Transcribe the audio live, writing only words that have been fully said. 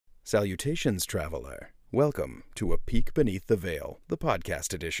Salutations, traveler. Welcome to A Peek Beneath the Veil, the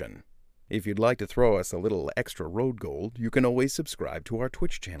podcast edition. If you'd like to throw us a little extra road gold, you can always subscribe to our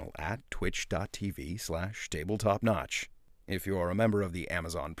Twitch channel at twitch.tv/tabletopnotch. If you're a member of the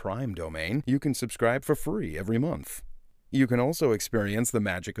Amazon Prime domain, you can subscribe for free every month. You can also experience the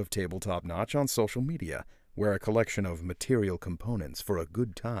magic of Tabletop Notch on social media, where a collection of material components for a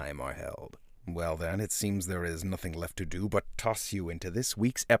good time are held. Well then, it seems there is nothing left to do but toss you into this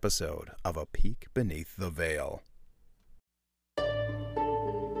week's episode of A Peek Beneath the Veil.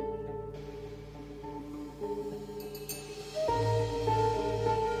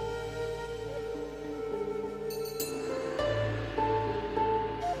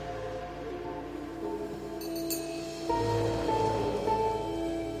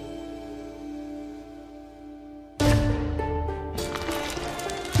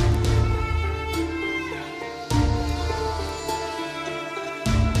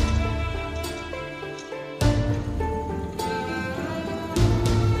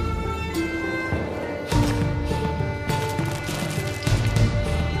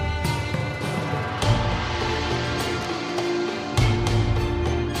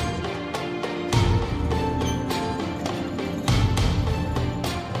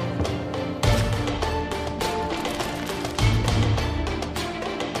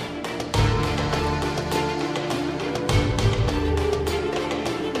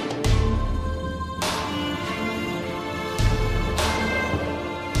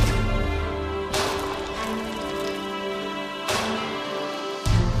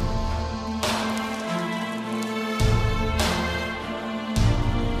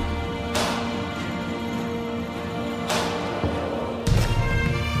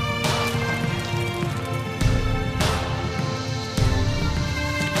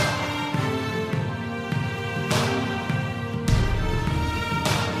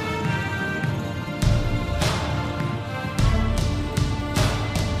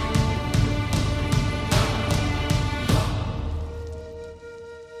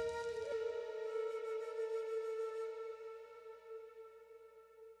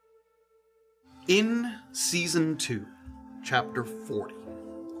 In Season 2, Chapter 40,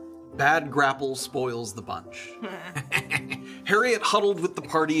 Bad Grapple Spoils the Bunch. Harriet huddled with the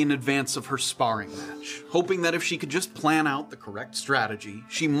party in advance of her sparring match, hoping that if she could just plan out the correct strategy,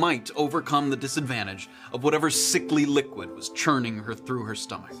 she might overcome the disadvantage of whatever sickly liquid was churning her through her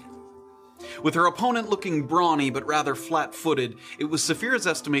stomach. With her opponent looking brawny but rather flat-footed, it was Saphira's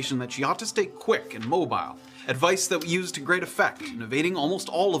estimation that she ought to stay quick and mobile, advice that used to great effect in evading almost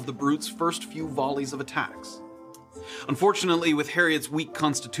all of the brute's first few volleys of attacks. Unfortunately, with Harriet's weak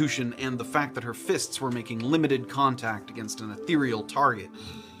constitution and the fact that her fists were making limited contact against an ethereal target,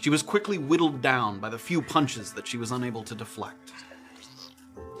 she was quickly whittled down by the few punches that she was unable to deflect.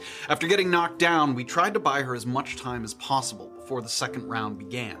 After getting knocked down, we tried to buy her as much time as possible before the second round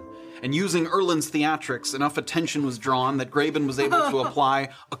began, and using Erlin's theatrics, enough attention was drawn that Graben was able to apply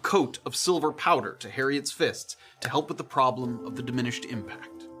a coat of silver powder to Harriet's fists to help with the problem of the diminished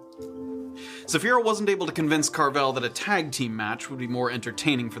impact. Saphira wasn't able to convince Carvel that a tag team match would be more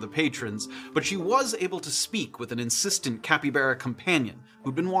entertaining for the patrons, but she was able to speak with an insistent capybara companion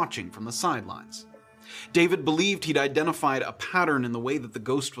who'd been watching from the sidelines. David believed he'd identified a pattern in the way that the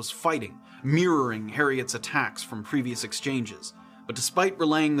ghost was fighting, mirroring Harriet's attacks from previous exchanges. But despite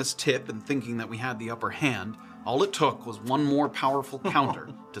relaying this tip and thinking that we had the upper hand, all it took was one more powerful counter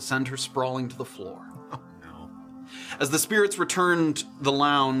to send her sprawling to the floor. Oh, no. As the spirits returned the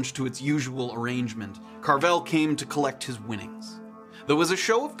lounge to its usual arrangement, Carvel came to collect his winnings. Though as a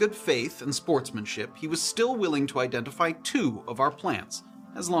show of good faith and sportsmanship, he was still willing to identify 2 of our plants,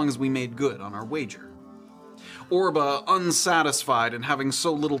 as long as we made good on our wager. Orba, unsatisfied and having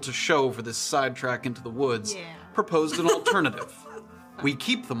so little to show for this sidetrack into the woods, proposed an alternative. We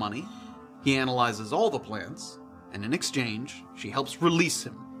keep the money, he analyzes all the plants, and in exchange, she helps release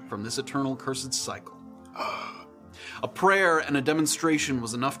him from this eternal cursed cycle. A prayer and a demonstration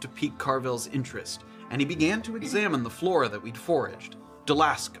was enough to pique Carvel's interest, and he began to examine the flora that we'd foraged.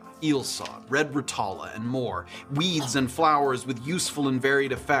 Dalaska, eelsod, red rotala, and more. Weeds and flowers with useful and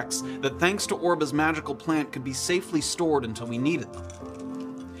varied effects that, thanks to Orba's magical plant, could be safely stored until we needed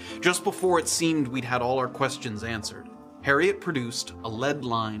them. Just before it seemed we'd had all our questions answered, Harriet produced a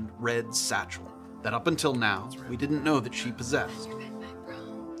lead-lined red satchel that up until now we didn't know that she possessed.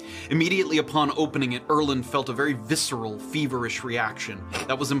 Immediately upon opening it, Erlin felt a very visceral, feverish reaction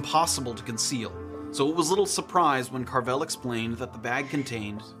that was impossible to conceal, so it was little surprise when Carvel explained that the bag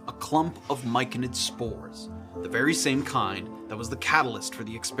contained a clump of myconid spores, the very same kind that was the catalyst for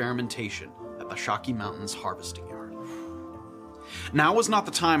the experimentation at the Shaki Mountains harvesting yard. Now was not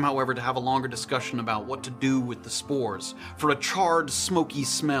the time, however, to have a longer discussion about what to do with the spores, for a charred, smoky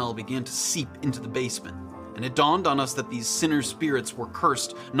smell began to seep into the basement, and it dawned on us that these sinner spirits were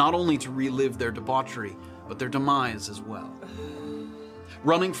cursed not only to relive their debauchery, but their demise as well.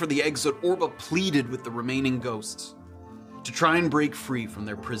 Running for the exit, Orba pleaded with the remaining ghosts to try and break free from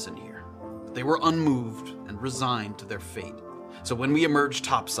their prison here. But they were unmoved and resigned to their fate. So when we emerged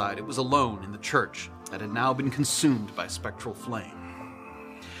topside, it was alone in the church that had now been consumed by spectral flame.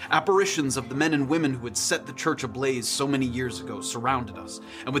 Apparitions of the men and women who had set the church ablaze so many years ago surrounded us,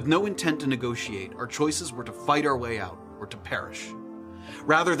 and with no intent to negotiate, our choices were to fight our way out or to perish.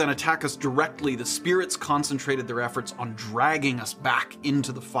 Rather than attack us directly, the spirits concentrated their efforts on dragging us back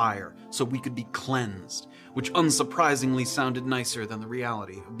into the fire so we could be cleansed, which unsurprisingly sounded nicer than the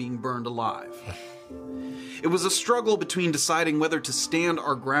reality of being burned alive. It was a struggle between deciding whether to stand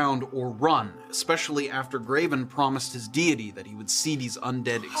our ground or run, especially after Graven promised his deity that he would see these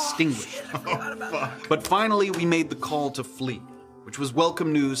undead extinguished. But finally, we made the call to flee, which was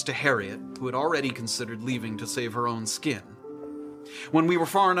welcome news to Harriet, who had already considered leaving to save her own skin. When we were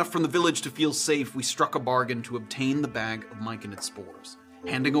far enough from the village to feel safe, we struck a bargain to obtain the bag of myconid spores,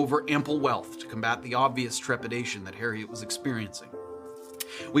 handing over ample wealth to combat the obvious trepidation that Harriet was experiencing.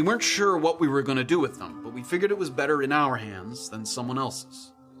 We weren't sure what we were going to do with them, but we figured it was better in our hands than someone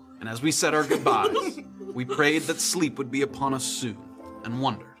else's. And as we said our goodbyes, we prayed that sleep would be upon us soon, and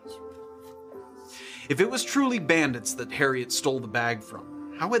wondered. If it was truly bandits that Harriet stole the bag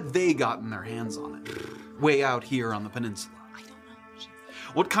from, how had they gotten their hands on it, way out here on the peninsula?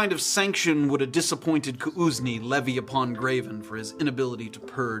 What kind of sanction would a disappointed Kuuzni levy upon Graven for his inability to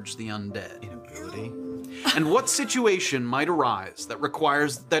purge the undead? Inability? And what situation might arise that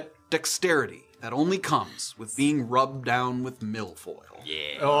requires that dexterity that only comes with being rubbed down with milfoil?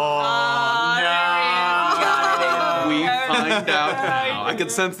 Yeah. We find out now. I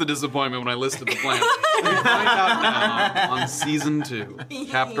could sense the disappointment when I listed the plan. We find out now on Season 2,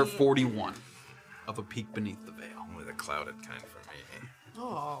 Chapter 41 of A Peek Beneath the Veil. Only the clouded kind for me.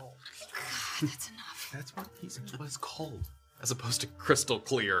 Oh. God, that's enough. That's what It's called. As opposed to crystal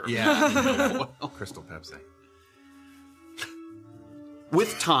clear. Yeah. milfoil. Crystal Pepsi.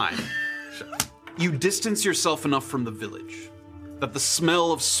 With time, you distance yourself enough from the village that the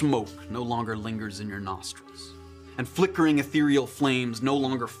smell of smoke no longer lingers in your nostrils, and flickering ethereal flames no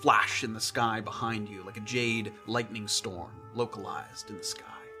longer flash in the sky behind you like a jade lightning storm localized in the sky.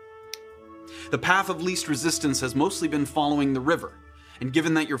 The path of least resistance has mostly been following the river, and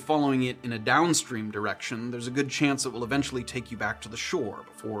given that you're following it in a downstream direction, there's a good chance it will eventually take you back to the shore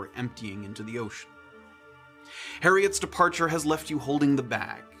before emptying into the ocean. Harriet's departure has left you holding the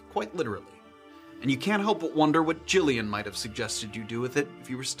bag, quite literally, and you can't help but wonder what Jillian might have suggested you do with it if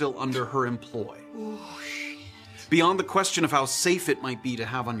you were still under her employ. Oh, shit. Beyond the question of how safe it might be to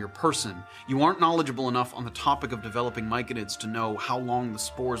have on your person, you aren't knowledgeable enough on the topic of developing myconids to know how long the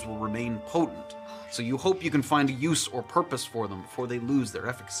spores will remain potent, so you hope you can find a use or purpose for them before they lose their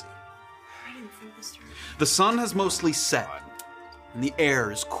efficacy. I didn't think this through. The sun has mostly set, and the air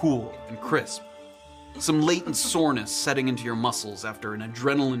is cool and crisp. Some latent soreness setting into your muscles after an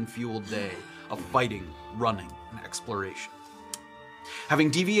adrenaline-fueled day of fighting, running, and exploration.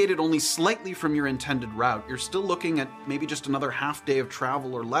 Having deviated only slightly from your intended route, you're still looking at maybe just another half day of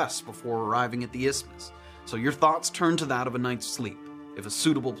travel or less before arriving at the isthmus, so your thoughts turn to that of a night's sleep, if a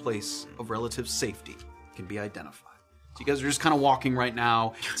suitable place of relative safety can be identified. So you guys are just kind of walking right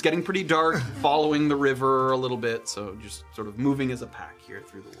now. It's getting pretty dark, following the river a little bit, so just sort of moving as a pack here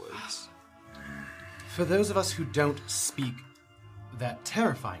through the woods. For those of us who don't speak that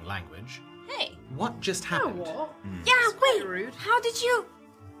terrifying language, Hey. what just happened? What? Yeah, wait. rude. How did you...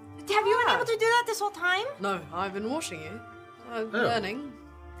 Have you been able to do that this whole time? No, I've been watching you. Learning.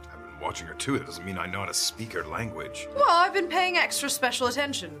 I've been watching her too. That doesn't mean I know how to speak her language. Well, I've been paying extra special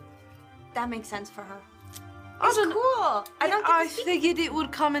attention. That makes sense for her. I It's don't- cool. I don't I get to speak. figured it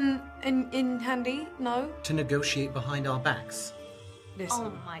would come in handy. No, To negotiate behind our backs. listen.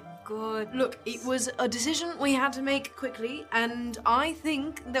 Oh my god. Look, it was a decision we had to make quickly, and I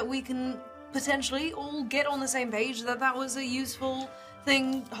think that we can potentially all get on the same page that that was a useful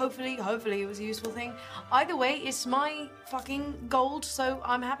thing. Hopefully it was a useful thing. Either way, it's my fucking gold, so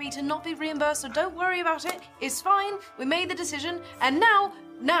I'm happy to not be reimbursed, so don't worry about it. It's fine. We made the decision, and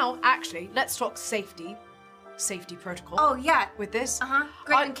now, actually, let's talk safety protocol. Oh, yeah. With this. Uh-huh.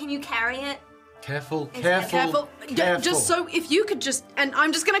 Graven, can you carry it? Careful, Is careful, Yeah, careful. just so if you could just, and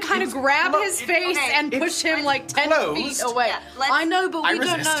I'm just gonna kind of grab his face okay. and push him like 10 feet closed. away. Yeah, let's- I know, but I we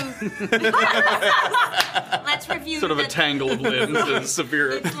don't resist. know. Let's review Sort of a the- tangle of limbs is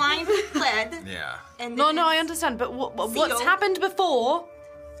severe. It's lined with lead. Yeah. And No, it no, I is understand, but what's sealed. happened before?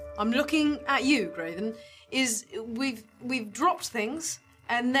 I'm looking at you, Graven. Is we've dropped things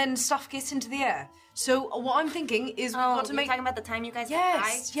and then stuff gets into the air. So what I'm thinking is we've Oh, got to you're make. talking about the time you guys got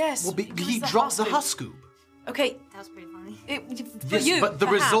Yes, yes. Well, it was he dropped the husk husk-scoop. Okay, That was pretty funny. for Yes, you, but the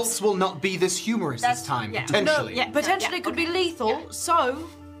perhaps. results will not be this humorous That's- this time, yeah. potentially. No, yeah. Potentially could be lethal. Yeah. So,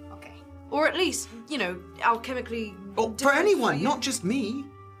 Okay. or at least alchemically. Oh, for different anyone, you. not just me.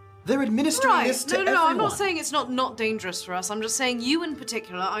 They're administering Right. this to No, everyone. I'm not saying it's not dangerous for us. I'm just saying you in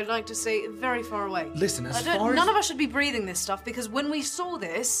particular, I'd like to say very far away. Listen, as I don't- far as- none of us should be breathing this stuff because when we saw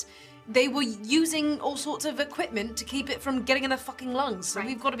this, they were using all sorts of equipment to keep it from getting in their fucking lungs. So Right.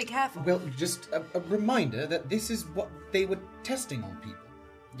 we've got to be careful. Well, just a reminder that this is what they were testing on people.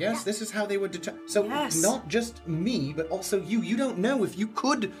 Yes, this is how they were So Yes. not just me, but also you. You don't know if you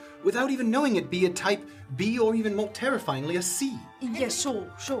could, without even knowing it, be a type B or even more terrifyingly a C. Yeah, sure.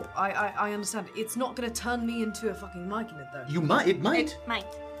 I understand. It's not going to turn me into a fucking myconid, though. You might. It might. It might.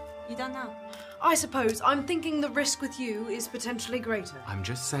 You don't know. I suppose. I'm thinking the risk with you is potentially greater. I'm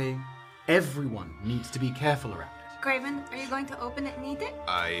just saying, everyone needs to be careful around it. Graven, are you going to open it and eat it?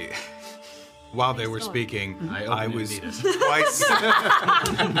 While they were speaking, I opened it was and twice.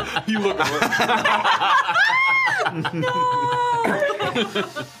 You look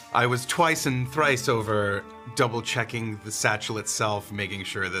I was twice and thrice over double checking the satchel itself, making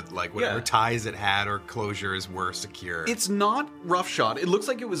sure that like whatever Yeah. ties it had or closures were secure. It's not roughshod. It looks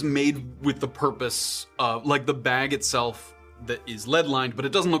like it was made with the purpose of, like, the bag itself that is lead lined, but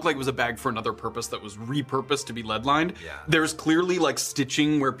it doesn't look like it was a bag for another purpose that was repurposed to be lead lined. Yeah. There's clearly like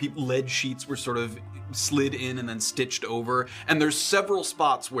stitching where lead sheets were sort of slid in and then stitched over, and there's several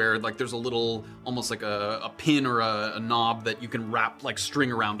spots where like there's a little, almost like a pin or a knob that you can wrap like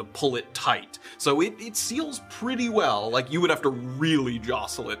string around to pull it tight. So it seals pretty well. Like you would have to really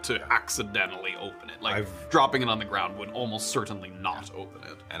jostle it to accidentally open it. Like dropping it on the ground would almost certainly not open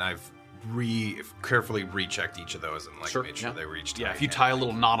it. and I've carefully rechecked each of those and like made sure they reached. Yeah, tight if you and- tie a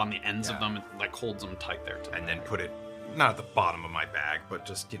little knot on the ends of them, it like holds them tight there. and then put it not at the bottom of my bag, but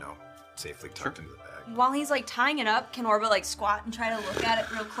just safely tucked into the bag. While he's like tying it up, can Orba like squat and try to look at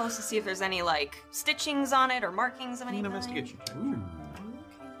it real close to see if there's any like stitchings on it or markings of any kind? Investigation check.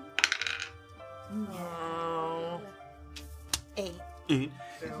 Oh. 8.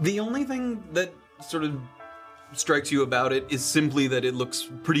 The only thing that sort of strikes you about it is simply that it looks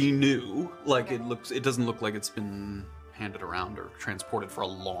pretty new. Like it doesn't look like it's been handed around or transported for a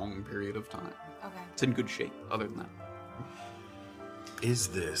long period of time. Okay. It's in good shape, other than that. Is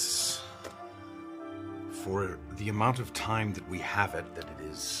this, for the amount of time that we have it, that it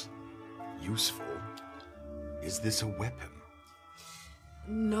is useful, is this a weapon?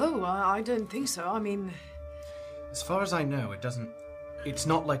 No, I don't think so. I mean, As far as I know, it doesn't. It's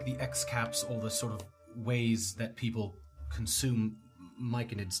not like the X caps or the sort of ways that people consume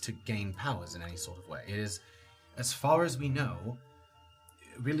myconids to gain powers in any sort of way. It is, as far as we know,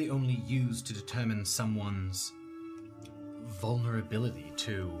 really only used to determine someone's vulnerability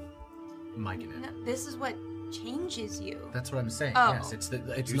to myconid. No, this is what changes you. That's what I'm saying. Oh. Yes, it's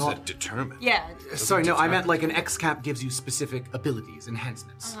You not. said determined. Yeah. Sorry, no, I meant like an X cap gives you specific abilities,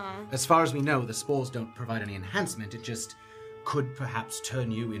 enhancements. As far as we know, the spores don't provide any enhancement. It just could perhaps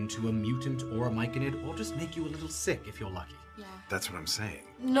turn you into a mutant or a myconid, or just make you a little sick if you're lucky. Yeah. That's what I'm saying.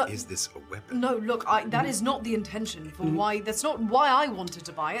 No. Is this a weapon? no, look, that is not the intention for why. That's not why I wanted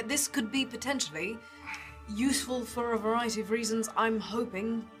to buy it. This could be potentially useful for a variety of reasons. I'm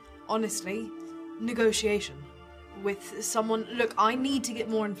hoping, honestly, negotiation with someone. Look, I need to get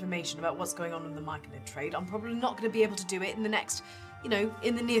more information about what's going on in the myconid trade. I'm probably not going to be able to do it in the next,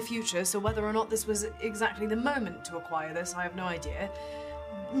 in the near future. So whether or not this was exactly the moment to acquire this, I have no idea.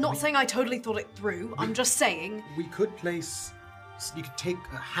 Not saying I totally thought it through. I'm just saying. We could place. You could take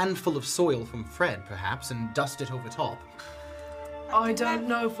a handful of soil from Fred, perhaps, and dust it over top. I don't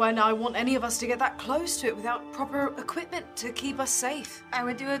know if when I want any of us to get that close to it without proper equipment to keep us safe. I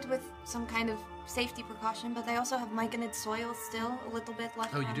would do it with some kind of safety precaution, but they also have myconid soil still a little bit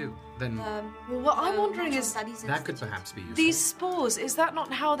left. Oh, you do? Then Well, what I'm wondering is, that could perhaps be useful. these spores, is that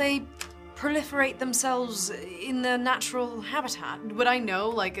not how they proliferate themselves in their natural habitat? Would I know?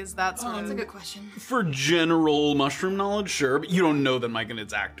 Like, is that sort That's of... a good question. For general mushroom knowledge, sure, but you don't know that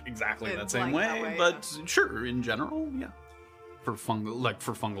myconids act exactly that It's same like way. that way, But sure, in general, yeah. For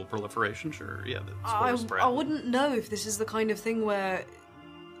fungal proliferation, sure, yeah. The spores spread. I wouldn't know if this is the kind of thing where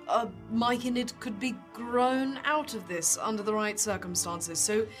a myconid could be grown out of this under the right circumstances.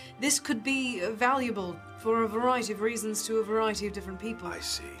 So this could be valuable for a variety of reasons to a variety of different people. I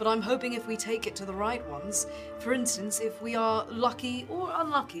see. But I'm hoping if we take it to the right ones, for instance, if we are lucky or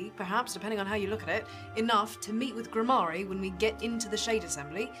unlucky, perhaps, depending on how you look at it, enough to meet with Grimari when we get into the Shade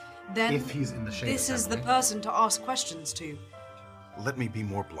Assembly, then If he's in the Shade this is the Assembly. person to ask questions to. Let me be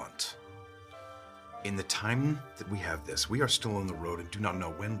more blunt. In the time that we have this, we are still on the road and do not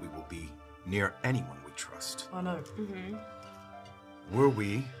know when we will be near anyone we trust. I know. Were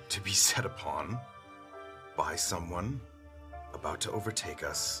we to be set upon by someone about to overtake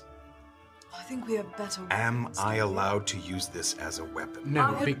us, I think we have better am weapons, I don't we? allowed to use this as a weapon? No,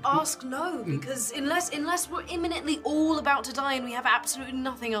 I would big- ask no, because unless we're imminently all about to die and we have absolutely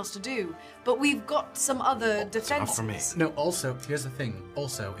nothing else to do, but we've got some other defenses. for me. No, also, here's the thing.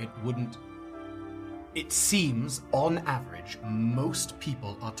 Also, it wouldn't... It seems, on average, most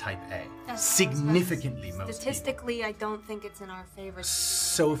people are type A. Significantly most people. Statistically, I don't think it's in our favor.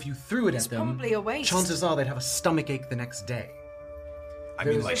 So if you threw it It's at them, probably a waste. chances are they'd have a stomachache the next day. I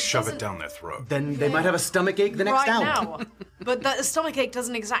mean, There's- like, It shove it doesn't- down their throat. Then they might have a stomachache the next right hour. now. But the stomachache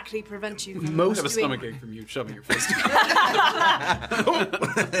doesn't exactly prevent you from Most I have a doing- stomachache from you shoving your fist.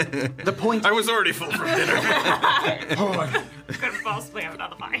 The point... I was already full from dinner. Couldn't possibly have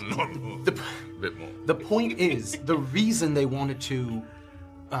another fight. The, bit more. the point is, the reason they wanted to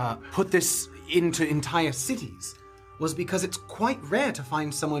put this into entire cities was because it's quite rare to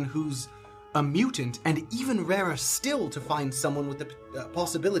find someone who's a mutant, and even rarer still to find someone with the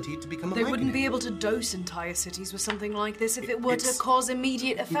possibility to become a They wouldn't myconid. be able to dose entire cities with something like this if it were to It's- cause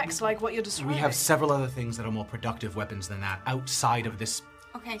immediate effects like what you're describing. We have several other things that are more productive weapons than that outside of this.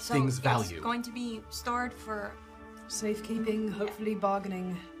 Okay, so Things it's value. going to be stored for Safekeeping, hopefully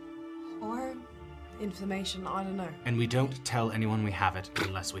bargaining, or information, I don't know. And we don't tell anyone we have it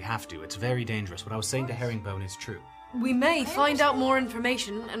unless we have to. It's very dangerous. What I was saying to Herringbone is true. We may find out more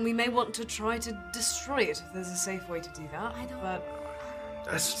information, and we may want to try to destroy it if there's a safe way to do that. I don't- But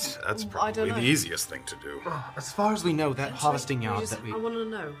That's I don't probably know. the easiest thing to do. As far as we know, that harvesting we yard just- that we... I want to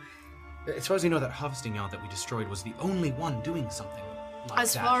know. As far as we know, that harvesting yard that we destroyed was the only one doing something like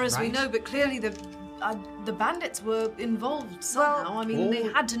As that, far as we right? know, but clearly the bandits were involved somehow. I mean, they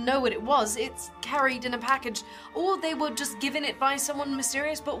oh. had to know what it was. It's carried in a package, or they were just given it by someone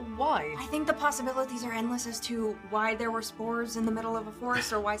mysterious. But why? I think the possibilities are endless as to why there were spores in the middle of a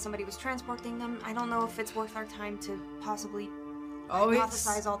forest or why somebody was transporting them. I don't know if it's worth our time to possibly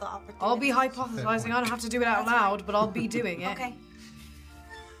hypothesize all the opportunities. I'll be hypothesizing. I don't have to do it out loud, but I'll be doing it. Okay.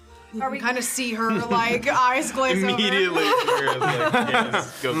 You can kind of see her like eyes glaze Immediately, over.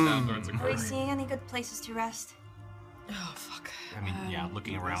 goes down towards the Are we corner. seeing any good places to rest? Oh fuck. I mean, yeah,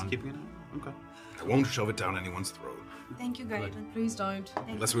 looking around. Keeping it out? Okay. I won't shove it down anyone's throat. Thank you, Graydon. Please don't.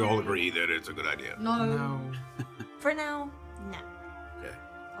 Unless we all agree that it's a good idea. No. No. For now, no. Okay.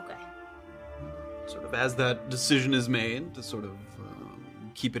 Okay. Sort of as that decision is made to sort of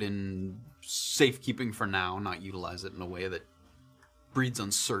keep it in safekeeping for now, not utilize it in a way that breeds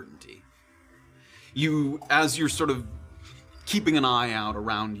uncertainty. As you're sort of keeping an eye out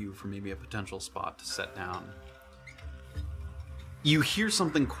around you for maybe a potential spot to set down, you hear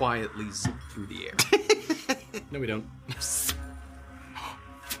something quietly zip through the air. No, we don't.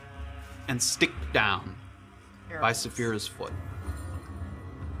 And stick down by Saphira's foot.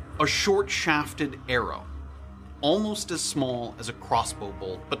 A short shafted arrow, almost as small as a crossbow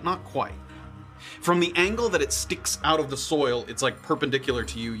bolt, but not quite. From the angle that it sticks out of the soil, it's like perpendicular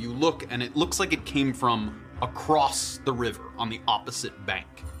to you. You look, and it looks like it came from across the river on the opposite bank.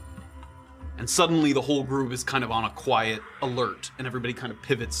 And suddenly the whole group is kind of on a quiet alert, and everybody kind of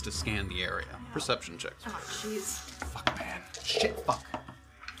pivots to scan the area. Perception checks. Oh, jeez. Fuck, man. Shit, fuck.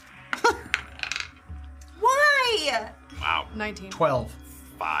 Why? Wow. 19. 12.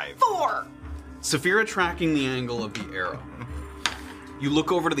 5. 4. Saphira tracking the angle of the arrow. You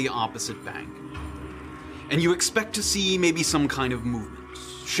look over to the opposite bank, and you expect to see maybe some kind of movement,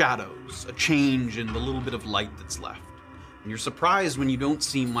 shadows, a change in the little bit of light that's left. And you're surprised when you don't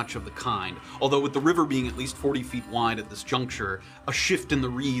see much of the kind, although with the river being at least 40 feet wide at this juncture, a shift in the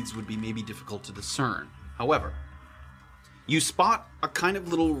reeds would be maybe difficult to discern. However, you spot a kind of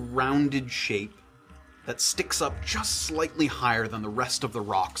little rounded shape that sticks up just slightly higher than the rest of the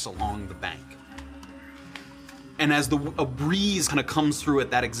rocks along the bank. And as a breeze kind of comes through at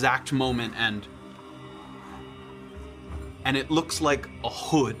that exact moment, and it looks like a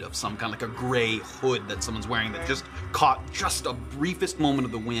hood of some kind, like a gray hood that someone's wearing that just caught just a briefest moment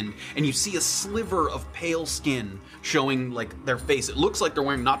of the wind, and you see a sliver of pale skin showing like their face. It looks like they're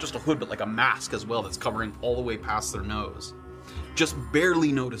wearing not just a hood, but like a mask as well that's covering all the way past their nose. just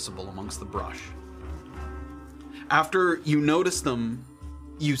barely noticeable amongst the brush. After you notice them,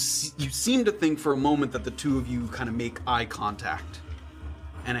 you seem to think for a moment that the two of you kind of make eye contact.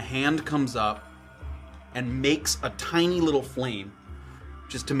 And a hand comes up and makes a tiny little flame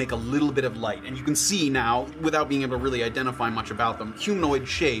just to make a little bit of light. And you can see now, without being able to really identify much about them, humanoid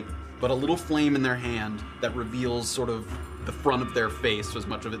shape, but a little flame in their hand that reveals sort of the front of their face, as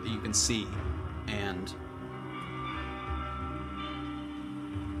much of it that you can see. And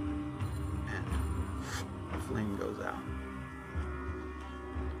the flame goes out.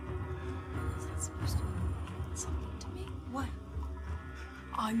 Is that supposed to mean something to me? What?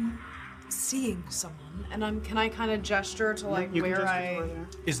 I'm seeing someone, and can I kind of gesture to like You can where gesture I? to where they are.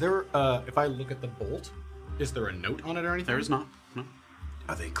 Is there, if I look at the bolt, is there a note on it or anything? There is not. No.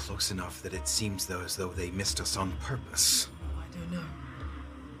 Are they close enough that it seems as though they missed us on purpose? I don't know.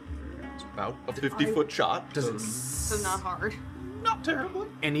 It's about a 50-foot shot. Does it So not hard. Not terribly.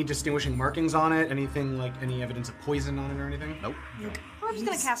 any distinguishing markings on it? Anything like any evidence of poison on it or anything? Nope. I'm just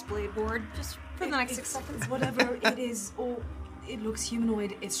gonna cast Blade Ward just for the next 6 seconds. Whatever it is, or it looks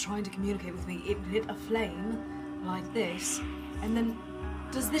humanoid. It's trying to communicate with me. It lit a flame like this, and then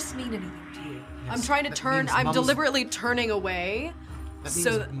does this mean anything to you? Yes, I'm trying to that turn. means I'm mum's- deliberately turning away. That means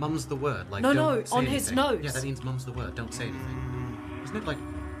So mum's the word. Like, No, don't no, say on his anything. nose. Yeah, that means mum's the word. Don't say anything. Isn't it like,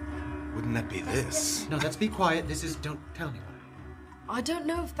 Wouldn't that be this? no, let's be quiet. This is, don't tell anyone. I don't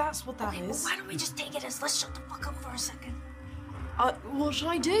know if that's what that Okay, well, is. why don't we just take it as let's shut the fuck up for a second? What should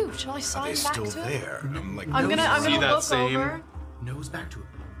I do? Should I Are sign they back still to it? there? I'm like, I'm gonna See that look same- over. Nose back to it.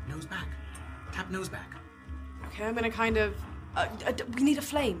 Nose back. Tap nose back. Okay, I'm gonna kind of. We need a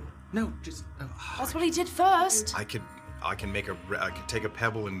flame. No, just. That's what he did first. I could take a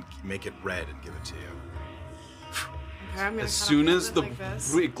pebble and make it red and give it to you. Okay, I'm gonna As soon kinda as hold the it like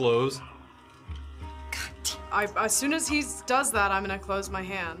this. it glows, As soon as he does that, I'm gonna close my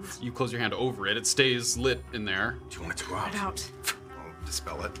hand. you close your hand over it. It stays lit in there. Do you want it to go out? Get out. I'll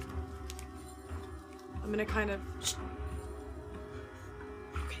dispel it. I'm gonna kind of.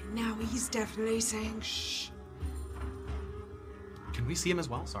 Okay, now he's definitely saying shh. Can we see him as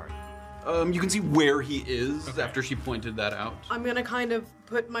well? Sorry. You can see where he is after she pointed that out. I'm gonna kind of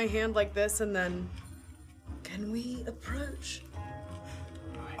put my hand like this and then. Can we approach?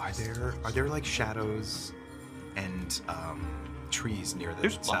 Are there like shadows and trees near the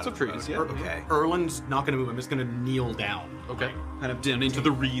There's side lots of the trees, road? yeah. Okay. Erland's not gonna move. I'm just gonna kneel down. Okay. Kind of down into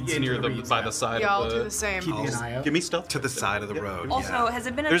the reeds Into near the the reeds, by yeah. the side Yeah, of I'll the. do the same. Keeping an eye out. Give me stuff. To the side of the road. Also, yeah. has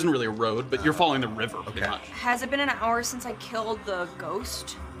it been There isn't really a road, but you're following the river pretty much. has it been an hour since I killed the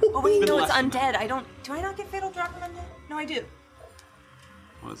ghost? Oh wait, been no, it's less than undead. Do I not get fatal drop from undead? No, I do.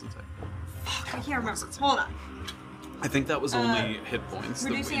 What does it say? I can't remember. Hold on. I think that was only hit points.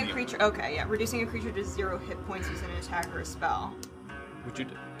 Reducing a creature. Okay, yeah, reducing a creature to 0 hit points using an attack or a spell. Which you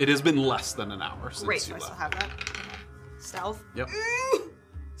did. It has been less than an hour since Great, you so I still left. have that. Okay. Stealth. Yep.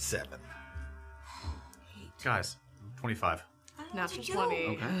 7. Guys, 25. Natural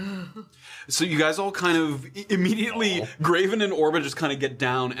 20. So you guys all kind of immediately, Graven and Orba just kind of get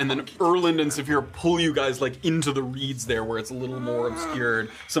down, and then Erland and Saphira pull you guys like into the reeds there, where it's a little more obscured.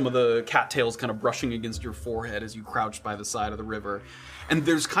 Some of the cattails kind of brushing against your forehead as you crouch by the side of the river, and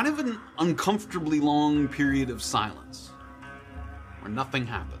there's kind of an uncomfortably long period of silence, where nothing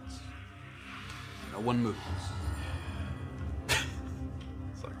happens. No one moves.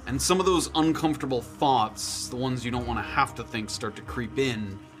 And some of those uncomfortable thoughts, the ones you don't want to have to think, start to creep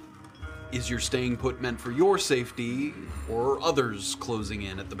in. Is your staying put meant for your safety, or others closing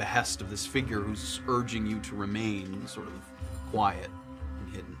in at the behest of this figure who's urging you to remain sort of quiet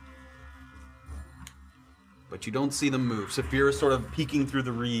and hidden? But you don't see them move. Saphira's sort of peeking through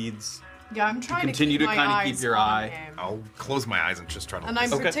the reeds. Yeah, I'm trying continue to to keep my kinda eyes keep your on eye. him. I'll close my eyes and just try to And I'm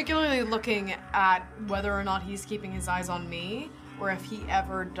listen. particularly looking at whether or not he's keeping his eyes on me, or if he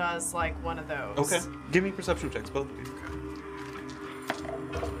ever does like one of those. Okay. Give me perception checks, both of you.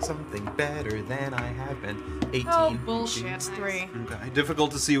 Something better than I have been. 18. Oh, bullshit. 3. Okay.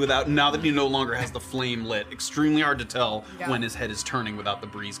 Difficult to see without, now that he no longer has the flame lit. Extremely hard to tell Yeah. when his head is turning without the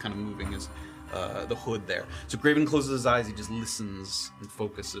breeze kind of moving his, the hood there. So Graven closes his eyes, he just listens and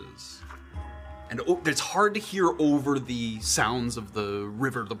focuses. And it's hard to hear over the sounds of the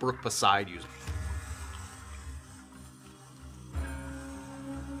river, the brook beside you.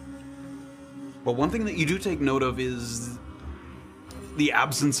 But one thing that you do take note of is the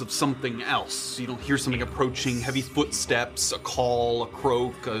absence of something else. You don't hear something approaching, heavy footsteps, a call, a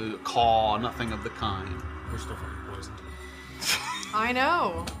croak, a caw, nothing of the kind. We're still fucking poisoned. I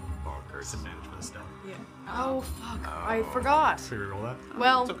know. Bonkers. Advantage for the stealth. Yeah. Oh, fuck. I forgot. Should we roll that?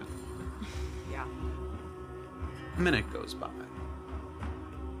 Well, It's okay. yeah. A minute goes by.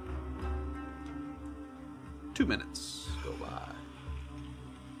 2 minutes go by.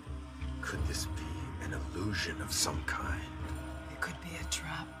 Could this be an illusion of some kind? It could be a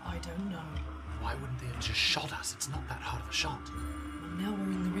trap. I don't know. Why wouldn't they have just shot us? It's not that hard of a shot. Well, now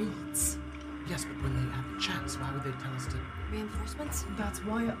we're in the reeds. Yes, but when they had the chance, why would they tell us to... Reinforcements? That's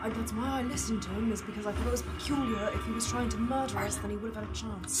why I listened to him, is because I thought it was peculiar. If he was trying to murder us, then he would have had a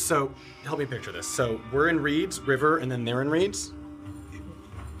chance. So, help me picture this. So, we're in reeds, river, and then they're in reeds? Yeah,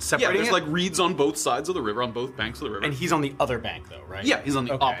 Separating there's it? like reeds on both sides of the river, on both banks of the river. And he's on the other bank, though, right? yeah, he's on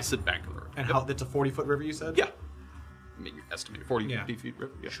the Okay. opposite bank of the river. And how, it's a 40-foot river, you said? Yeah. I mean, you estimate 40, Yeah. 50 feet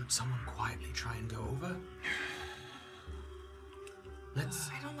river. Yeah. Should someone quietly try and go over? Let's...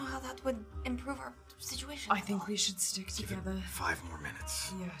 I don't know how that would improve our situation. I think we should stick together. 5 more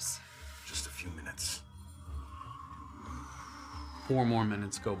minutes. Yes. Just a few minutes. 4 more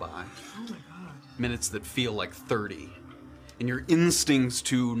minutes go by. Oh my god. Minutes that feel like 30. And your instincts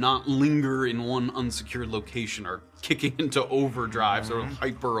to not linger in one unsecured location are kicking into overdrive, sort of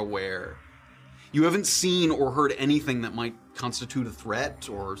hyper aware. You haven't seen or heard anything that might constitute a threat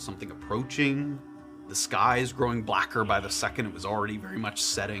or something approaching. The sky is growing blacker by the second. It was already very much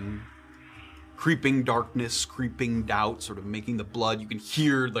setting. Creeping darkness, creeping doubt, sort of making the blood. You can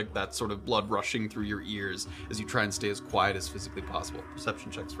hear like that sort of blood rushing through your ears as you try and stay as quiet as physically possible. Perception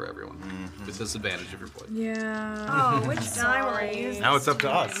checks for everyone. With disadvantage if you're playing. Yeah. Oh, which die will I use? Now it's up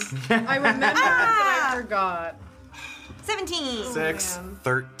to us. I remember, but I forgot. 17. 6, man.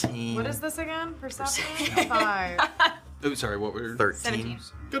 13. What is this again? Perception? 5. Oh, sorry, what were 13. 17.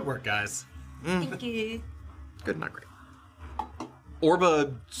 Good work, guys. Thank you. Good, not great.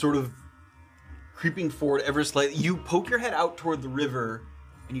 Orba sort of creeping forward ever slightly. You poke your head out toward the river,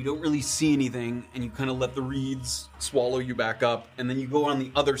 and you don't really see anything, and you kind of let the reeds swallow you back up, and then you go on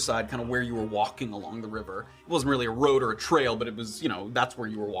the other side, kind of where you were walking along the river. It wasn't really a road or a trail, but it was, you know, that's where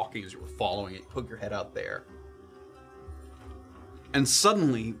you were walking as you were following it. Poke your head out there. And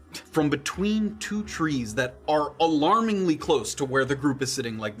suddenly, from between 2 trees that are alarmingly close to where the group is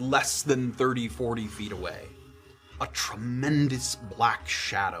sitting, like less than 30, 40 feet away, a tremendous black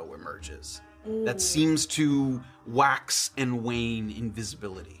shadow emerges that seems to wax and wane in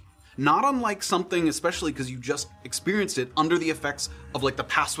visibility. Not unlike something, especially because you just experienced it, under the effects of like the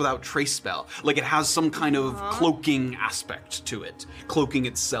Pass Without Trace spell. Like it has some kind of cloaking aspect to it. Cloaking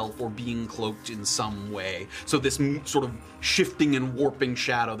itself or being cloaked in some way. So this sort of shifting and warping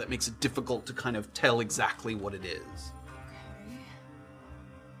shadow that makes it difficult to kind of tell exactly what it is.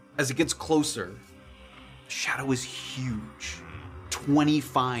 As it gets closer, the shadow is huge.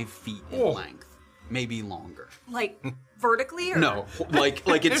 25 feet in length. Maybe longer. Like vertically or No, like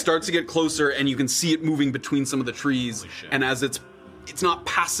it starts to get closer, and you can see it moving between some of the trees. And as it's not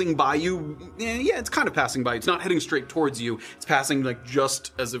passing by you. Yeah, it's kind of passing by. It's not heading straight towards you. It's passing like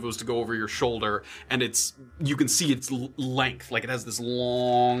just as if it was to go over your shoulder, and you can see its length. Like it has this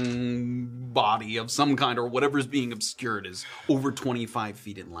long body of some kind, or whatever's being obscured is over 25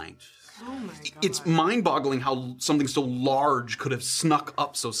 feet in length. Oh my god. It's mind-boggling how something so large could have snuck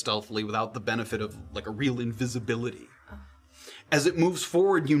up so stealthily without the benefit of like a real invisibility. As it moves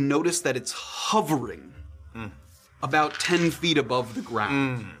forward, you notice that it's hovering about 10 feet above the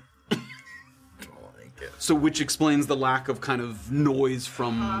ground. So which explains the lack of kind of noise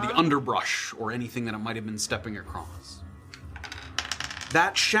from the underbrush or anything that it might have been stepping across.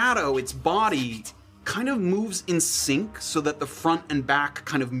 That shadow, its body, kind of moves in sync so that the front and back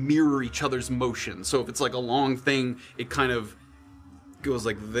kind of mirror each other's motion. So if it's like a long thing, it kind of goes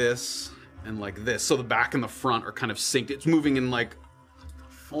like this and like this. So the back and the front are kind of synced. It's moving in like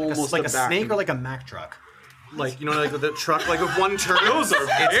almost like the a back snake and- or like a Mack truck? Like, you know, like the truck, like with one turn. Those are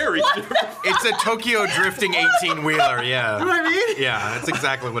very different. It's a Tokyo drifting 18-wheeler, yeah. You know what I mean? Yeah, that's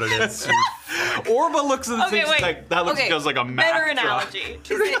exactly what it is. Orba looks at the Okay, thing wait. like that looks just like a Mack better truck. analogy.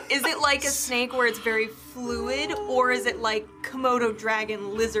 Is it like a snake where it's very fluid, or is it like Komodo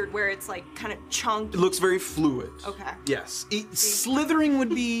dragon lizard where it's like kind of chunky? It looks very fluid. Okay. Yes. Slithering would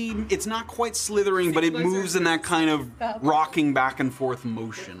be, it's not quite slithering, but it moves in that kind of rocking back and forth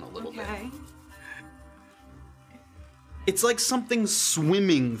motion a little bit. Okay. It's like something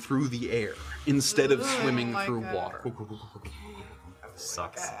swimming through the air instead of swimming through water.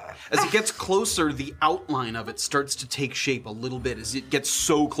 Sucks. As it gets closer, the outline of it starts to take shape a little bit as it gets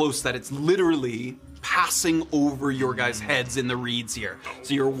so close that it's literally passing over your guys' heads in the reeds here.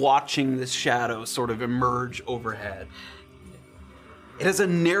 So you're watching this shadow sort of emerge overhead. It has a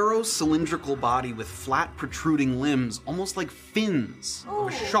narrow cylindrical body with flat protruding limbs, almost like fins of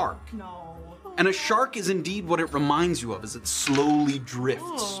a shark. No. And a shark is indeed what it reminds you of as it slowly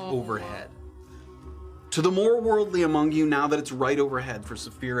drifts overhead. To the more worldly among you, now that it's right overhead for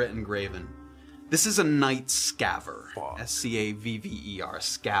Saphira and Graven, This is a night scaver. S-C-A-V-V-E-R,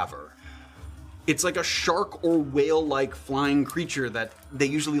 scaver. It's like a shark or whale-like flying creature that they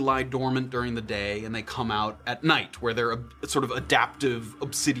usually lie dormant during the day and they come out at night, where their sort of adaptive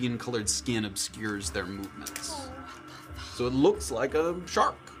obsidian-colored skin obscures their movements. So it looks like a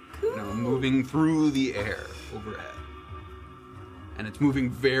shark, moving through the air overhead. And it's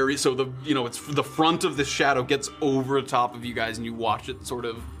moving it's the front of the shadow gets over the top of you guys, and you watch it sort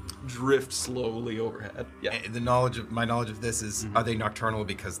of drift slowly overhead. Yeah. My knowledge of this is: are they nocturnal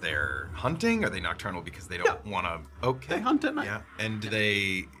because they're hunting? Are they nocturnal because they don't want to? Okay. They hunt at night. Yeah. And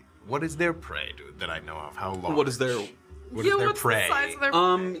what is their prey that I know of? How long? What is their prey? The size of their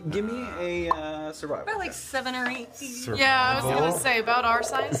Give me a survival. About like 7 or 8 feet. Yeah, I was gonna say about our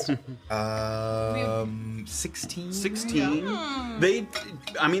size. 16. 16.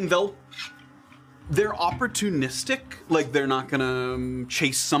 They're opportunistic. Like, they're not gonna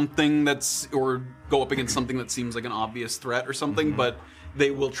chase something or go up against something that seems like an obvious threat or something, but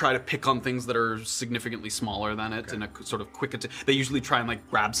they will try to pick on things that are significantly smaller than it in a sort of quick They usually try and like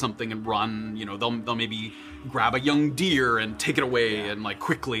grab something and run. They'll maybe grab a young deer and take it away, and like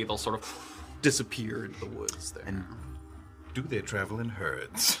quickly they'll sort of disappear into the woods there. And do they travel in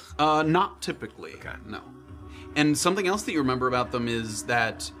herds? Not typically. Okay. No. And something else that you remember about them is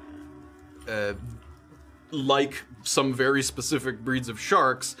that, like some very specific breeds of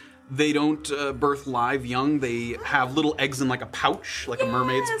sharks, they don't birth live young. They have little eggs in like a pouch, like a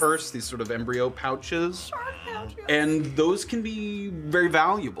mermaid's purse, these sort of embryo pouches. Shark pouches. And those can be very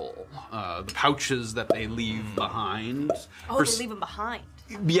valuable, the pouches that they leave behind. Oh, they leave them behind.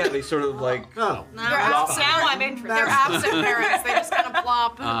 Yeah, they sort of like... Oh. Now I'm interested. They're absent parents. They just kind of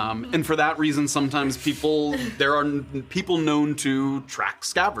plop. and for that reason, sometimes there are people known to track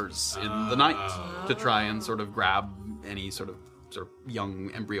scavers in the night to try and sort of grab any sort of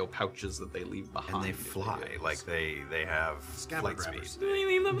young embryo pouches that they leave behind. And they fly, like they have flight speed.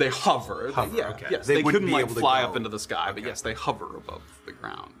 They hover. Yeah, okay. Yes, They they wouldn't couldn't be like able to fly go- up into the sky, but Okay. yes, they hover above the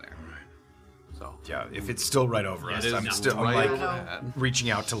ground there. So Yeah, if it's still right over us, it is I'm right like overhead.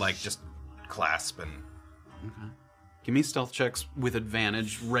 reaching out to like just clasp and. Give me stealth checks with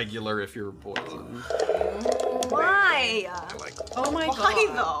advantage, regular if you're poisoned. Why? Oh my Why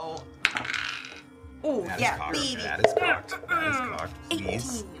god. though? Oh, That is yeah, cocked. baby. That is cocked. That is cocked.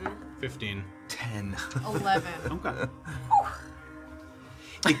 Please. 15. 10. 11. Okay.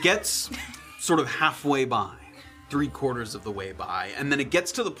 It gets sort of halfway by, 3/4 of the way by, and then it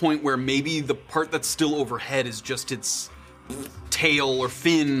gets to the point where maybe the part that's still overhead is just its tail or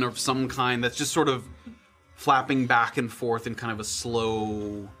fin of some kind that's just sort of flapping back and forth in kind of a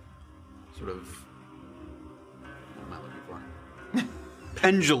slow sort of... What am I looking for?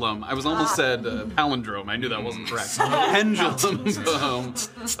 Pendulum. I was almost said palindrome. I knew that wasn't correct. Pendulum.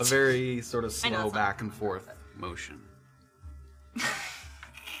 A very sort of slow back and forth motion.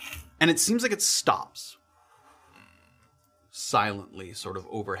 And it seems like it stops. Silently, sort of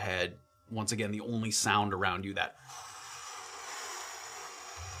overhead. Once again, the only sound around you, that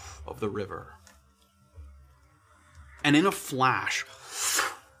of the river. And in a flash,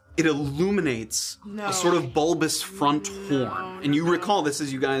 it illuminates a sort of bulbous front horn. And you recall this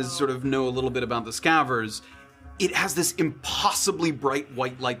as you guys sort of know a little bit about the scavers. It has this impossibly bright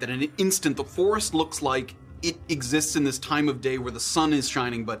white light that in an instant the forest looks like it exists in this time of day where the sun is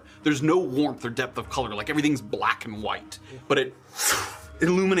shining, but there's no warmth or depth of color. Like everything's black and white. But it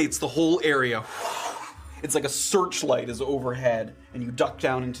illuminates the whole area. It's like a searchlight is overhead, and you duck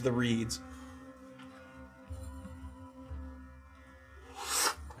down into the reeds.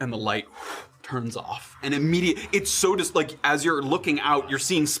 And the light turns off. And it's so just like, as you're looking out, you're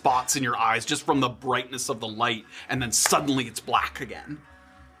seeing spots in your eyes just from the brightness of the light, and then suddenly it's black again.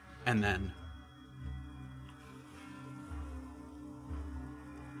 And then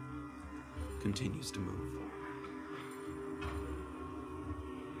continues to move forward.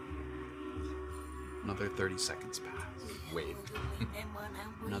 Another 30 seconds pass. Wait.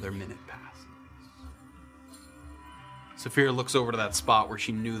 Another minute passes. Saphira looks over to that spot where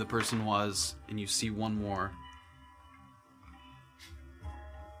she knew the person was, and you see one more.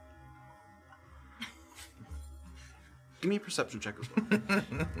 Give me a perception check as well.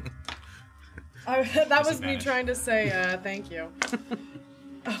 That was me trying to say thank you.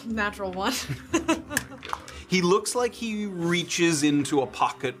 Natural one. He looks like he reaches into a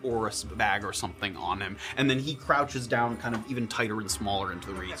pocket or a bag or something on him, and then he crouches down kind of even tighter and smaller into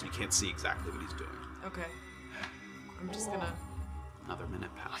the reeds, and you can't see exactly what he's doing. Okay. I'm just gonna... Another minute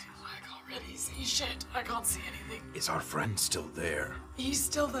passes. I can't really see shit. I can't see anything. Is our friend still there? He's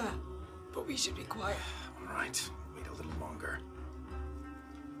still there. But we should be quiet. All right. Wait a little longer.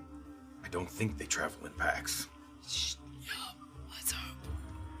 I don't think they travel in packs. Let's hope.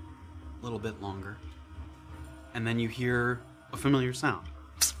 A little bit longer. And then you hear a familiar sound.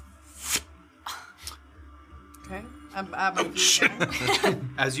 Okay. Oh, shit.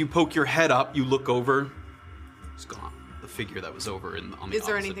 As you poke your head up, you look over. It's gone. The figure that was over on the Is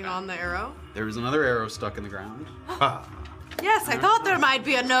there opposite anything bank. on the arrow? There is another arrow stuck in the ground. Yes, I thought there might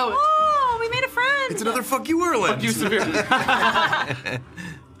be a note. Oh, we made a friend. It's another fuck you, Erland. Fuck you severely.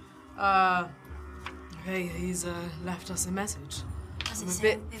 Hey, he's left us a message. Does I'm it a say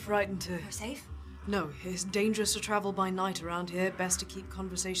bit if frightened to... we're safe? No, it's dangerous to travel by night around here. Best to keep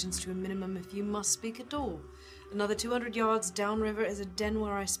conversations to a minimum if you must speak at all. Another 200 yards downriver is a den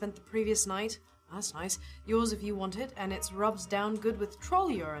where I spent the previous night. That's nice. Yours if you want it, and it's rubs down good with troll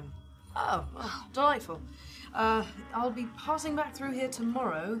urine. Oh, well, delightful. I'll be passing back through here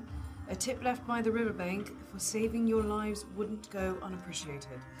tomorrow. A tip left by the riverbank for saving your lives wouldn't go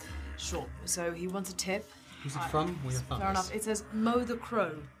unappreciated. Sure, so he wants a tip. Who's it from? We have Fair enough. It says Mow the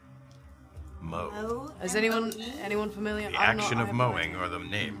Crow. Mow. Oh, Is anyone familiar? The I'm not- action I of have no mowing idea. or the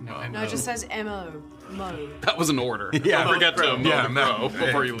name? Mow. No, it just says M-O. Mow. That was an order. Yeah, Don't forget to crow. mow Yeah, the mow. crow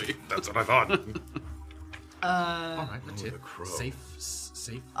before you leave. That's what I thought. All right, the tip. the crow. Safe.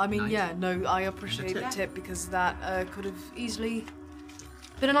 I mean, night. yeah, no, I appreciate the tip because that could have easily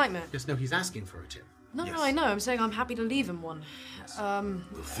been a nightmare. Just know he's asking for a tip. No, Yes. no, I know. I'm saying I'm happy to leave him one.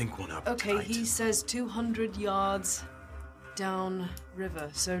 We'll think one up Okay, tonight. he says 200 yards down river.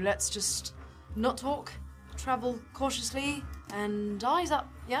 So let's just not talk, travel cautiously, and eyes up.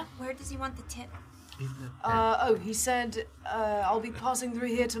 Yeah. where does he want the tip? He said I'll be passing through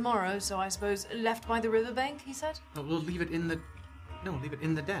here tomorrow. So I suppose left by the riverbank. He said. No, we'll leave it in the. No, leave it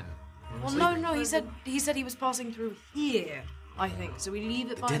in the den. Well, no. He said he was passing through here. I think so. We leave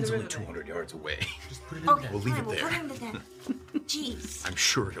it by Den's the only riverbank. 200 yards away. Just put it in the Okay, den. We'll leave fine, it we'll there. put him to den. Jeez. I'm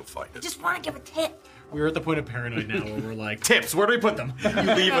sure he'll find I it. just want to give a tip. We're at the point of paranoid now where we're like, tips, where do we put them?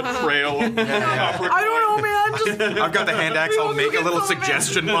 Leave a trail. I don't know, man. Just I've got the hand axe. I'll make a little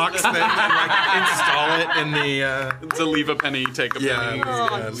suggestion box that and install it in the. It's a leave a penny, take a penny.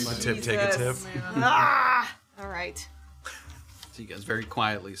 Leave a tip, take a tip. all right. So you guys very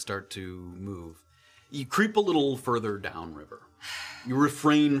quietly start to move. You creep a little further downriver. You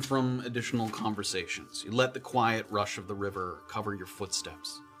refrain from additional conversations. You let the quiet rush of the river cover your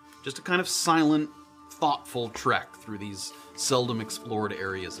footsteps. Just a kind of silent, thoughtful trek through these seldom explored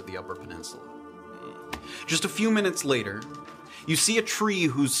areas of the Upper Peninsula. Just a few minutes later, you see a tree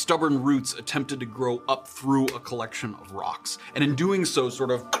whose stubborn roots attempted to grow up through a collection of rocks, and in doing so sort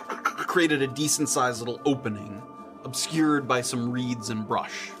of created a decent-sized little opening, obscured by some reeds and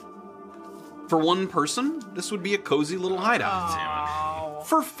brush. For one person, this would be a cozy little hideout.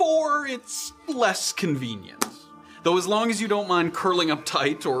 For four, it's less convenient. Though as long as you don't mind curling up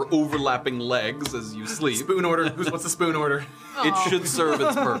tight or overlapping legs as you sleep, Spoon order. What's the spoon order? it should serve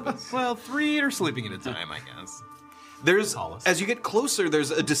its purpose. Well, 3 are sleeping at a time, I guess. There's, Tallest. as you get closer, there's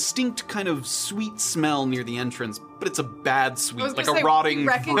a distinct kind of sweet smell near the entrance, but it's a bad sweet, like a rotting.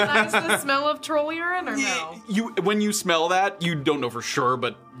 Recognize the smell of troll urine or no? When you smell that, you don't know for sure,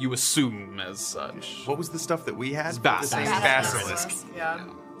 but you assume as such. What was the stuff that we had? Basilisk. Basilisk. Yeah.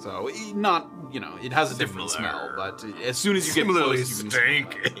 So, not, it has a different smell, but as soon as you get Similarly close, you can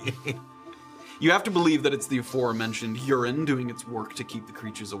stinky. You have to believe that it's the aforementioned urine doing its work to keep the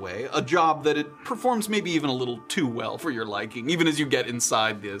creatures away, a job that it performs maybe even a little too well for your liking. Even as you get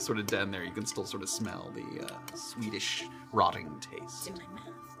inside the sort of den there, you can still sort of smell the sweetish, rotting taste. In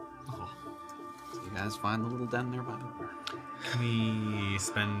my mouth. So you guys find the little den there by the river. Can we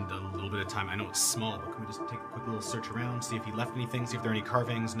spend a little bit of time? I know it's small, but can we just take a quick little search around, see if he left anything, see if there are any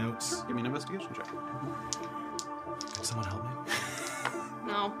carvings, notes? Give me an investigation check. Can someone help me?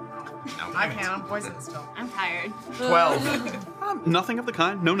 No, I can. I'm poisoned still. I'm tired. 12. Nothing of the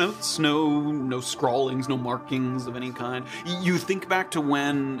kind. No notes, no scrawlings, no markings of any kind. You think back to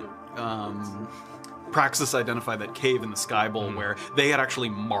when Praxis identified that cave in the Sky Bowl where they had actually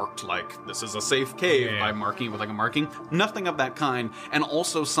marked, like, this is a safe cave by marking it with, like, a marking. Nothing of that kind. And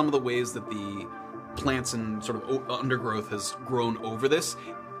also some of the ways that the plants and sort of undergrowth has grown over this.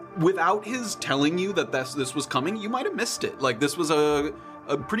 Without his telling you that this was coming, you might have missed it. Like, this was a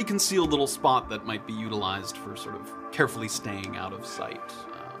pretty concealed little spot that might be utilized for sort of carefully staying out of sight.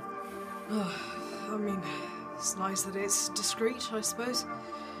 I mean, it's nice that it's discreet, I suppose.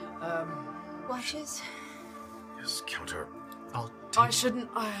 Watches? Yes, counter. I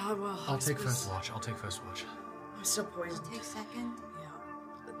shouldn't. Well, I'll I take suppose first watch. I'm still poisoned. Take second.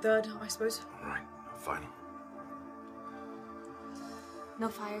 Yeah. Third, I suppose. All right, final. No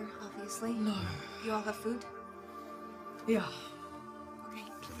fire, obviously. No. You all have food? Yeah. Okay.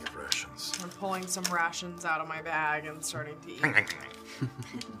 Plenty of rations. I'm pulling some rations out of my bag and starting to eat.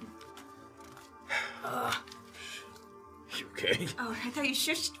 You okay? Oh, I thought you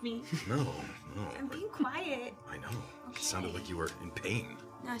shushed me. No. I'm being quiet. I know. It sounded like you were in pain.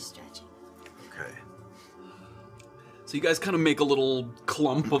 No stretching. Okay. So you guys kind of make a little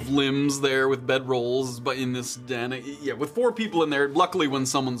clump of limbs there with bedrolls, but in this den, yeah, with 4 people in there. Luckily, when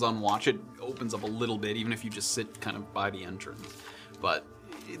someone's on watch, it opens up a little bit, even if you just sit kind of by the entrance. But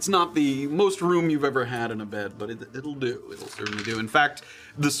it's not the most room you've ever had in a bed, but it'll do. It'll certainly do. In fact,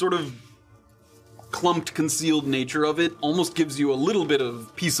 the sort of clumped, concealed nature of it almost gives you a little bit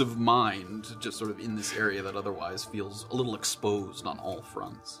of peace of mind, just sort of in this area that otherwise feels a little exposed on all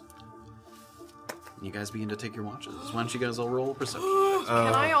fronts. You guys begin to take your watches. Why don't you guys all roll perception?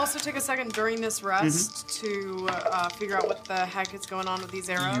 Can I also take a second during this rest to figure out what the heck is going on with these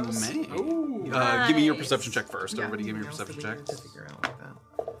arrows? You may. Nice. Give me your perception check first. Yeah. Everybody give me your perception check. To figure out like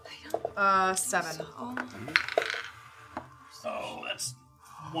that. 7. Oh, that's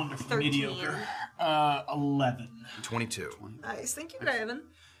wonderful. 13. Mediocre. 11. 22. Nice. Thank you, Graven.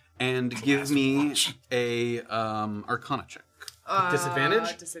 And give me a Arcana check.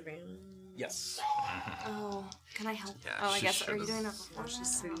 Disadvantage? Disadvantage. Yes. Oh, can I help? Yeah, Oh, I she guess. Are should've. you doing that before?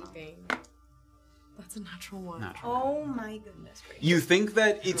 She's sleeping. That's a natural one. Natural. Oh my goodness gracious. You think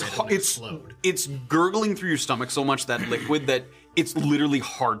that it's gurgling through your stomach so much, that liquid, that it's literally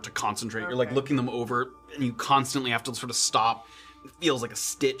hard to concentrate. You're like Okay. looking them over, and you constantly have to sort of stop. It feels like a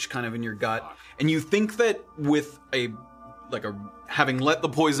stitch kind of in your gut. And you think that with having let the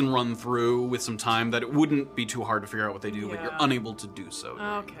poison run through with some time, that it wouldn't be too hard to figure out what they do, but you're Yeah. unable to do so.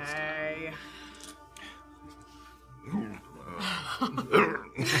 Okay.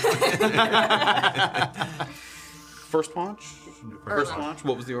 First watch? First watch?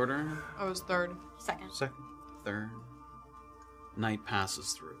 What was the order? I was 3rd. Second. Second, third. Night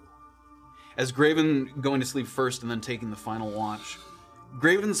passes through. As Graven going to sleep first and then taking the final watch,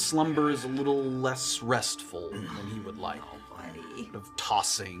 Graven's slumber is a little less restful than he would like. Of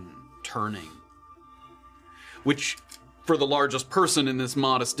tossing, turning. Which, for the largest person in this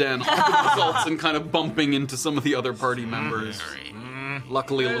modest den, often results in kind of bumping into some of the other party members.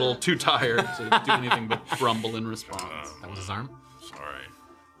 Luckily, a little too tired to do anything but grumble in response. That was his arm? Sorry.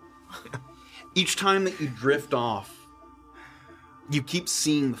 Each time that you drift off, you keep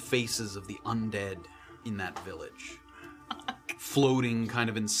seeing the faces of the undead in that village. Floating kind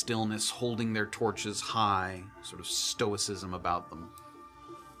of in stillness, holding their torches high, sort of stoicism about them.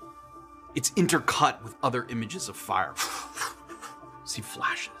 It's intercut with other images of fire. See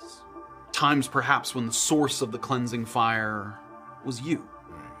flashes. Times perhaps when the source of the cleansing fire was you.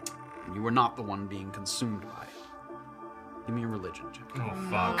 And you were not the one being consumed by it. Give me a religion check. Oh,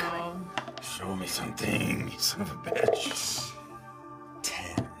 fuck. Show me something, you son of a bitch.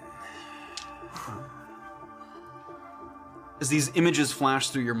 10. As these images flash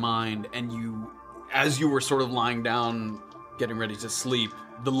through your mind, and you, as you were sort of lying down, getting ready to sleep,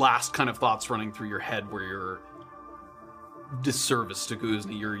 the last kind of thoughts running through your head were your disservice to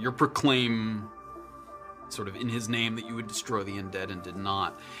Guzni, your proclaim, sort of in his name, that you would destroy the undead and did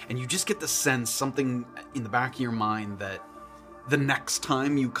not. And you just get the sense, something in the back of your mind, that the next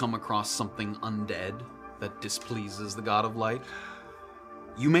time you come across something undead that displeases the God of Light,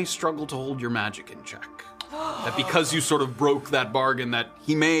 you may struggle to hold your magic in check. That because you sort of broke that bargain, that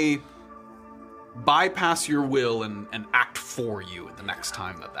he may bypass your will and act for you the next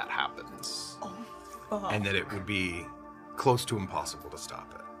time that happens. And that it would be close to impossible to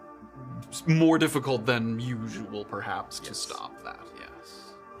stop it. It's more difficult than usual, perhaps, to stop that,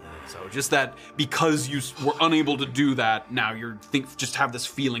 yes. So just that because you were unable to do that, now you just have this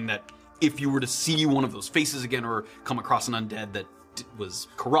feeling that if you were to see one of those faces again or come across an undead that was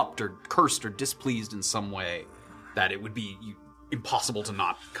corrupt or cursed or displeased in some way, that it would be impossible to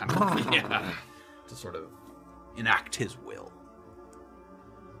not kind of to sort of enact his will.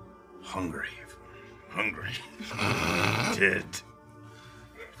 Hungry. Dead.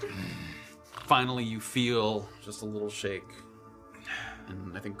 Finally, you feel just a little shake,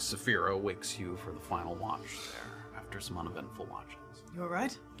 and I think Saphira wakes you for the final watch there after some uneventful watches. You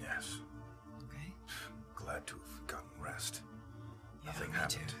alright? Yes. Okay. Glad to have gotten rest. Nothing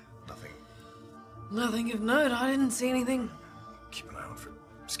happened. Nothing of note. I didn't see anything. Keep an eye out for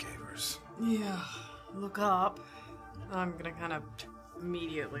scavers. Yeah. Look up. I'm gonna kind of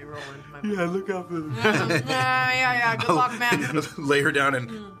immediately roll into my... Yeah, look out for them. Yeah. Good luck, man. Lay her down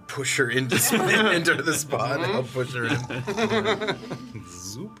and push her into the spot. I'll push her in.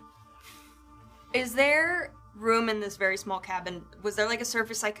 Zoop. Is there room in this very small cabin? Was there like a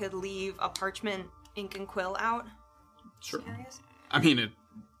surface I could leave a parchment, ink, and quill out? Sure. Curious. I mean,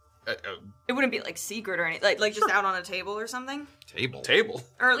 It wouldn't be like secret or anything, like just out on a table or something. Table.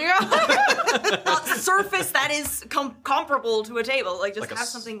 Or a surface that is comparable to a table, like just Like have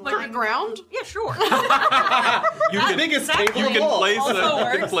something Like the ground? Yeah, sure. biggest table you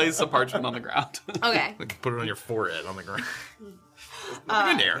can place a parchment on the ground. Okay. Like put it on your forehead on the ground.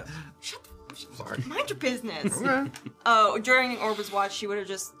 In there. Mind your business. Oh, during Orba's watch, she would have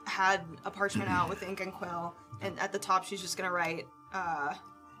just had a parchment out with ink and quill, and at the top she's just gonna write,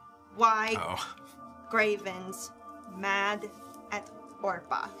 why Gravens mad at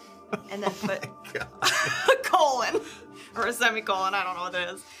Orba, and then put a colon or a semicolon, I don't know what it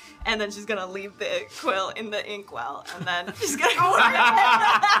is, and then she's gonna leave the quill in the inkwell, and then she's gonna go. You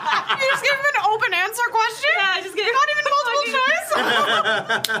just give him an open answer question? Yeah, just Not even multiple choice?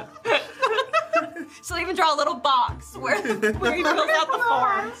 She'll even draw a little box where he fills out the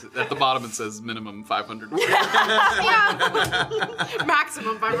forms. At the bottom it says minimum 500 words. Yeah.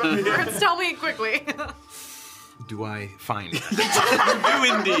 Maximum 500 words. Tell me quickly. Do I find it? You do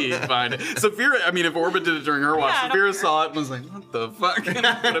indeed find it. Saphira, I mean, if Orba did it during her watch, Saphira saw it and was like, what the fuck? And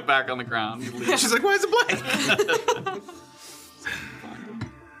put it back on the ground. She's like, why is it blank?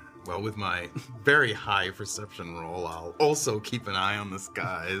 Well, with my very high perception roll, I'll also keep an eye on the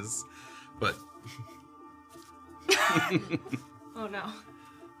skies. But... Oh no.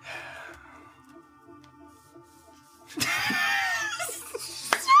 Just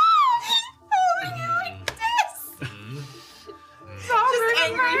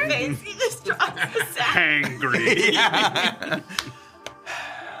angry face. He just drops the sack. Angry.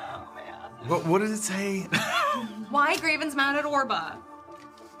 What did it say? Why Graven's mad at Orba?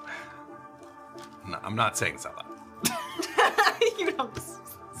 No, I'm not saying this out loud. You know.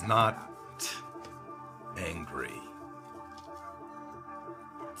 Not angry.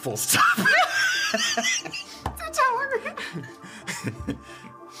 Full stop. That's how we're...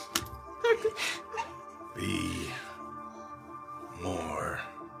 Be more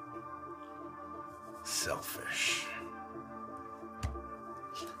selfish.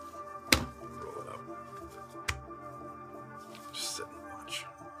 Roll it up. Just sit and watch.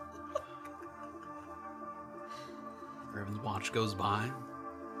 Raven's watch goes by.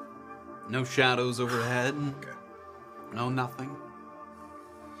 No shadows overhead. Okay. No nothing.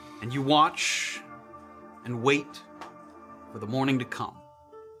 And you watch and wait for the morning to come.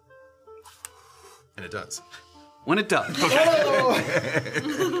 And it does. When it does.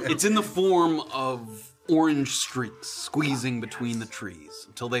 It's in the form of orange streaks squeezing between the trees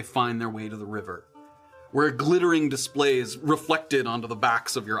until they find their way to the river, where a glittering display is reflected onto the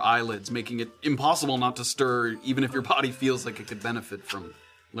backs of your eyelids, making it impossible not to stir, even if your body feels like it could benefit from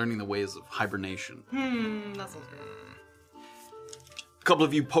learning the ways of hibernation. That sounds good. A couple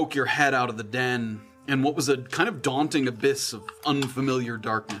of you poke your head out of the den, and what was a kind of daunting abyss of unfamiliar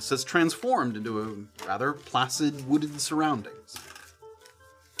darkness has transformed into a rather placid wooded surroundings.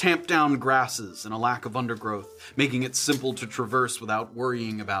 Tamped down grasses and a lack of undergrowth, making it simple to traverse without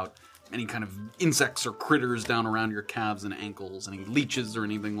worrying about any kind of insects or critters down around your calves and ankles, any leeches or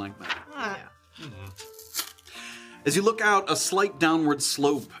anything like that. As you look out, a slight downward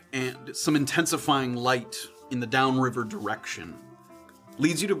slope and some intensifying light in the downriver direction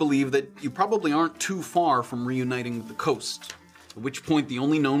leads you to believe that you probably aren't too far from reuniting with the coast, at which point the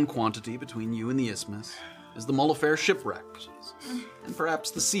only known quantity between you and the isthmus is the Mullafair shipwreck, and perhaps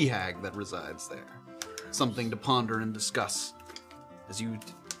the sea hag that resides there. Something to ponder and discuss as you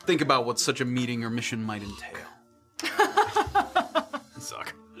think about what such a meeting or mission might entail.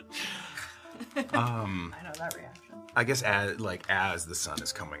 Suck. I know that reaction. I guess as the sun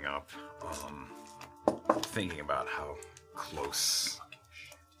is coming up, thinking about how close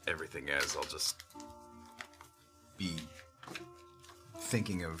everything is, I'll just be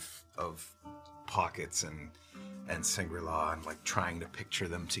thinking of Pockets and Shangri-La and like trying to picture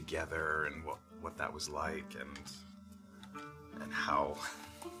them together and what that was like and how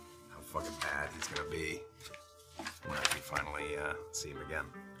fucking bad he's gonna be when we finally see him again.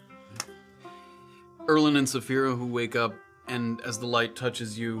 Erlin and Saphira who wake up, and as the light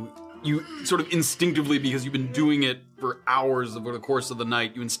touches you, you sort of instinctively, because you've been doing it for hours over the course of the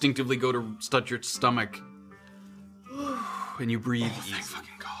night, you instinctively go to touch your stomach, and you breathe easy. Thank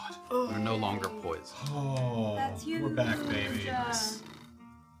fucking God. You're no longer poisoned. Oh, That's you. we're back, baby.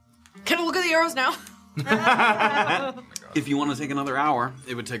 Can I look at the arrows now? If you want to take another hour,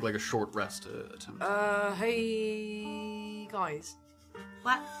 it would take like a short rest to attempt. Hey, guys.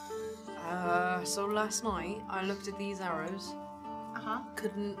 What? So last night I looked at these arrows.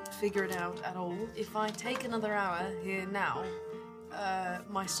 Couldn't figure it out at all. If I take another hour here now,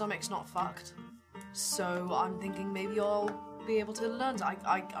 my stomach's not fucked. So I'm thinking maybe I'll be able to learn.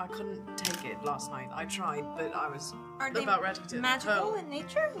 I couldn't take it last night. I tried, but I was Are they about ready to. magical in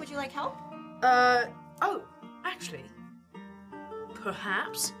nature? Would you like help? Oh, actually,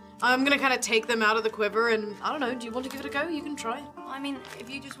 perhaps. I'm gonna kind of take them out of the quiver, and I don't know. Do you want to give it a go? You can try. Well, I mean, if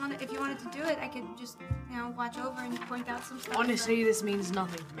you wanted to do it, I could just, watch over and point out some stuff. Honestly, this means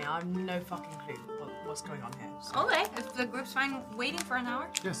nothing to me. I have no fucking clue what's going on here. So. Okay, if the group's fine waiting for an hour.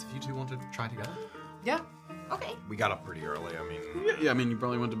 Yes, if you two want to try together. Yeah. Okay. We got up pretty early. I mean, Yeah, I mean, you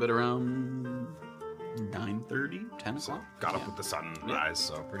probably went to bed around 9:30, 10 o'clock. got up with the sunrise,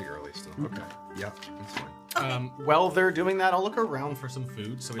 so pretty early still. Okay. Yep, that's fine. While they're doing that, I'll look around for some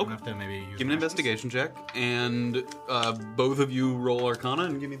food, so we don't have to maybe use Give me an rations. investigation check, and both of you roll Arcana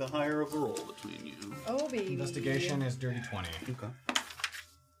and give me the higher of the roll between you. Oh, baby. Investigation is dirty 20. Okay.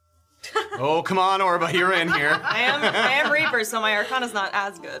 Oh, come on, Orba, you're in here. I am Reaper, so my Arcana's not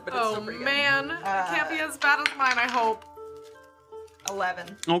as good, but it's still pretty good. man, it can't be as bad as mine. I hope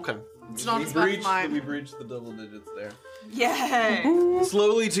 11. Okay. it's not as bad as mine. breached the double digits there. Yay!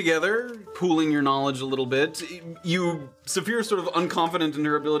 Slowly together, pooling your knowledge a little bit, Saphir sort of unconfident in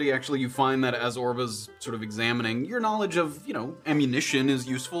her ability, actually you find that as Orba's sort of examining, your knowledge of, ammunition is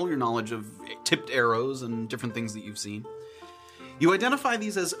useful, your knowledge of tipped arrows and different things that you've seen. You identify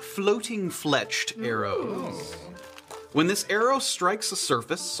these as floating fletched arrows. When this arrow strikes a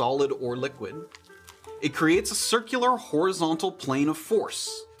surface, solid or liquid, it creates a circular horizontal plane of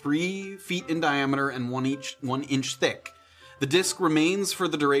force, 3 feet in diameter and 1 inch thick. The disc remains for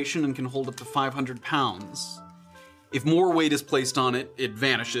the duration and can hold up to 500 pounds. If more weight is placed on it, it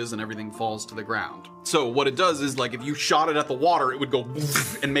vanishes and everything falls to the ground. So what it does is, like, if you shot it at the water, it would go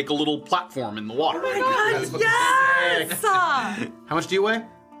and make a little platform in the water. Yes! How much do you weigh?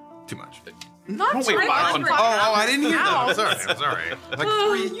 Too much. Not Don't wait, 500 500. Oh, I didn't hear that. pounds. I'm sorry.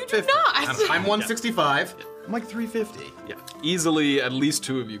 Like You do not. I'm 165. I'm like 350. Yeah, easily at least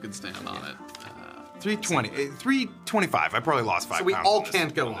 2 of you can stand on it. 320. 325. I probably lost 5 So we pounds all on this-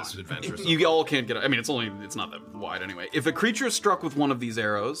 can't go on this on. adventure. so You all can't get it. I mean, it's not that wide anyway. If a creature is struck with one of these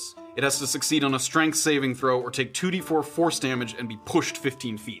arrows, it has to succeed on a strength saving throw or take 2d4 force damage and be pushed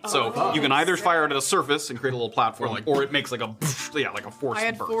 15 feet. So you can either fire it at a surface and create a little platform, or it makes like a force I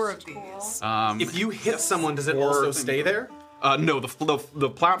had burst. 4 of these. If you hit someone, does it also stay there? No, the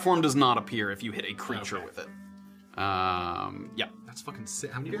platform does not appear if you hit a creature with it. Yeah, That's fucking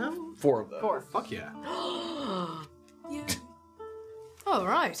sick. How many do you have? 4 of them. 4. Fuck yeah. Yeah. All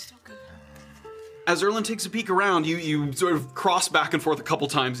right. As Erlen takes a peek around, you sort of cross back and forth a couple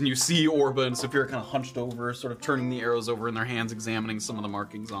times, and you see Orba and Saphir kind of hunched over, sort of turning the arrows over in their hands, examining some of the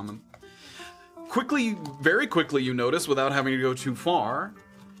markings on them. Very quickly, you notice, without having to go too far,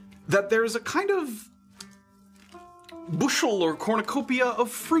 that there's a kind of bushel or cornucopia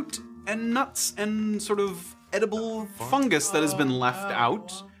of fruit and nuts and sort of edible fungus that has been left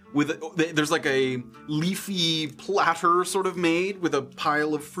out. There's like a leafy platter sort of made with a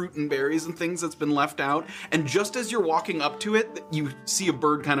pile of fruit and berries and things that's been left out. And just as you're walking up to it, you see a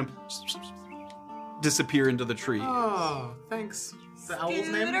bird kind of disappear into the tree. Oh, thanks. The owl's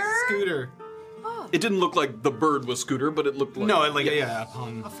name? Scooter? Scooter. It didn't look like the bird was Scooter, but it looked like... No, yeah,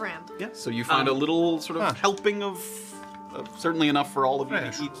 upon... A friend. Yeah, so you find a little sort of helping of certainly enough for all of you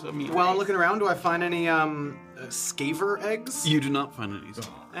to eat. I mean, While looking around, do I find any scaver eggs? you do not find any.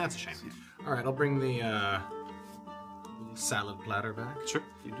 That's a shame. All right, I'll bring the little salad platter back. Sure,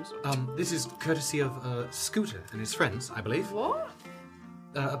 you do so. This is courtesy of Scooter and his friends, I believe. What?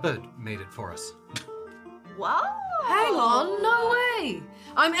 A bird made it for us. Wow! Hang on, no way.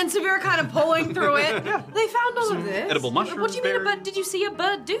 And Severe kind of pulling through it. They found all of this. edible mushrooms, What do you mean a berries. bird? Did you see a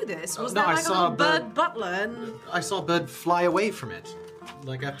bird do this? Was no, there I like a saw little a bird- bird butler? And I saw a bird fly away from it,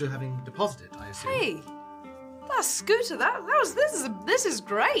 like after having deposited, I assume. hey, that's Scooter. This is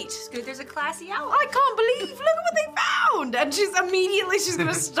great. Scooter's a classy owl. I can't believe. Look at what they found. And she's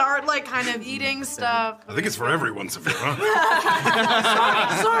gonna start like kind of eating stuff. I think it's for everyone, Saphir.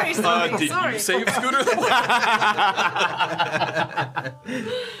 Sorry. Did Sorry. you save Scooter?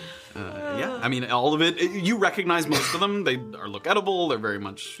 Yeah, I mean, all of it. You recognize most of them. They look edible. They're very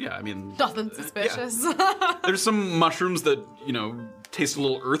much, I mean... Nothing suspicious. There's some mushrooms that, taste a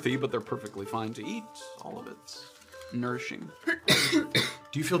little earthy, but they're perfectly fine to eat. All of it's nourishing. Do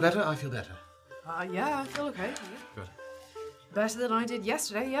you feel better? I feel better. Yeah, I feel okay. Good. Better than I did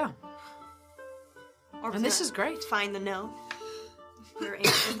yesterday, yeah. And this is great. Find the note. Put her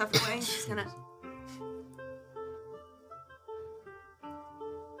ancient stuff away. Just gonna.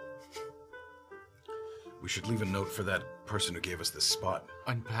 We should leave a note for that person who gave us this spot.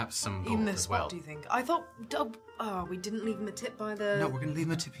 And perhaps some In gold this as well. spot, do you think? I thought, we didn't leave him a tip by the... No, we're going to leave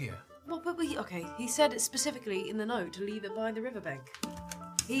him a tip here. Well, but he said it specifically in the note to leave it by the riverbank.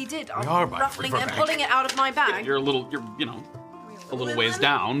 He did. We are by the ruffling and riverbank. pulling it out of my bag. You're a little ways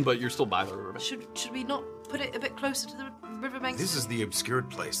down, but you're still by the river. Should we not put it a bit closer to the riverbank? This is the obscured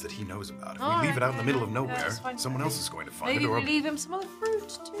place that he knows about. If we All leave right, it out in the middle of yeah, nowhere, that's fine. someone else is going to find Maybe it. Or we leave him some other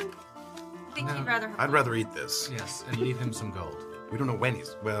fruit too. I think you'd rather have I'd rather eat this. Yes, and leave him some gold. We don't know when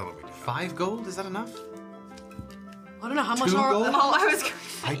he's. Well, we do. 5 gold? Is that enough? I don't know how much 2 more. gold? Oh,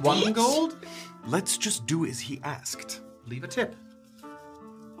 I was. 1 gold? Let's just do as he asked. Leave a tip.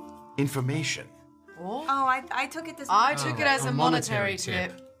 Information. Oh, I took it this. I took it as a a monetary monetary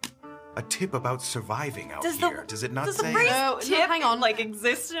tip. A tip about surviving out Does here. Does it not Does say? the phrase No, tip hang on. like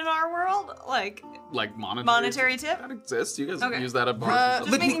exist in our world? Like Like monetary tip? That exists. You guys Okay. use that at Uh, bars.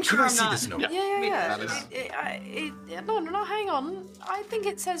 Just Let me. making Could sure I I'm see not- this note? Yeah. That is- No, hang on. I think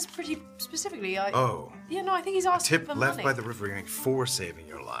it says pretty specifically. Oh. Yeah, no, I think he's asking Tip for left money. by the riverbank for saving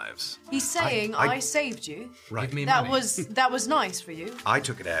your lives. He's saying I- I saved you. Right. Give me That money. was nice for you. I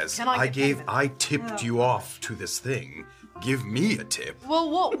took it as Can I get payment? I tipped you off to this thing. Give me a tip. Well,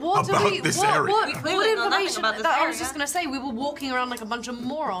 what do About we? this what, area. what, We what clearly know nothing information? about this That I was area. just gonna say we were walking around like a bunch of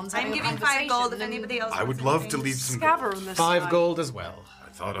morons. I'm having a giving 5 conversation gold if and anybody else. I would wants love to anything. leave some Scaver gold. on this 5 side. gold as well. I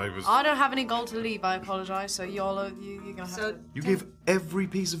thought I was. I don't have any gold to leave. I apologize. So you're gonna have So to. You gave every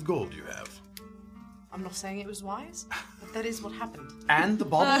piece of gold you have. I'm not saying it was wise, but that is what happened. And the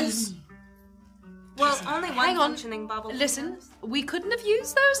baubles? well, only one Hang on. functioning bubble. Listen, we couldn't have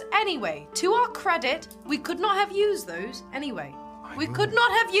used those anyway. To our credit, we could not have used those anyway. We could not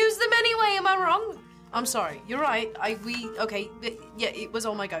have used them anyway. Am I wrong? I'm sorry. You're right. Yeah, it was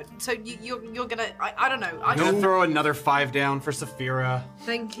all my goat. So you're gonna. I don't know. I'm gonna throw another 5 down for Saphira.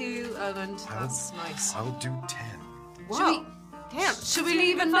 Thank you, Erland. That's nice. I'll do 10. Should we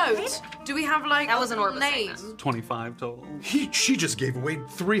leave a note? Do we have like That was an Orbis name? thing. 25 total. She just gave away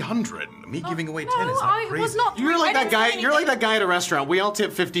 300. Me giving away 10 No, is not I crazy. was not. You're like I that didn't guy. say You're like anything. that guy at a restaurant. We all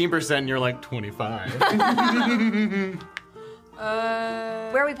tip 15%, and you're like 25.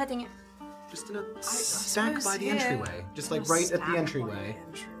 Where are we putting it? Just in a stack suppose by the here. entryway. Just like A right at stack the by entryway.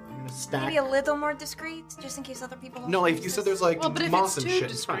 the I'm gonna stack. Maybe a little more discreet, just in case other people. No, like if you said there's like Well, but if moss it's and too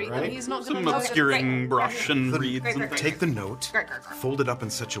shit, it's fine, discreet, then right? he's not Some going to obscuring Great. brush and Great. reeds Great, and great, Take the note, Great. fold it up in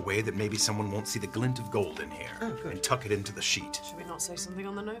such a way that maybe someone won't see the glint of gold in here, and tuck it into the sheet. Should we not say something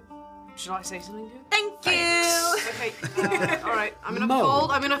on the note? Should I say something too? Thank you. Okay. All right. I'm gonna Mo.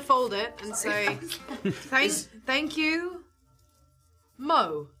 fold. I'm gonna fold it and say, thank you,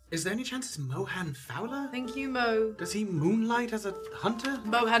 Mo. Is there any chance it's Mohan Fowler? Thank you, Mo. Does he moonlight as a hunter?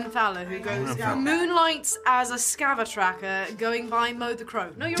 Mohan Fowler, who moonlights as a scaver tracker, going by Mo the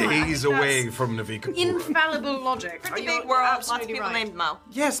Crow. No, you're right. I Days think away that's from Navikapura. infallible logic. Pretty You're big world. Lots of absolutely people right. named Mo.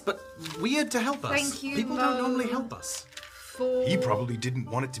 Yes, but weird to help us. Thank you, People Mo. don't normally help us. He probably didn't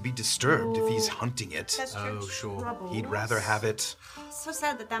want it to be disturbed if he's hunting it. That's true. Oh, sure. He'd rather have it. It's so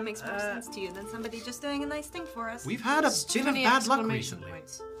sad that makes more sense to you than somebody just doing a nice thing for us. We've had a Too bit of many bad luck exclamation recently.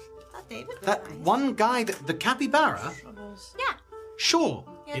 points. Not David. was That nice. one guy, the capybara? Yeah. Sure,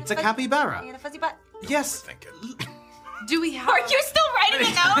 Yeah, it's the a fuzzy- capybara. Yeah, the fuzzy butt. Yes. Thinking. Do we have? Are you still writing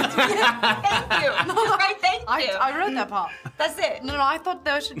it out? Thank you. Right, thank you. I wrote that part. That's it. No, I thought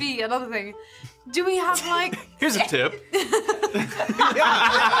there should be another thing. Do we have like? Here's a tip. Just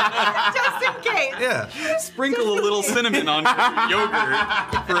in case. Yeah. Sprinkle a little cinnamon on your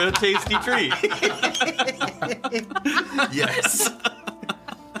yogurt for a tasty treat. Yes. A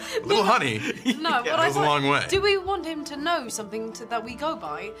little honey. No, but I goes a thought, long way. do we want him to know something that we go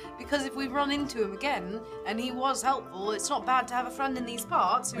by? Because if we run into him again and he was helpful, it's not bad to have a friend in these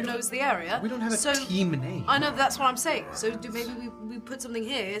parts who knows the area. We don't have a team name. I know, that's what I'm saying. So maybe we put something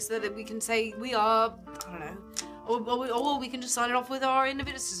here so that we can say we are, I don't know, or we can just sign it off with our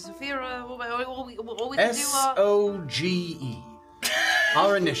individual Saphira, or we can do our... SOGE.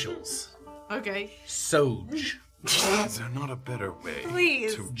 Our initials. Okay. Soge. Is there not a better way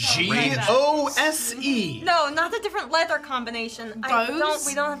Please. to GOSE. No, not the different letter combination. Those?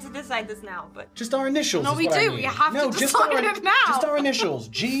 We don't have to decide this now, but Just our initials. No, is we what I do. mean. We have to no, just decide our, it now. Just our initials.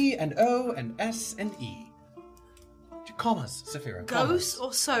 G and O and S and E. Commas, Saphira. Ghost commas.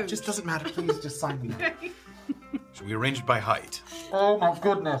 or so? Just doesn't matter. Please just sign them out. Should we arrange it by height? Oh my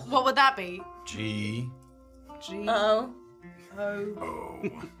goodness. What would that be? G G O O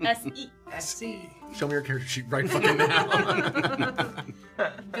S E. S E Show me your character sheet right fucking now.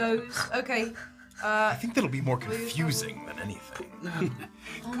 goes. Okay. I think that'll be more confusing than anything.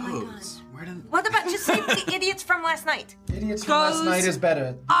 Goes. Where did... What about just say the idiots from last night? Idiots from last Goes. night is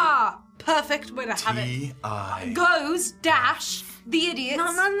better. Perfect way to have it. T-I. Goes dash the idiots.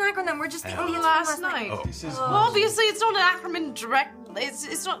 No, not an acronym. We're just the From idiots last from last night. night. Oh. This is Well, obviously, it's not an acronym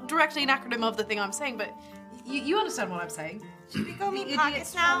It's not directly an acronym of the thing I'm saying, but you understand what I'm saying. Should we go meet The Pockets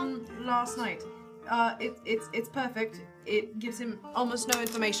idiots now? from last night. It's perfect. It gives him almost no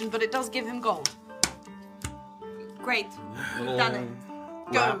information, but it does give him gold. Great. Little Done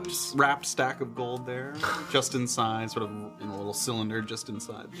it. wrapped stack of gold there, just inside, sort of in a little cylinder, just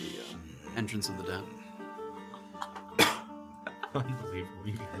inside the entrance of the den. Unbelievable.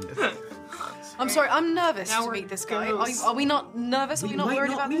 I'm sorry, I'm nervous Now to we're meet this guy. ghosts. Are we not nervous? Are we not might worried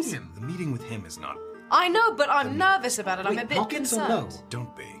not about meet this? him. The meeting with him is not. I know, but I'm nervous about it. I'm a bit Pockets or concerned. no?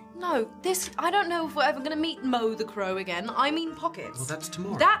 Don't be. No, I don't know if we're ever gonna meet Mo the Crow again. I mean Pockets. Well, that's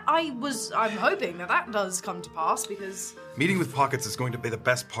tomorrow. I'm hoping that does come to pass because Meeting with Pockets is going to be the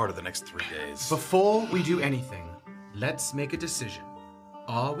best part of the next 3 days. Before we do anything, let's make a decision.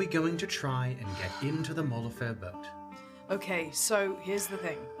 Are we going to try and get into the Molifair boat? okay, so here's the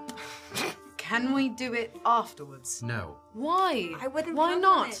thing. Can we do it afterwards? No. Why? I wouldn't Why count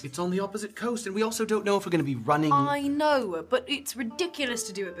on not? it. It's on the opposite coast, and we also don't know if we're going to be running. I know, but it's ridiculous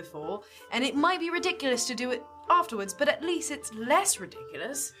to do it before, and it might be ridiculous to do it afterwards, but at least it's less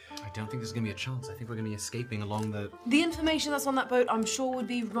ridiculous. I don't think there's going to be a chance. I think we're going to be escaping along the. The information that's on that boat, I'm sure, would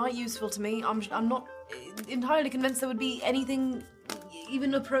be right useful to me. I'm not entirely convinced there would be anything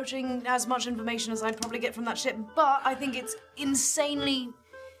even approaching as much information as I'd probably get from that ship, but I think it's insanely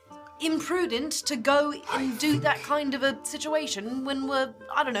imprudent to go and do that kind of a situation when we're,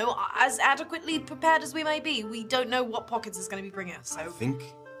 I don't know, as adequately prepared as we may be. We don't know what Pockets is going to be bringing us, I so... think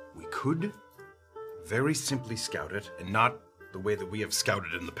we could very simply scout it, and not the way that we have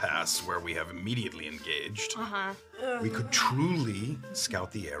scouted in the past, where we have immediately engaged. We could truly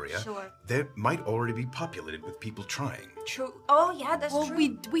scout the area. Sure. That might already be populated with people trying. True. Oh, yeah, that's Well,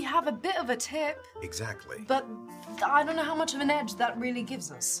 true. we have a bit of a tip, Exactly. but I don't know how much of an edge that really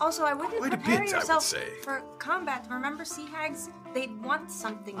gives us. Also, I wouldn't Quite a prepare bit, I would yourself say. for combat. Remember sea hags? They'd want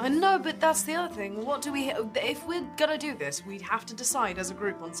something. I know, but that's the other thing. What do we... If we're gonna do this, we'd have to decide as a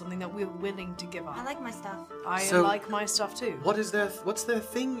group on something that we're willing to give up. I like my stuff. I So- like my stuff too. What's their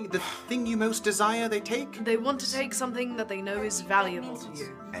thing? The thing you most desire they take? They want to take something that they know is valuable to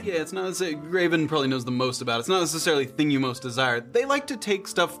you. Yeah, it's not necessarily. Graven probably knows the most about it. It's not necessarily the thing you most desire. They like to take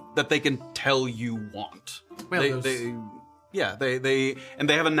stuff that they can tell you want. Well, they have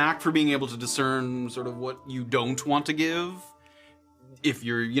a knack for being able to discern sort of what you don't want to give. If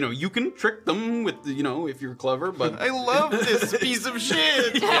you're, you can trick them with, if you're clever, but I love this piece of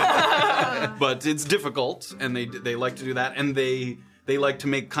shit! but it's difficult, and they like to do that, and they like to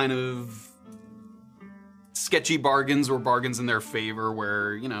make kind of sketchy bargains or bargains in their favor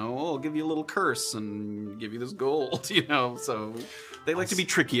where, I'll give you a little curse and give you this gold, so they like to be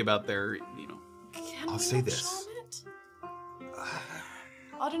tricky about their, Can I'll we say not this. charm it?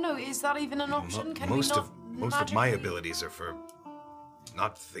 I don't know. Is that even an option? Can most we of not most of my magically- abilities are for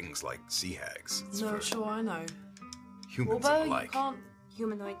not things like sea hags. It's No, for sure, I know. humans Although and the you like. can't.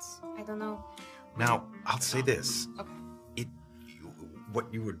 Humanoids. I don't know. Now, I'll say this. Okay. What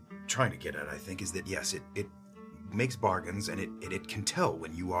you were trying to get at, I think, is that yes, it makes bargains, and it can tell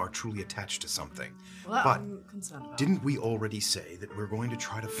when you are truly attached to something. Well, that but I'm concerned about. didn't we already say that we're going to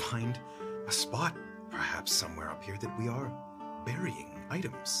try to find a spot, perhaps somewhere up here, that we are burying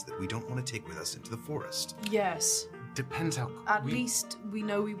items that we don't want to take with us into the forest? Yes. Depends how. At least we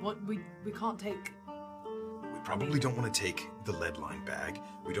know we can't take. We probably don't want to take the lead line bag.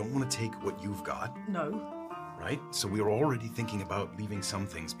 We don't want to take what you've got, No. right? So we are already thinking about leaving some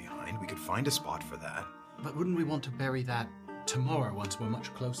things behind. We could find a spot for that. But wouldn't we want to bury that tomorrow once we're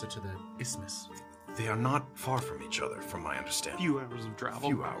much closer to the isthmus? They are not far from each other, from my understanding. few hours of travel.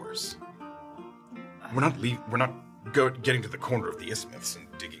 Few hours. We're not getting to the corner of the isthmus and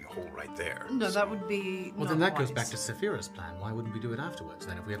digging a hole right there. No, that would be. Well, not then that goes back wise. to Saphira's plan. Why wouldn't we do it afterwards,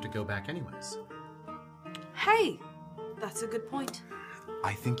 then, if we have to go back anyways? Hey, that's a good point.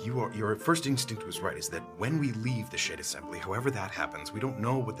 I think your first instinct was right, is that when we leave the Shade Assembly, however that happens, we don't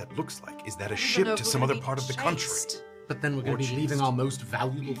know what that looks like. Is that a ship know to if some we're other gonna be part of the country? chased. But then we're going Or to be leaving chased. our most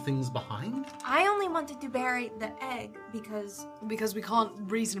valuable things behind? I only wanted to bury the egg because, Because we can't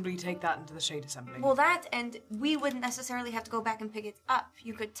reasonably take that into the Shade Assembly. well, that, and we wouldn't necessarily have to go back and pick it up.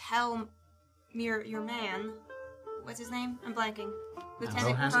 You could tell your man, what's his name? I'm blanking.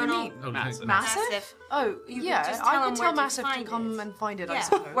 Lieutenant Rojas? Colonel Oh, Massive. Massive? Oh, You could yeah. just I tell could him tell where to Massive to find come it. and find it, I Yeah.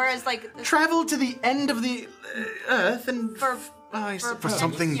 suppose. Whereas, like, Travel to the end of the Earth and For- I for For suppose.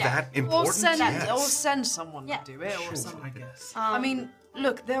 something Yeah. that Or important? send, yes. or send someone Yeah. to do it, or Sure, something. I guess. I mean,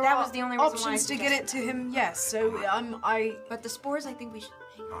 look, there That are was the only reason why I options to get it to suggested him. Yes, so but the spores, I think we should.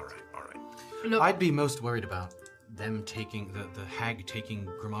 All right. look. I'd be most worried about them taking the hag taking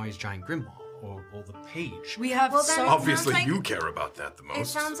Grimari's giant grimoire, or the page. We have Well, then- so... Obviously, sounds like- you care about that the most. It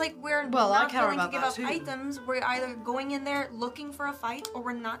sounds like we're Well, I not care willing to about give that up too. items. We're either going in there looking for a fight, or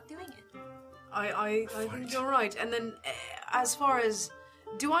we're not doing it. I think you're right. And then, as far as...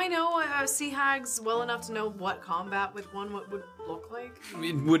 Do I know sea hags well enough to know what combat with one would look like?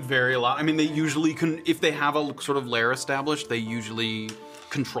 It would vary a lot. I mean, they usually can, if they have a sort of lair established, they usually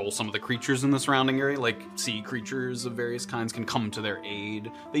control some of the creatures in the surrounding area, like sea creatures of various kinds can come to their aid.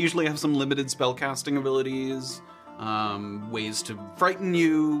 They usually have some limited spellcasting abilities, ways to frighten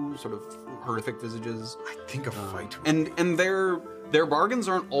you, sort of horrific visages. I think a fight. And their bargains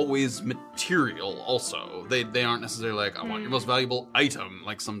aren't always material also. They aren't necessarily like, I want your most valuable item.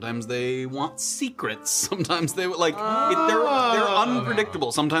 Like sometimes they want secrets. Sometimes they like they're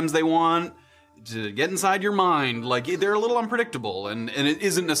unpredictable. Sometimes they want to get inside your mind. Like they're a little unpredictable, and it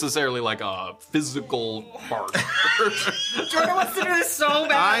isn't necessarily like a physical part. Jordan wants to do this so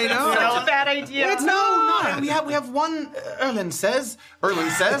bad. I know. Such a bad idea. No. We have one. Erlen says.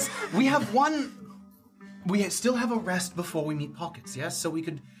 We have one. We still have a rest before we meet Pockets. Yes, so we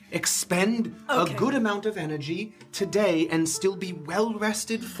could expend a good amount of energy today and still be well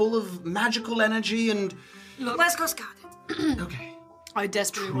rested, full of magical energy and. Let's go scout it. Okay. I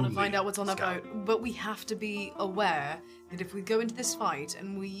desperately want to find Truly out what's on that boat, but we have to be aware that if we go into this fight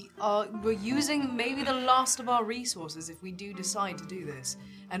and we're using maybe the last of our resources if we do decide to do this,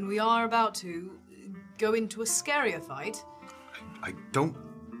 and we are about to go into a scarier fight. I don't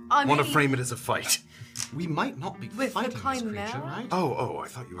I want to mean- frame it as a fight. We might not be With the fighting this creature, chimera? right? Oh, I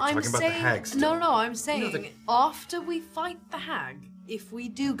thought you were I'm talking about saying the hag still. no. I'm saying after we fight the hag, if we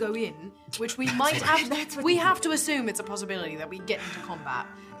do go in, which we might have, we have to assume it's a possibility that we get into combat.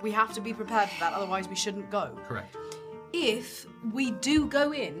 We have to be prepared for that, otherwise we shouldn't go. Correct. If we do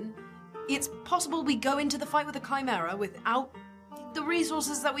go in, it's possible we go into the fight with the chimera without the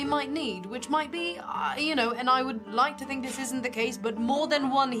resources that we might need, which might be, and I would like to think this isn't the case, but more than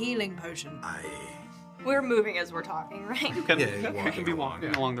one healing potion. We're moving as we're talking, right? You can, Yeah, you can be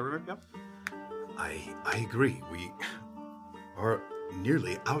walking along the river. Yep. I agree. We are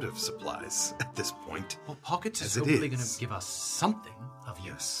nearly out of supplies at this point. Well, Pockets is As it hopefully going is. to give us something of use.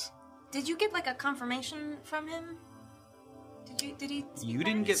 Yes. Did you get like a confirmation from him? Did he? You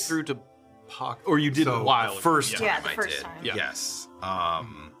didn't get through to Pock, or you did So, a while the first ago. Yeah, time the I first did. time. Yeah. Yes.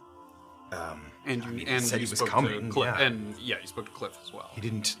 And I mean, he and said you he was spoke coming, to Cliff, yeah. and you spoke to Cliff as well. He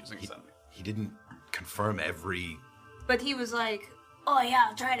didn't. Using his enemy. He didn't confirm every. But he was like, "Oh yeah,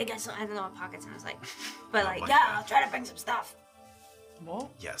 I'll try to get some." I don't know what Pockets was like, but like, like yeah, that. I'll try to bring some stuff.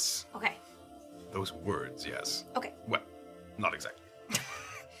 What? Yes. Okay. Those words. Yes. Okay. Well, not exactly.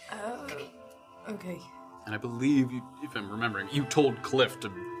 Okay. And I believe, if I'm remembering, you told Cliff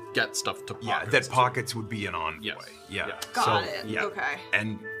to get stuff to Pockets. Yeah, that Pockets would be an envoy. Yes. Yeah. Yeah. Got so, it. Yeah. Okay.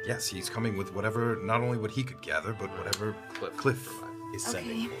 And yes, he's coming with whatever, not only what he could gather, but whatever Cliff. is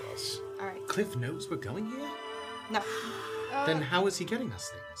sending for us. All right. Cliff knows we're going here? No. Then how is he getting us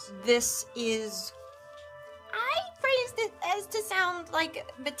things? This is. I phrased it as to sound like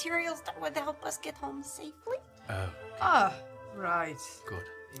materials that would help us get home safely. Ah, right. Good.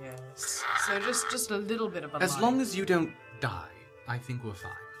 Yes. So just a little bit of a As lie. long as you don't die, I think we're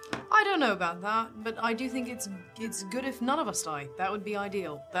fine. I don't know about that, but I do think it's good if none of us die. That would be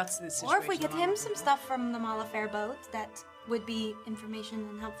ideal. That's the situation. Or if we get I'm him in. some stuff from the Malafair boat, that would be information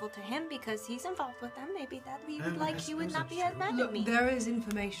and helpful to him because he's involved with them. Maybe that we would like. He would not be as mad at Look, me. there is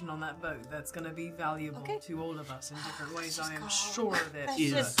information on that boat that's going to be valuable Okay. to all of us in different ways. I am sure of it. Let's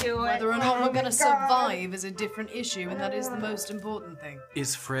just do it. Whether or not Oh we're going my to God. survive is a different issue, and that is the most important thing.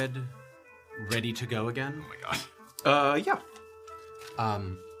 Is Fred ready to go again? Oh my god. Yeah.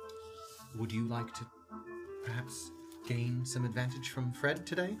 Would you like to perhaps gain some advantage from Fred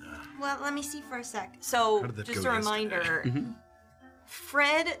today? Well, let me see for a sec. So, How did that just go a reminder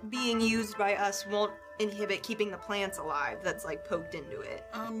Fred being used by us won't inhibit keeping the plants alive that's like poked into it.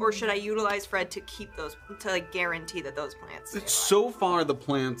 Or should I utilize Fred to keep those, to like guarantee that those plants stay alive? So far, the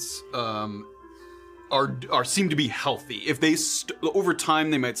plants are seem to be healthy. If they over time,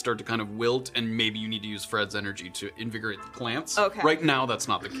 they might start to kind of wilt, and maybe you need to use Fred's energy to invigorate the plants. Okay. Right now, that's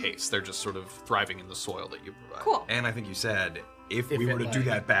not the case. They're just sort of thriving in the soil that you provide. Cool. And I think you said if If we it, were to do like-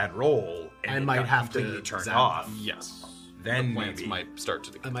 that bad roll, and I it might got have to completely turned zap off. Yes. Then the plants maybe. might start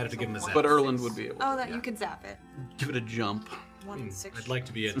to decay. I might have to give him a zap. But Erland would be able to Oh, that you could zap it. give it a jump. 1 6. I'd like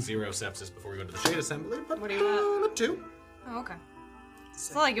to be at 0 sepsis before we go to the shade assembly, but What do you want? 2. Oh, okay.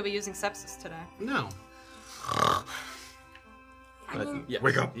 It's not like you'll be using sepsis today. No. But yeah,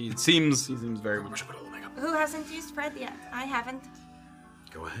 Wake up. He seems very much. Who hasn't used Fred yet? I haven't.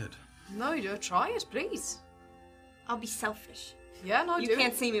 Go ahead. No, you try it, please. I'll be selfish. Yeah, no, You do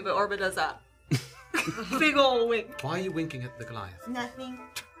can't it. see me, but Orba does that. Big ol' wink. Why are you winking at the Goliath? Nothing.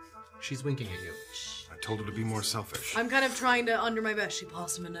 She's winking at you. I told her to be more selfish. I'm kind of trying to, under my breath, she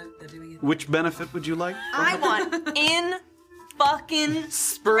passed him a note. They're doing it. Which benefit would you like? I want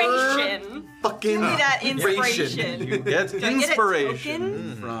inspiration. Fucking Give me that inspiration. You get Do I get a inspiration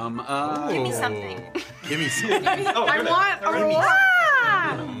token? from. Give me something. Give me some. I want a reward.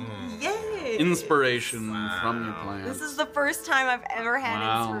 Yay! Inspiration from your plan. This is the first time I've ever had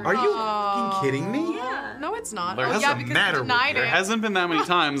Wow. Are inspiration. you fucking kidding me? Yeah. No, it's not. There Oh, has yeah, a because matter you with denied There it. hasn't been that many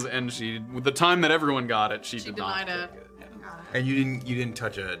times, and with the time that everyone got it, she did not. denied it. take it. Yeah. And you didn't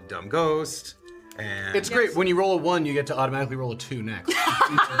touch a dumb ghost. And It's great. When you roll a 1, you get to automatically roll a 2 next.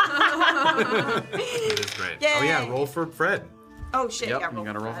 It is great. Yay. Oh yeah, roll for Fred. Oh shit! Yep, yeah, you roll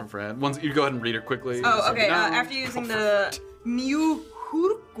gotta for roll that. for Fred. Once you go ahead and read it quickly. Oh, So okay. now- After using the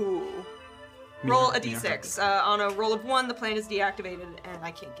Miuhurku, roll a d6. On a roll of 1, the plan is deactivated, and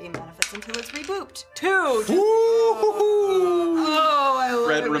I can't gain benefits until it's rebooped. 2. Oh, I love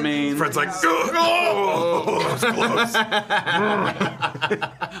Fred it. remains. Fred's like, oh, that was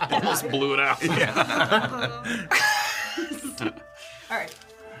close. Almost blew it out. All right,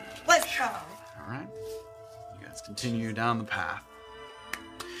 let's go. All right. You guys continue down the path.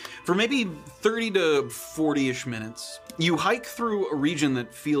 For maybe 30 to 40-ish minutes, you hike through a region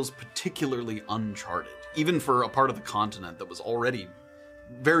that feels particularly uncharted, even for a part of the continent that was already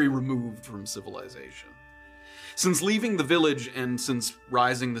very removed from civilization. Since leaving the village and since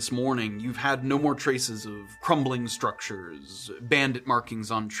rising this morning, you've had no more traces of crumbling structures, bandit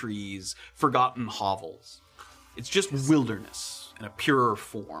markings on trees, forgotten hovels. It's just wilderness in a purer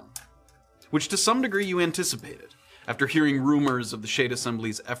form, which to some degree you anticipated, after hearing rumors of the Shade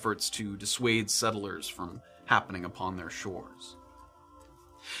Assembly's efforts to dissuade settlers from happening upon their shores.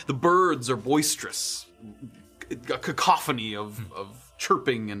 The birds are boisterous, a cacophony of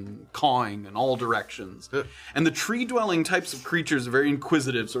chirping and cawing in all directions. And the tree-dwelling types of creatures are very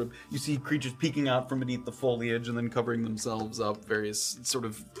inquisitive. Sort of, you see creatures peeking out from beneath the foliage and then covering themselves up. Various sort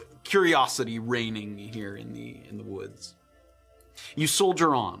of curiosity reigning here in the woods. You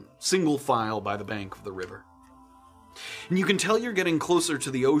soldier on, single file by the bank of the river. And you can tell you're getting closer to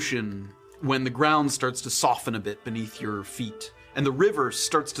the ocean when the ground starts to soften a bit beneath your feet, and the river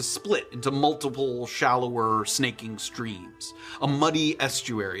starts to split into multiple shallower, snaking streams, a muddy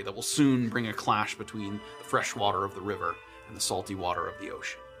estuary that will soon bring a clash between the fresh water of the river and the salty water of the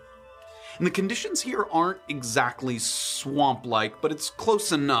ocean. And the conditions here aren't exactly swamp-like, but it's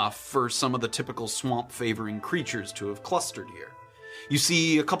close enough for some of the typical swamp-favoring creatures to have clustered here. You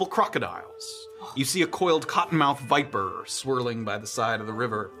see a couple crocodiles. You see a coiled cottonmouth viper swirling by the side of the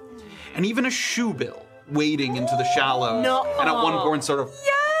river. And even a shoebill wading into the shallows. No. And at one point sort of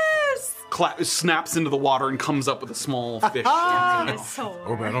Yes. snaps into the water and comes up with a small fish. So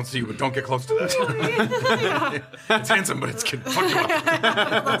Oh, but I don't see you, but don't get close to that. It's handsome, but it's gonna fuck you up.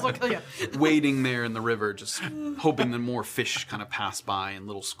 That's what kill you. Wading there in the river, just hoping that more fish kind of pass by in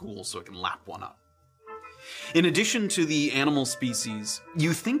little schools so it can lap one up. In addition to the animal species,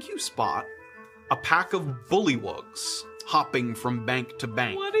 you think you spot a pack of bullywugs hopping from bank to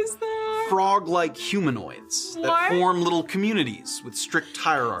bank. What is that? Frog-like humanoids that What? form little communities with strict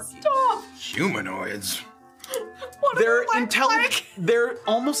hierarchies. Stop. Humanoids. What They're are they intelligent. They're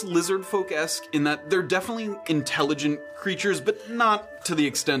almost lizard folk-esque in that they're definitely intelligent creatures, but not to the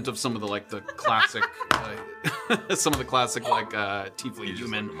extent of some of the classic, tiefling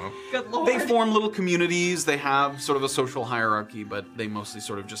human. good lord. They form little communities. They have sort of a social hierarchy, but they mostly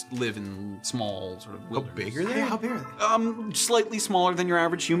sort of just live in small sort of. How wilderness. big are they? Hey, how big are they? Slightly smaller than your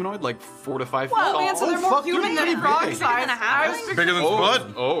average humanoid, like 4 to 5 feet Well, tall. man, so they're Oh, more fuck, human they're than pretty frog big. size. Bigger than a halfling? Bigger than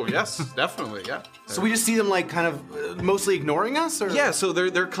Spud. Oh yes, definitely, yeah. So we just see them like kind of mostly ignoring us, or Yeah, so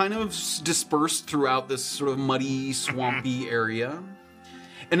they're kind of dispersed throughout this sort of muddy, swampy area.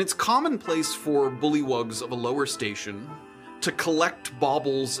 And it's commonplace for bullywugs of a lower station to collect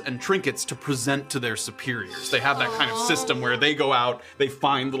baubles and trinkets to present to their superiors. They have that kind of system where they go out, they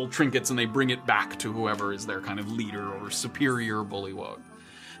find little trinkets, and they bring it back to whoever is their kind of leader or superior bullywug.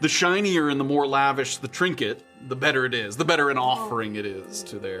 The shinier and the more lavish the trinket, the better it is, the better an offering it is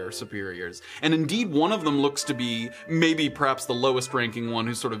to their superiors. And indeed, one of them looks to be maybe perhaps the lowest ranking one,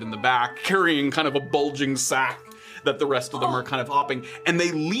 who's sort of in the back, carrying kind of a bulging sack that the rest of them are kind of hopping. And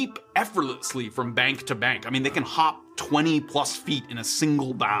they leap effortlessly from bank to bank. I mean, they can hop 20 plus feet in a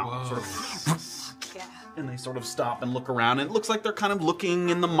single bound. Sort of, and they sort of stop and look around. And it looks like they're kind of looking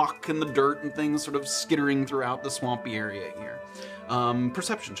in the muck and the dirt and things, sort of skittering throughout the swampy area here.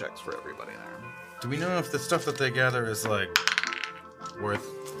 Perception checks for everybody there. Do we know if the stuff that they gather is like worth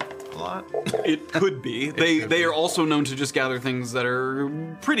a lot? It could be. They are also known to just gather things that are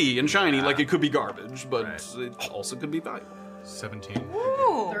pretty and shiny, like it could be garbage, but it also could be valuable. 17.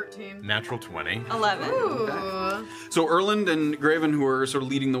 Ooh. 13. Natural 20. 11. Ooh. So Erland and Graven, who are sort of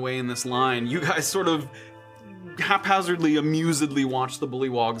leading the way in this line, you guys sort of haphazardly, amusedly watch the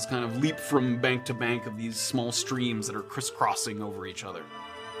bullywogs kind of leap from bank to bank of these small streams that are crisscrossing over each other.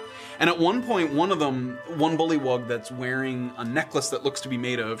 And at one point, one bullywog that's wearing a necklace that looks to be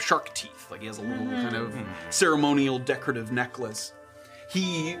made of shark teeth, like he has a little kind of ceremonial decorative necklace,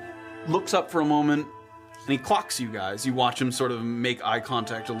 he looks up for a moment and he clocks you guys. You watch him sort of make eye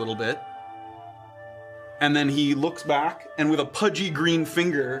contact a little bit. And then he looks back and with a pudgy green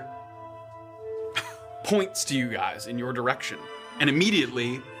finger points to you guys in your direction. And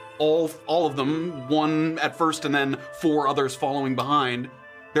immediately, all of them, one at first and then 4 others following behind,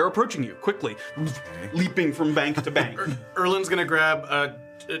 they're approaching you quickly, leaping from bank to bank. Erlin's gonna grab,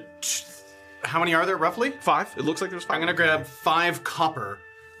 how many are there roughly? 5. It looks like there's 5. I'm gonna grab 5 copper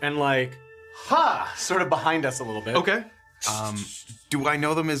and sort of behind us a little bit. Okay. Do I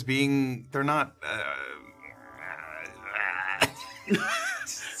know them as being... They're not...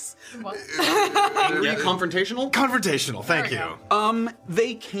 Confrontational? Confrontational, thank you.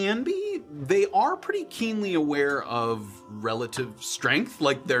 They can be. They are pretty keenly aware of relative strength.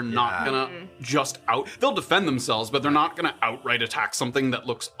 Like, they're not gonna just they'll defend themselves, but they're not gonna outright attack something that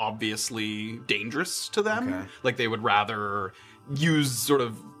looks obviously dangerous to them. Okay. Like, they would rather use sort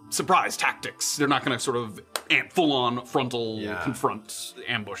of surprise tactics. They're not gonna sort of full-on frontal confront,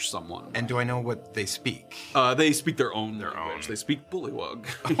 ambush someone. And do I know what they speak? They speak their own language. They speak bullywug.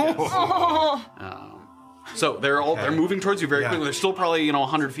 So they're moving towards you very quickly. They're still probably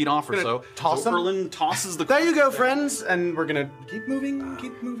 100 feet off or so. toss them? Erlin tosses the. There you go, friends, and we're gonna keep moving,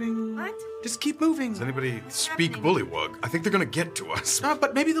 keep moving. What? Just keep moving. Does anybody speak bullywug? I think they're gonna get to us.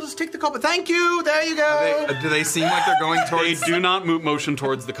 But maybe they'll just take the copper. Thank you. There you go. Do they seem like they're going They towards... do not move motion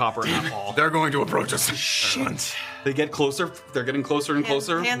towards the copper at all. They're going to approach us. Shit. They get closer. They're getting closer and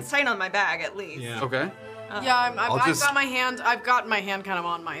closer. Hands tight on my bag, at least. Yeah. Okay. Yeah, I've just- got my hand. I've got my hand kind of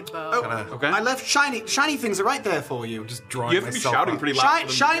on my bow. Okay. I left shiny things are right there for you. Just Drawing You have to be myself shouting up. pretty loud. for them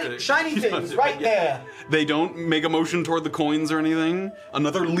to get it. shiny things right there. They don't make a motion toward the coins or anything.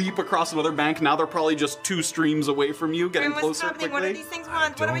 Another leap across another bank. Now they're probably just 2 streams away from you, getting What's closer happening? What do quickly. these things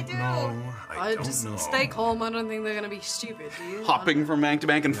want? What do we do? I just stay calm. I don't think they're gonna be stupid, do you? Hopping from bank to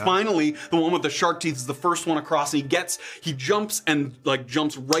bank, and finally, the one with the shark teeth is the first one across. And he jumps and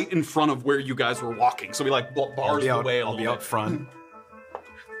jumps right in front of where you guys were walking. So he bars the way a I'll little be bit. out front.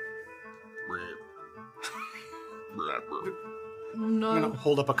 I'm No. gonna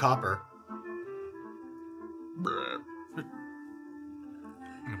hold up a copper. I'm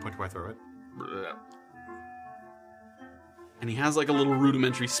gonna point where I throw it. And he has a little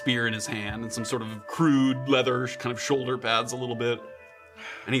rudimentary spear in his hand and some sort of crude leather kind of shoulder pads a little bit.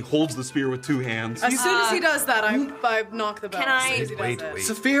 And he holds the spear with 2 hands. As soon as he does that, I knock the bell. Can I- As soon as he does Wait, it. wait.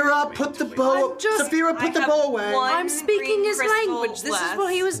 Saphira, put the bow. I'm just- Saphira, put the bow away. I'm speaking green his crystal language. This is left.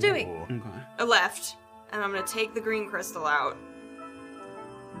 what he was doing. Left. And I'm gonna take the green crystal out.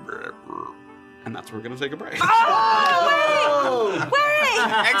 And that's where we're going to take a break. Excellent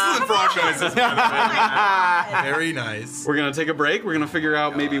frog noises, by the way. Very nice. We're going to take a break. We're going to figure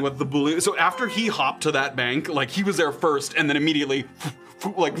out maybe what the balloon... So after he hopped to that bank, he was there first, and then immediately...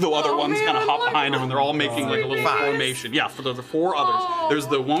 the other ones man, kind of I'm hop like- behind him, and they're all making a little formation. Yeah, there's 4 others. There's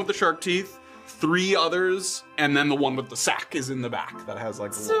the one with the shark teeth, 3 others, and then the one with the sack is in the back that has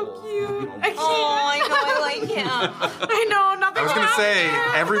a So little, cute. Oh, I know, I like him. I know, nothing I was gonna say,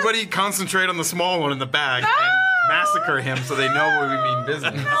 everybody concentrate on the small one in the bag and massacre him so they know when we mean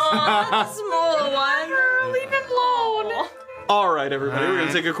business. Oh, the small one. Leave him alone. All right, everybody, we're going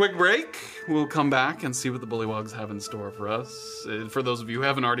to take a quick break. We'll come back and see what the bullywogs have in store for us. For those of you who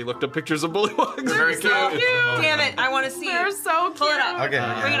haven't already looked up pictures of bullywogs, Very cute. Damn it, I want to see They're it. so cute. Pull it up.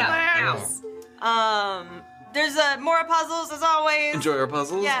 Okay. Bring it up. Yes. There's more puzzles as always. enjoy our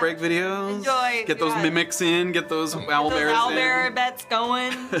puzzles, Yeah. break videos. Enjoy, Get those yeah. mimics in, get those owlbears Owlbear in. bets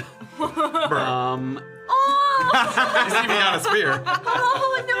going. He's even got a spear.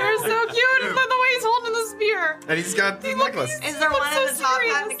 Oh, no. They're so cute. And then the way he's holding the spear. And he's got the necklace. Is there one so at the top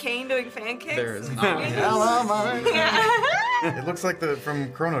serious. having a cane doing fan kicks? There is not. Hello, mother. Yeah. It looks like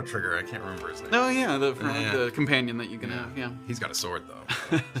from Chrono Trigger. I can't remember his name. Oh yeah, the Yeah. companion that you can have. Yeah. He's got a sword, though.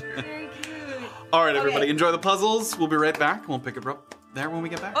 Very cute. All right, everybody, Okay. enjoy the puzzles. We'll be right back. We'll pick it up there when we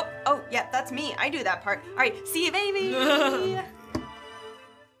get back. Oh, yeah, that's me. I do that part. All right, see you, baby.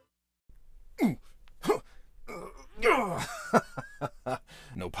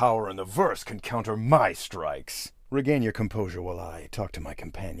 No power in the verse can counter my strikes. Regain your composure while I talk to my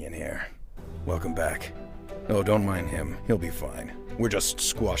companion here. Welcome back. Oh, don't mind him. He'll be fine. We're just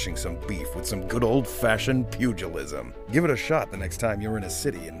squashing some beef with some good old-fashioned pugilism. Give it a shot the next time you're in a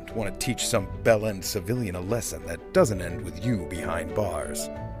city and want to teach some bell-end civilian a lesson that doesn't end with you behind bars.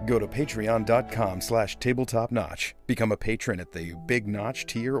 Go to patreon.com/tabletopnotch. Become a patron at the Big Notch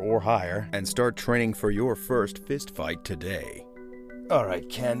tier or higher and start training for your first fist fight today. All right,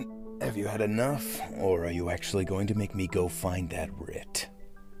 Ken, have you had enough? Or are you actually going to make me go find that writ?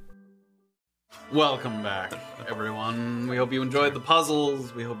 Welcome back, everyone. We hope you enjoyed the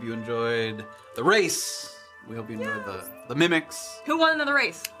puzzles. We hope you enjoyed the race. We hope you enjoyed the mimics. Who won the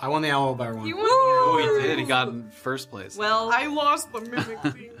race? I won the owlbear one. You won. Oh, he did. He got in first place. Well, I lost the mimic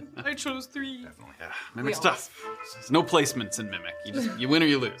thing. I chose 3. Yeah, mimic stuff. There's no placements in mimic. You win or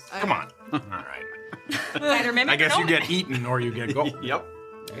you lose. Come on. All right. either mimic I guess or you don't. get eaten or you get gold. Yep.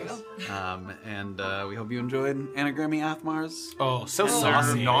 And we hope you enjoyed Anagrammy Athmar's Oh, so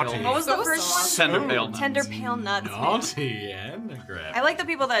saucy. Naughty. What was the first one? Tender Pale Nuts. Tender Pale Nuts. Naughty anagram. I like the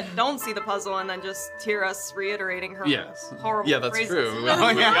people that don't see the puzzle and then just hear us reiterating her Yes. horrible Yeah, that's phrases. true. We yeah.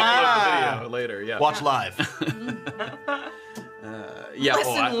 upload the video later. Yeah. Watch live. Yeah.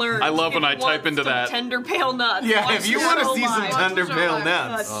 Lesson learned. I love when If I you type want into some that. Tender Pale Nuts. Yeah, watch if you the want to show see some live. Tender Pale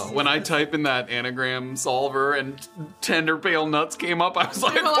Nuts. When I type in that anagram solver and Tender Pale Nuts came up, I was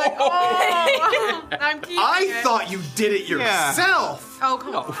like, Oh, I'm keeping I it. thought you did it yourself. Oh,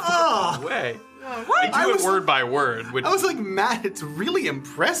 come on. no way. What? I do it word by word. Which, I was like, Matt, it's really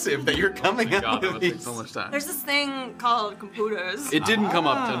impressive that you're coming out God, that with would take these. so much time. There's this thing called computers. It didn't come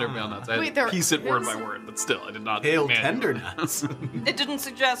up Tender Pale Nuts. I Wait, had there to piece it word is- by word, but still, I did not. Pale manually. tender nuts. It didn't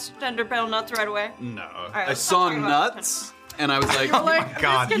suggest Tender Pale Nuts right away. No. right, I let's saw not talk about nuts, and I was like,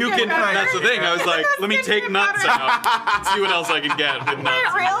 God, you can. That's the thing. I was like, let me take nuts out, see what else I can get with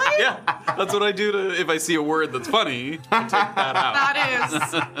nuts. Really? Yeah, that's what I do to if I see a word that's funny, I take that out.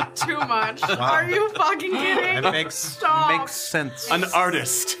 That is too much. Are you fucking kidding? That makes Stop. sense. An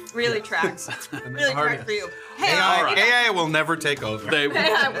artist. Really tracks. Really tracks for you. Hey, AI will never take over. They,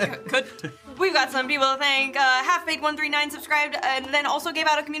 good. We've got some people to thank. Halfbait139 subscribed and then also gave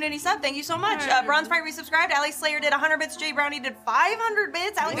out a community sub. Thank you so much. Bronze Sprite resubscribed. Ali Slayer did 100 bits. Jay Brownie did 500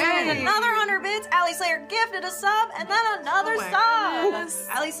 bits. Ali Slayer did another 100 bits. Ali Slayer gifted a sub and then another sub. goodness.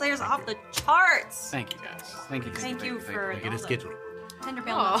 Ali Slayer's off the charts. thank you guys. Thank you. Thank you for Get a schedule. Tender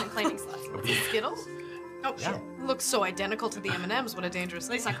Pale Nuts and Claiming Sluts. Skittles? Oh, shit. Looks so identical to the M&Ms. What a dangerous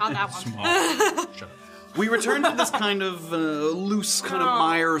At least I caught that one. We return to this kind of loose kind of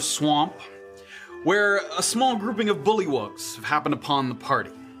mire swamp, where a small grouping of bullywugs have happened upon the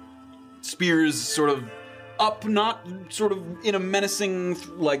party. Spears sort of up, not sort of in a menacing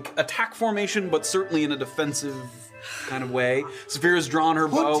like attack formation, but certainly in a defensive kind of way. Saphira has drawn her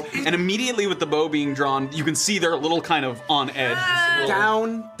bow, and immediately with the bow being drawn, you can see they're a little kind of on edge. Just a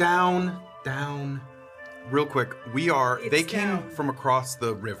little- Down. Real quick, they came from across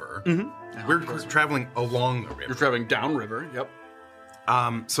the river. We're traveling along the You're river. traveling downriver, yep.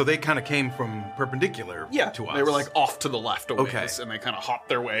 So they kind of came from perpendicular to us. They were like off to the left a ways, Okay. and they kind of hopped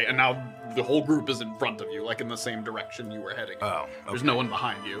their way, and now the whole group is in front of you, like in the same direction you were heading. Oh, There's okay. no one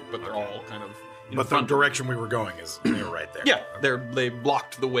behind you, but they're all kind of in But the front of you. direction we were going is they were right there. Yeah, they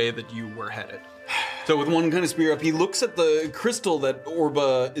blocked the way that you were headed. So with one kind of spear up, he looks at the crystal that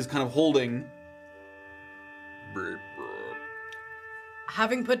Orba is kind of holding.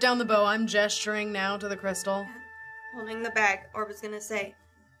 Having put down the bow, I'm gesturing now to the crystal. Holding the bag, Orba's gonna say,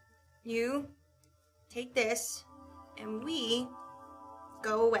 you take this, and we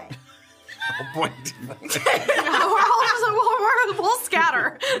go away. Boy, We'll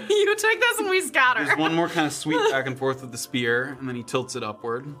scatter. You take this and we scatter. There's one more kind of sweep back and forth with the spear, and then he tilts it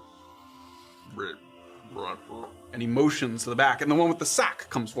upward. And he motions to the back, and the one with the sack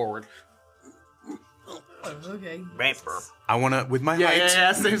comes forward. Okay. I want to, with my height,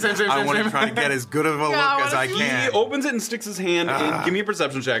 Same. I want to try to get as good of a look I as I wanna see- He can. opens it and sticks his hand in. Give me a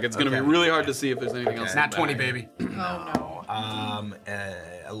perception check. It's going to Okay. be really hard to see if there's anything else. in Nat the 20, bag. baby. Oh no.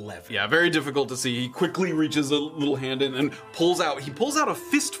 11. Yeah, very difficult to see. He quickly reaches a little hand in and pulls out. He pulls out a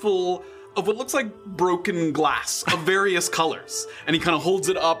fistful of what looks like broken glass of various colors, and he kind of holds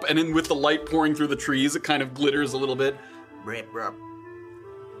it up. And then, with the light pouring through the trees, it kind of glitters a little bit.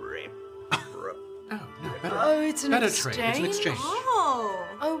 Oh, it's an Better exchange? trade. It's an exchange. Oh.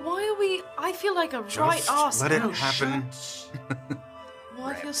 Oh, why are we... I feel like a right ass. let it Oh, happen. Well,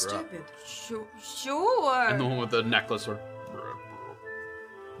 I feel stupid. Sure. And the one with the necklace.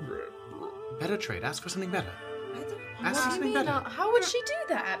 Better trade. Ask for something better. What Ask for do you something mean? better. How would she do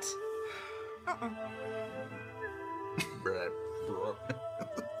that?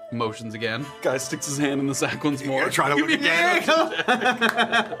 Motions again. Guy sticks his hand in the sack once more. Try to look again.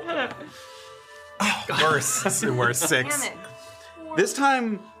 Worse. Worse. 6. Damn it. This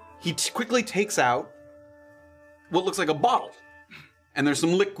time, he quickly takes out what looks like a bottle. And there's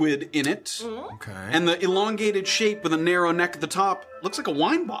some liquid in it. Okay. And the elongated shape with a narrow neck at the top looks like a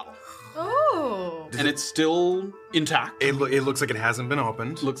wine bottle. Oh. And it's still intact. It looks like it hasn't been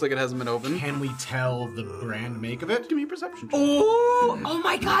opened. Looks like it hasn't been opened. Can we tell the brand make of it? Give me a perception check. Oh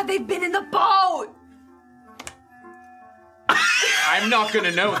my god, they've been in the boat! I'm not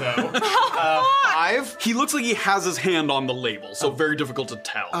gonna know though. 5. He looks like he has his hand on the label, so very difficult to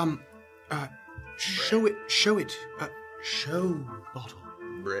tell. Show it. Show bottle.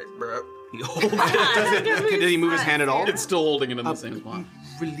 He holds it. Did he move his hand at all? It's still holding it in the same spot.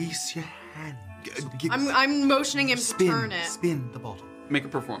 Release your hand. I'm motioning him to turn it. Spin the bottle. Make a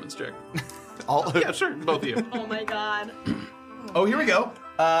performance check. Yeah, Sure, both of you. Oh my god. Oh, here we go.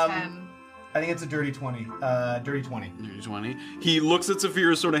 10. I think it's a dirty 20. Dirty 20. 20. He looks at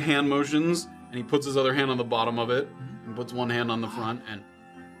Saphira's sort of hand motions, and he puts his other hand on the bottom of it, and puts one hand on the front, and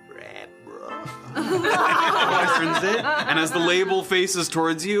turns it. And as the label faces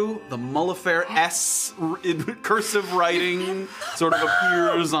towards you, the Mullifer S in cursive writing sort of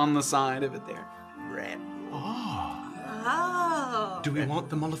appears on the side of it there. Oh. Do we want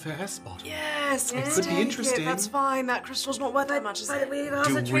the Mullifer S bottle? Yes, It could be interesting. That's fine. That crystal's not worth that much, is it?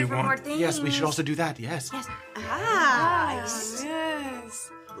 Do we want? Yes, we should also do that. Yes. Ah. Yes.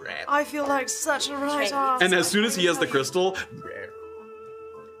 I feel like such a right ass. And as soon as he has the crystal,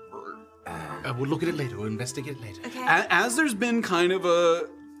 We'll look at it later. We'll investigate it later. as there's been kind of a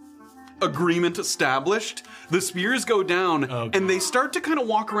agreement established, the spears go down, and they start to kind of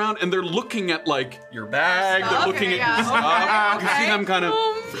walk around, and they're looking at, like, your bag, they're looking at your stuff. You see them kind of...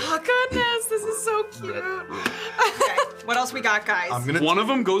 Oh, goodness, this is so cute. Okay, what else we got, guys? One of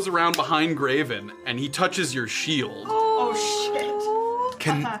them goes around behind Graven, and he touches your shield. Oh shit.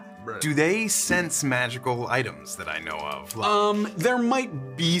 Do they sense magical items that I know of? Like, There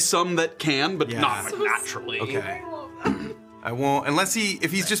might be some that can, but Yeah. not naturally. okay. I won't, unless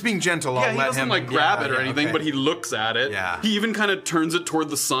if he's just being gentle, Yeah, I'll he let doesn't him. like grab Yeah, it or yeah, anything, okay. but he looks at it. Yeah. He even kind of turns it toward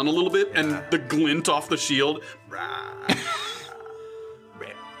the sun a little bit, and the glint off the shield.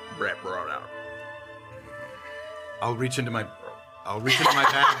 I'll reach into my bag. I'll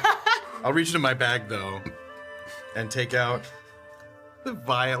reach into my bag though, and take out the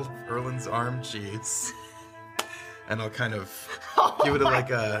vial of Erlin's arm cheese, and I'll kind of give it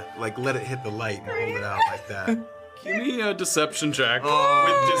let it hit the light and hold it out like that. Give me a deception check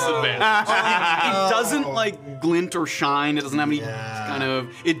with disadvantage. It doesn't like glint or shine. It doesn't have any kind of.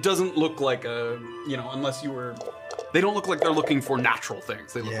 It doesn't look like a. Unless you were. They don't look like they're looking for natural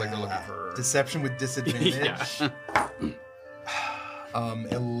things. They look like they're looking for. Deception with disadvantage. Yeah.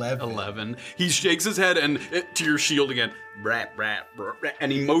 11. 11. He shakes his head and to your shield again.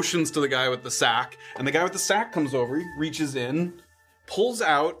 And he motions to the guy with the sack. And the guy with the sack comes over, he reaches in, pulls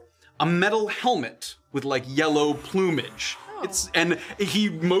out a metal helmet with like yellow plumage. And he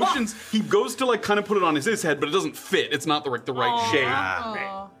motions, he goes to like kind of put it on his head, but it doesn't fit. It's not the right shape.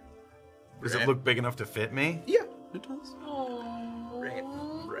 Does it look big enough to fit me? Yeah, it does.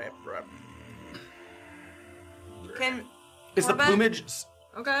 Is the Corbin? plumage?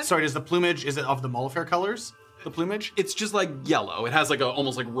 Okay. Sorry, is it of the Mullifer colors? The plumage? It's just like yellow. It has like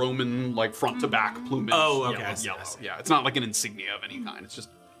almost like Roman like front to back plumage. Oh, okay, I see, Yellow. I see. Yeah, it's not like an insignia of any kind. It's just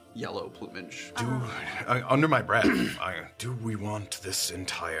yellow plumage. Under my breath, do we want this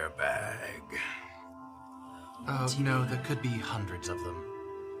entire bag? No, there could be hundreds of them.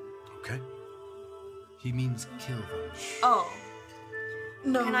 Okay. He means kill them. Oh.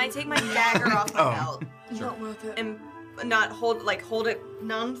 No. Can I take my dagger off my belt Not worth it. and not hold it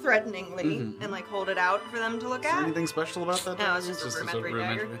non-threateningly and like hold it out for them to look at? Anything special about that? No, it's just a rudimentary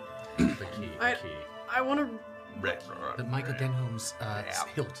dagger. The key. I want to. The Micah Denholm's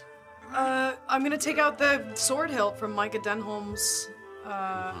hilt. I'm gonna take out the sword hilt from Micah Denholm's.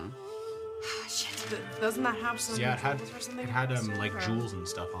 Shit. Doesn't that have some? Yeah, it had jewels or something? like jewels and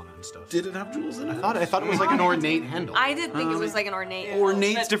stuff on it and stuff. Did it have jewels in it? I thought it was like an ornate handle. I did think it was like an ornate.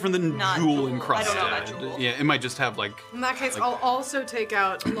 Ornate's but different than not jewel I encrusted. don't know about jewel. Yeah, it might just have like. In that case, I'll also take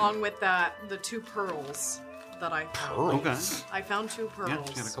out, along with that, the 2 pearls that I found. Okay. I found 2 pearls.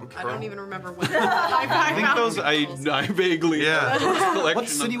 she had a couple I pearls. don't even remember what. I I think those. I vaguely. Yeah. Collection What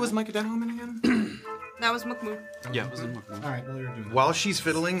city of- was Micah Denholm in again? That was Mukmu. Yeah, it was in Mukmu. All right, well, you're doing that. While she's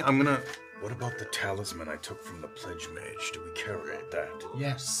fiddling, I'm gonna. What about the talisman I took from the pledge mage? Do we carry that?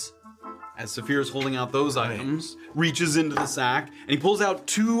 Yes. as Saphir's holding out those items, reaches into the sack, and he pulls out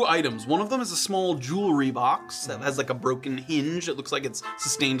 2 items. One of them is a small jewelry box that has like a broken hinge. It looks like it's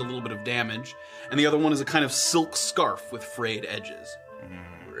sustained a little bit of damage. And the other one is a kind of silk scarf with frayed edges.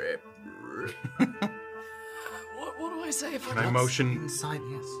 What do I say if Can I motion? Inside,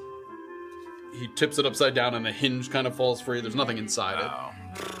 yes. He tips it upside down and the hinge kind of falls free. There's nothing inside it.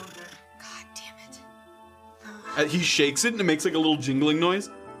 God damn it. He shakes it and it makes like a little jingling noise.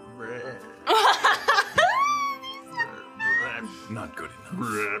 Not good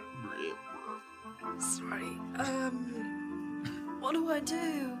enough. Sorry. What do I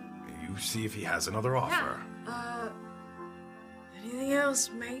do? You see if he has another offer. Anything else,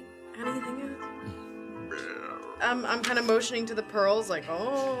 mate? Anything else? I'm kind of motioning to the pearls, like,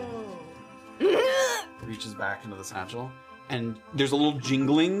 oh. Reaches back into the satchel, and there's a little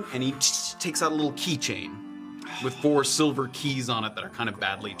jingling, and he takes out a little keychain with 4 silver keys on it that are kind of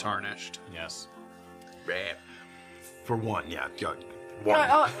badly tarnished. Yes. For one, yeah. One.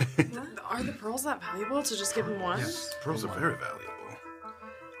 Are the pearls that valuable to just give him one? Yes, pearls are very valuable.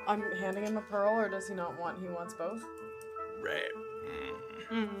 I'm handing him a pearl, or does he not want? He wants both.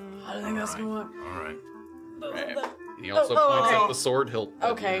 I don't think that's gonna work. All right. He also points out the sword hilt.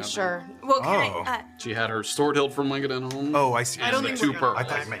 that Okay, you have. sure. Well, can I, She had her sword hilt from Lincoln at home. Oh, I see. I don't the think 2 we're pearls. I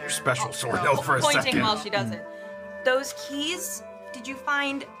thought you meant your special sword hilt for a pointing second. while she does it. Those keys, did you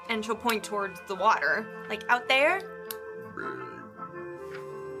find, and she'll point towards the water, like out there?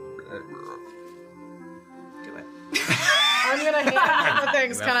 Do it. I'm gonna hand him the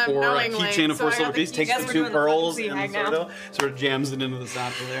things kind of 4 knowingly. keychain of 4 silver keys. Takes Guess the we're 2 doing the pearls fantasy and the hag sword now. hilt, sort of jams it into the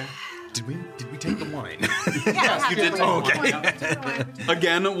satchel there. Did we take the wine? Yeah, You did take Oh, one, okay. yeah.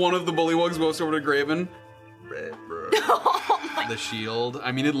 Again, one of the bullywugs goes over to Graven. The shield.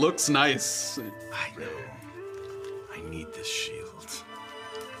 I mean, it looks nice. I know. I need this shield.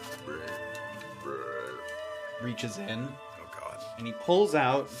 Reaches in, Oh, God. and he pulls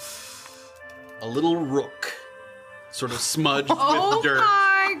out a little rook, sort of smudged Oh with dirt,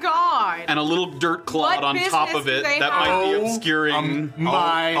 my god! and a little dirt clod What on top business of do it they that have? might be obscuring.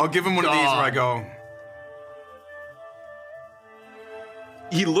 I'll give him one of these where I go.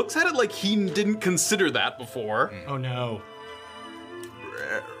 He looks at it like he didn't consider that before. Oh no.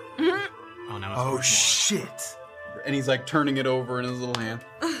 Oh no. Oh, It's shit. And he's like turning it over in his little hand.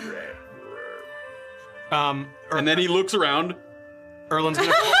 and And then he looks around. Erlen's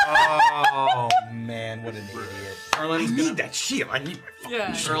gonna. Oh, man, what an idiot. Erlen's I gonna. need that shield. I need my fucking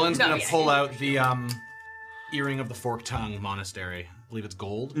Yeah. shield. Erlen's gonna pull out the earring of the Forked Tongue Monastery. I believe it's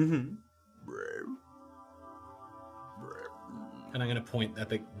gold. Mm-hmm. And I'm gonna point at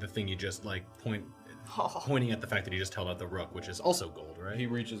the thing you just like pointing at the fact that he just held out the rook, which is also gold, right? He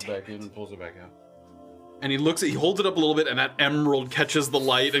reaches back in and pulls it back out. And he looks at, he holds it up a little bit, and that emerald catches the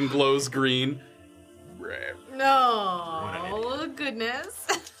light and glows green. No, goodness.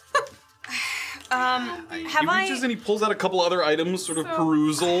 Have He I? reaches and he pulls out a couple other items, sort of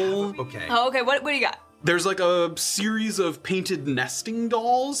perusal. Okay. Oh, okay. What do you got? There's like a series of painted nesting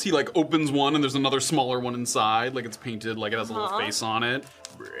dolls. He like opens one and there's another smaller one inside. Like it's painted, like it has a little face on it.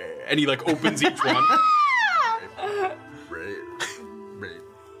 And he like opens each one.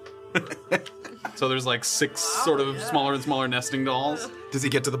 So there's like 6 sort of smaller and smaller nesting dolls. Does he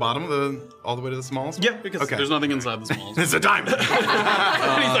get to the bottom of all the way to the smallest? Yeah, because there's nothing inside the smalls. It's a diamond.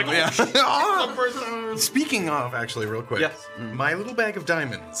 And he's like, Yeah. Speaking of, actually, real quick, Yes. my little bag of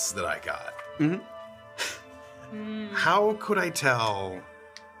diamonds that I got. How could I tell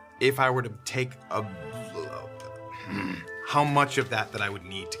if I were to take how much of that I would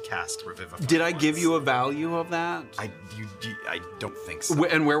need to cast Revivify? did I give you a value of that? I don't think so.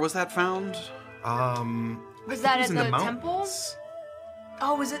 And where was that found? Was that It was at in the temple? mountains.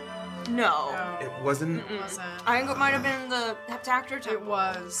 Oh, was it? No. It wasn't. I think it might have been the Heptactor temple. It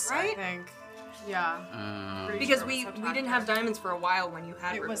was, Right? I think. Yeah. Pretty Because sure we it was didn't have diamonds for a while when you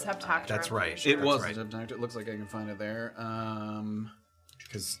had It was Revivify. Heptactor. That's I'm right. pretty sure. It was. right. It looks like I can find it there.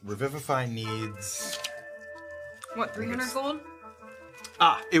 Because Revivify needs. What, 300 gold?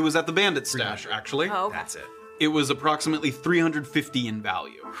 It was at the bandit stash, actually. Oh, okay. That's it. It was approximately 350 in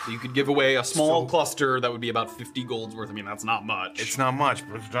value. So you could give away a small So- cluster that would be about 50 golds worth. I mean, that's not much. It's not much,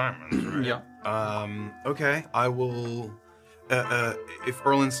 but it's diamonds, right? Yeah. Okay. I will. If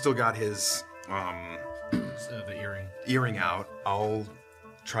Erlen's still got his The earring. earring out, I'll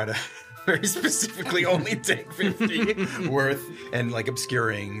try to very specifically only take 50 worth and like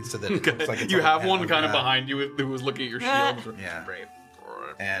obscuring so that it looks like it's You all have I one kind of yeah. behind you who was looking at your shield. Yeah. Great.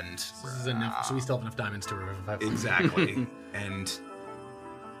 And This is enough, so we still have enough diamonds to revivify. exactly. And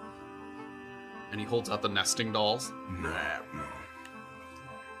And he holds out the nesting dolls.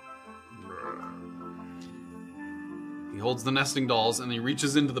 holds the nesting dolls and he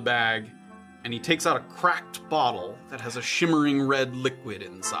reaches into the bag and he takes out a cracked bottle that has a shimmering red liquid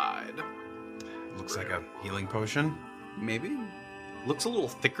inside. Looks like a healing potion. Maybe. Looks a little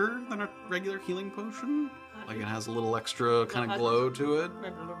thicker than a regular healing potion. Like it has a little extra kind of glow to it.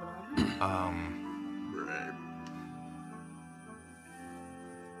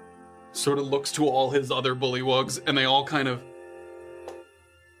 Sort of looks to all his other bullywugs, and they all kind of...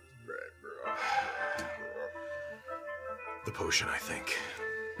 The potion, I think.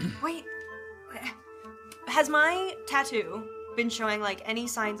 Wait. Has my tattoo been showing like any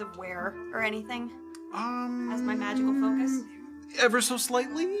signs of wear or anything? As my magical focus? Ever so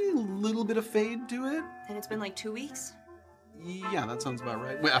slightly, a little bit of fade to it. And it's been like 2 weeks? Yeah, that sounds about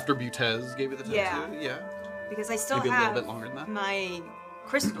right. Wait, after Butez gave you the tattoo? Yeah. Because I still Maybe a have little bit longer than that. my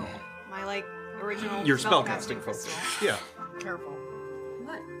crystal, my like original Your spellcasting spellcasting crystal. focus. Yeah. Careful.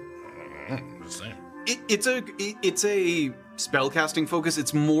 What? Just saying. It's a spellcasting focus.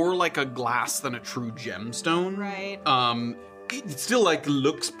 It's more like a glass than a true gemstone. Right. It still like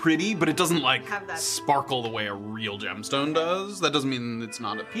looks pretty, but it doesn't like Have that- sparkle the way a real gemstone does. That doesn't mean it's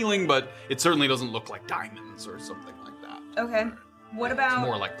not appealing, but it certainly doesn't look like diamonds or something like that. Okay. What about It's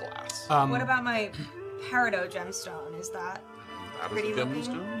more like glass. what about my peridot gemstone? Is that That is pretty a looking?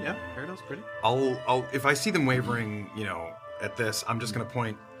 gemstone. Yeah, Peridot's pretty. I'll if I see them wavering, at this, I'm just gonna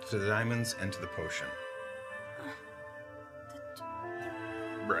point to the diamonds and to the potion.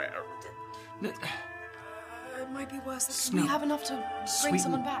 It might be worse. Do we have enough to bring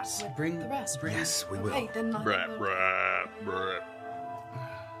someone back with the rest? Yes, we will. Okay, then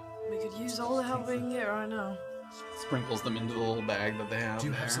we could use all the help we can get right now. Sprinkles them into the little bag that they have. Do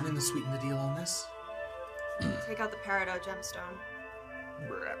you have there. something to sweeten the deal on this? take out the peridot gemstone?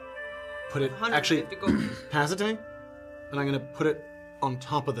 Put it actually 150 gold. pass it to me, and I'm gonna put it on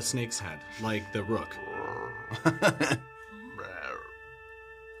top of the snake's head, like the rook.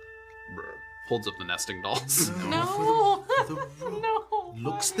 Holds up the nesting dolls. No! No!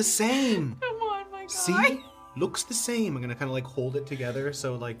 Looks the same. Come on, my guy. See? Looks the same. I'm gonna kind of like hold it together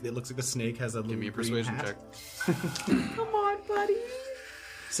so like it looks like the snake has a little Give me a green persuasion hat. check. Come on, buddy.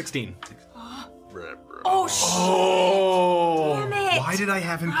 16. Oh, shit. Oh! Damn it. Why did I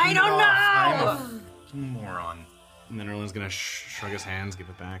have him? I peed don't off? know. I'm a moron. And then everyone's gonna shrug his hands, give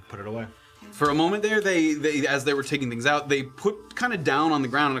it back, put it away. For a moment there, they as they were taking things out, they put kind of down on the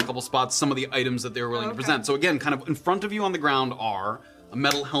ground in a couple spots some of the items that they were willing to present. So again, kind of in front of you on the ground are a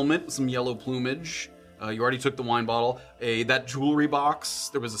metal helmet with some yellow plumage. You already took the wine bottle. That jewelry box.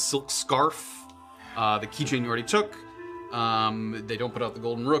 There was a silk scarf. The keychain you already took. They don't put out the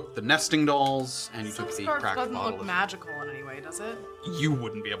golden rook. The nesting dolls, and you took the Scarf cracked doesn't bottle. look magical in any way, does it? You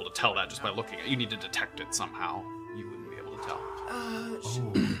wouldn't be able to tell that just by looking at it. You need to detect it somehow. You wouldn't be able to tell.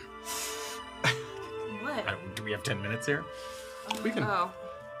 What? Do we have 10 minutes here? We can. Oh,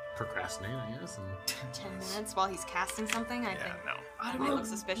 Procrastinate, I guess. And 10 minutes while he's casting something? I think. No. I don't Might know look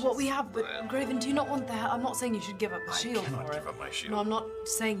suspicious. what we have, but Graven, do you not want that? I'm not saying you should give up the shield cannot for give it. up my shield. No, I'm not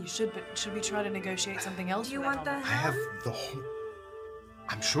saying you should, but should we try to negotiate something else? Do you for that want the helmet? I have the whole.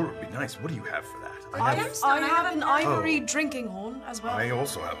 I'm sure it would be nice. What do you have for that? I gemstone, have an ivory Oh. drinking horn as well. I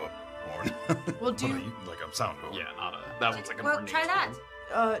also have a horn. Well, do What you- are like a sound horn. Yeah, not a. That one's like a Well, more try niche that. one.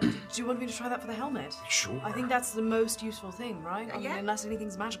 do you want me to try that for the helmet? Sure. I think that's the most useful thing, right? I mean, Yeah. unless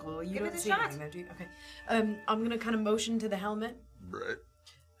anything's magical, you Give it don't a see shot. anything, though, do you? Okay. I'm gonna kind of motion to the helmet, Right.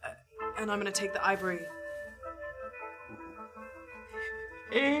 and I'm gonna take the ivory.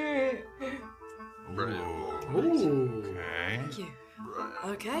 Okay. Thank you.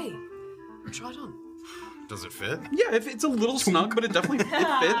 Okay. Try it on. Does it fit? Yeah, if it's a little snug, but it definitely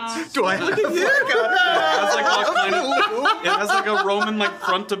fits. Do I have to It has like a Roman like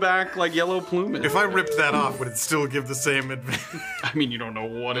front to back like yellow plumage. If I ripped that off, would it still give the same advantage? I mean, you don't know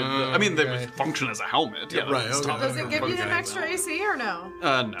what it. I mean, they would function as a helmet. Yeah, right, okay. Does it give you an extra AC or no?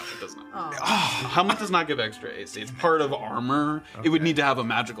 No, it does not. Helmet does not give extra AC. It's part of armor. It would need to have a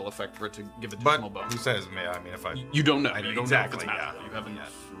magical effect for it to give additional But bonus. who says? I mean, if I. You don't know. I You know don't exactly, know if it's yeah. magical. You haven't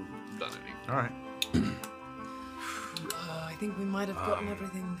done any. All right. I think we might have gotten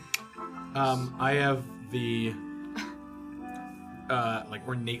everything. I have the like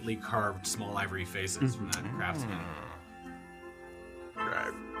ornately carved small ivory faces from that craftsman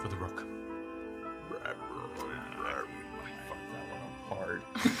for the rook. Hard.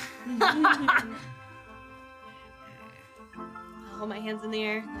 I'll hold my hands in the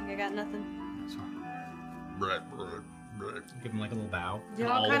air like I got nothing. Give him like a little bow. Yeah,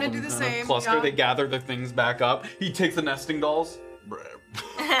 All I'll of kind of them do the kinda same. Cluster. yeah. They gather the things back up. He takes the nesting dolls.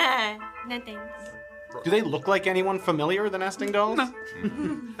 No thanks. Do they look like anyone familiar, the nesting dolls? No.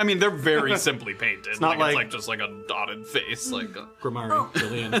 I mean, they're very simply painted. It's not like- just like a dotted face. Like Grimari,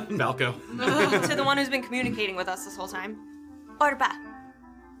 Jillian, Valco. To the one who's been communicating with us this whole time. Orba.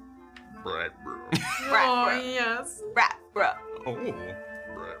 Right, bro. Rat, bro. yes. Rat, bro. Oh.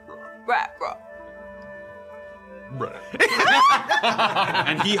 Right, bro. Rat, bro.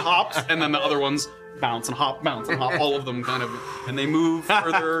 And he hops, and then the other ones bounce and hop, all of them kind of, and they move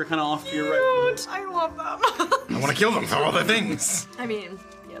further, kind of off to your right. I love them. I want to kill them for all their things. I mean,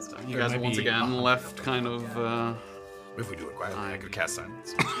 yes. You guys are once again left kind of, If we do it quietly, I could cast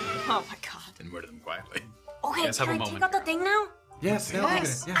silence Oh my god. and murder them quietly. Okay, Yes, have a can I take moment. out the thing now? Yes,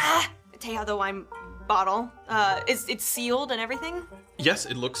 Yes. I take out the wine bottle. It's sealed and everything. yes,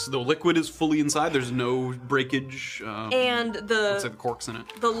 it looks, the liquid is fully inside, there's no breakage, And looks like the cork's in it.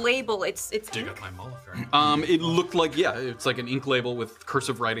 the label, it's Dig ink. up my Molifer. It looked like, yeah, it's like an ink label with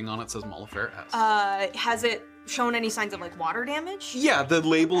cursive writing on it, says Molifer S. Has it shown any signs of like water damage? Yeah, the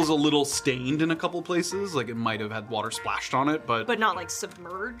label's a little stained in a couple places, like it might have had water splashed on it, but But not like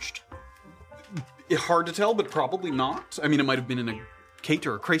submerged. hard to tell, but probably not. I mean, it might have been in a case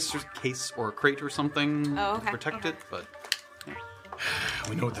or a crate or something Oh, to okay, protect it, but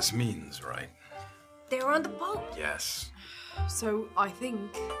We know what this means, right? They were on the boat. Yes. So I think.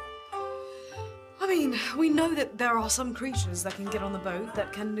 I mean, we know that there are some creatures that can get on the boat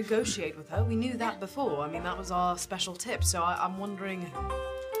that can negotiate with her. We knew that before. I mean, that was our special tip. So I'm wondering.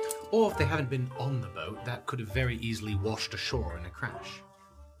 Or if they haven't been on the boat, that could have very easily washed ashore in a crash.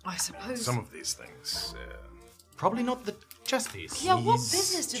 I suppose. Some of these things. Probably not the chess piece. Yeah, what keys,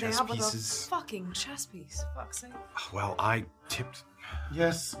 business do they chess have with pieces. a fucking chess piece? Fuck's sake. Well, I tipped.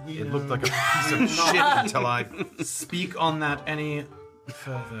 Yes, It looked like a piece of shit until I. Speak on that any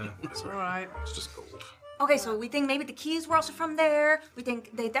further. Alright. It's just gold. Okay, so we think maybe the keys were also from there. We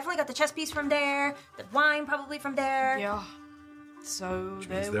think they definitely got the chess piece from there. The wine probably from there. Yeah. So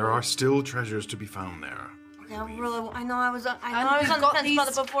There are still treasures to be found there. Okay, I know I was on And the we've got fence these about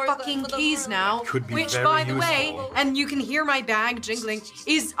it before. fucking keys now, Could be which, very by the way, useful. and you can hear my bag jingling,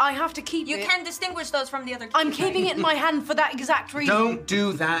 is I have to keep You it. can distinguish those from the other keys. I'm keeping it in my hand for that exact reason. Don't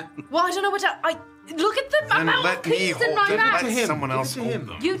do that. Well, I don't know what I look at the Then amount of let me keys in hold my them. bag. Let someone Give it else to hold him.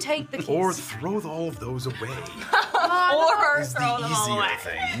 them. You take the keys. Or throw all of those away. Or Is throw the them all away.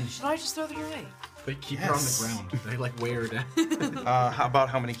 easier thing. Should I just throw them away? They keep Yes. her on the ground. They like wear her down. How about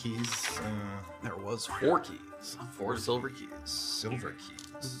how many keys? there was 4 keys. 4 silver keys. Silver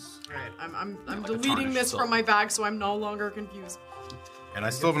keys. Right, I'm like a deleting tarnished this silver. from my bag so I'm no longer confused. And I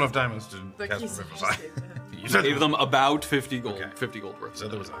still have enough diamonds to The cast keys I Revivify. just gave to him. You said Gave them about 50 gold. Okay. 50 gold worth. So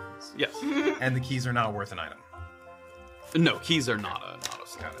there was items. Yes. And the keys are not worth an item. No, keys are not a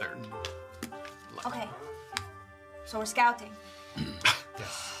slot. They're Okay. So we're scouting.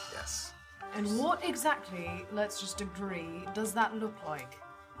 Yes. And what exactly, let's just agree, does that look like?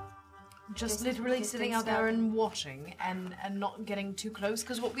 Just literally just sitting like out there scouting. and watching and not getting too close?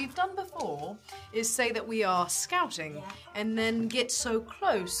 Because what we've done before is say that we are scouting Yeah. and then get so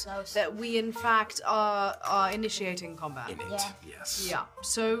close, that we in fact are initiating combat. In it. Yeah. Yes. Yeah,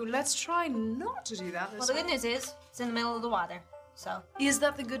 so let's try not to do that Well, this the time. good news is it's in the middle of the water. So, Is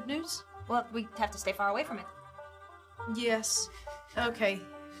that the good news? well, we have to stay far away from it. Yes. Okay,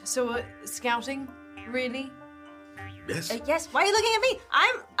 so scouting? Really? Yes. Yes. Why are you looking at me?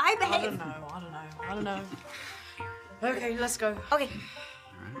 I I behave. don't know. Okay, let's go. Okay.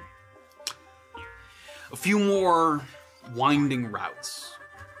 a few more winding routes.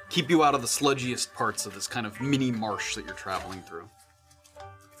 Keep you out of the sludgiest parts of this kind of mini marsh that you're traveling through.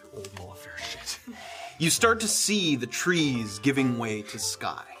 Old Molifer shit. You start to see the trees giving way to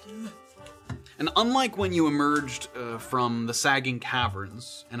sky. And unlike when you emerged from the sagging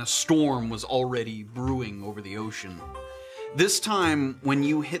caverns and a storm was already brewing over the ocean, this time when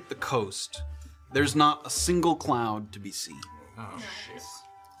you hit the coast, there's not a single cloud to be seen. Oh, shit.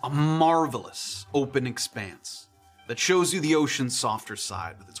 A marvelous open expanse that shows you the ocean's softer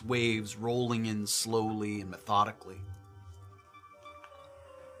side with its waves rolling in slowly and methodically.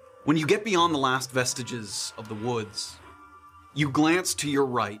 When you get beyond the last vestiges of the woods, you glance to your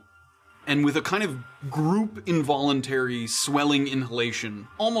right, and with a kind of group involuntary swelling inhalation,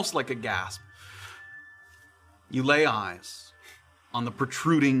 almost like a gasp, you lay eyes on the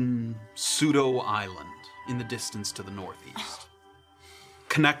protruding pseudo-island in the distance to the northeast,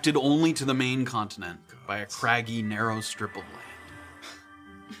 connected only to the main continent by a craggy, narrow strip of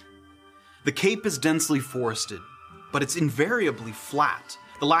land. The cape is densely forested, but it's invariably flat.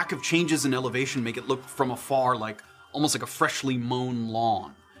 The lack of changes in elevation make it look from afar like almost like a freshly mown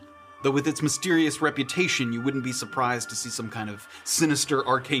lawn. Though with its mysterious reputation, you wouldn't be surprised to see some kind of sinister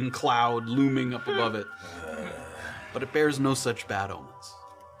arcane cloud looming up above it. But it bears no such bad omens.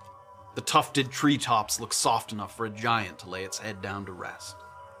 The tufted treetops look soft enough for a giant to lay its head down to rest.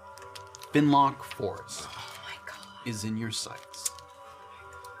 Finlock Forest is in your sights.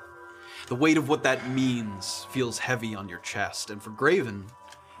 The weight of what that means feels heavy on your chest, and for Graven,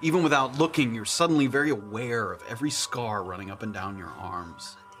 even without looking, you're suddenly very aware of every scar running up and down your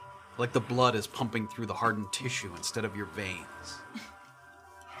arms, like the blood is pumping through the hardened tissue instead of your veins.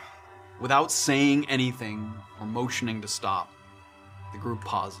 Without saying anything or motioning to stop, the group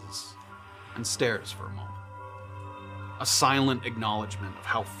pauses and stares for a moment. A silent acknowledgement of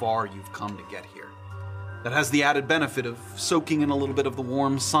how far you've come to get here. That has the added benefit of soaking in a little bit of the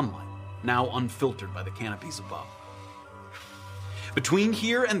warm sunlight, now unfiltered by the canopies above. Between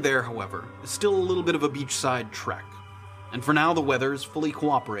here and there, however, is still a little bit of a beachside trek, and for now the weather is fully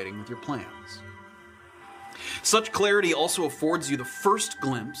cooperating with your plans. Such clarity also affords you the first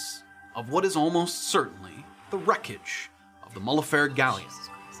glimpse of what is almost certainly the wreckage of the Mullafair galleon.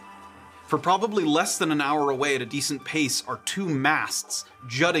 For probably less than an hour away at a decent pace are two masts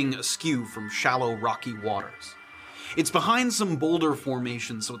jutting askew from shallow, rocky waters. It's behind some boulder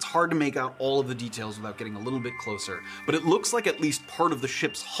formations, so it's hard to make out all of the details without getting a little bit closer, but it looks like at least part of the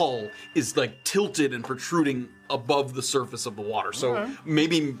ship's hull is like tilted and protruding above the surface of the water. So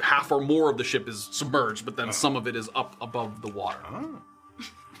maybe half or more of the ship is submerged, but then some of it is up above the water.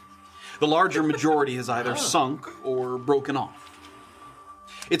 The larger majority has either sunk or broken off.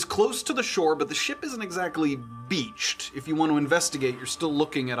 It's close to the shore, but the ship isn't exactly beached. If you want to investigate, you're still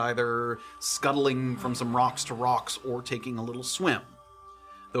looking at either scuttling from some rocks to rocks or taking a little swim.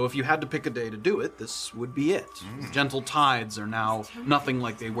 Though if you had to pick a day to do it, this would be it. The gentle tides are now nothing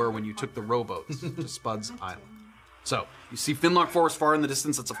like they were when you took the rowboats to Spud's Island. So, you see Finlock Forest far in the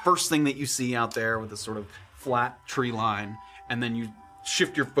distance. That's the first thing that you see out there with this sort of flat tree line. And then you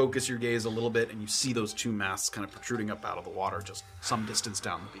shift your focus, your gaze a little bit, and you see those two masts kind of protruding up out of the water just some distance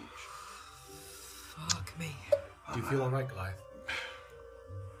down the beach. Fuck me. Do you feel all right, Goliath?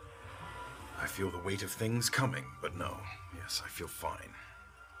 I feel the weight of things coming, but no. Yes, I feel fine.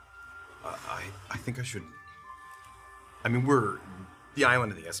 I think I should... I mean, the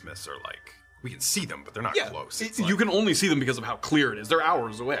island and the isthmus are like... We can see them, but they're not close. You can only see them because of how clear it is. They're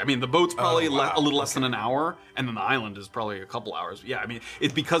hours away. I mean, the boat's probably a little less than an hour, and then the island is probably a couple hours. Yeah, I mean,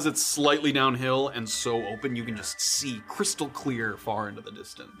 it's because it's slightly downhill and so open, you can just see crystal clear far into the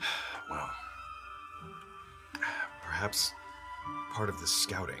distance. Well, perhaps part of the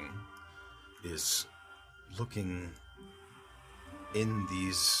scouting is looking in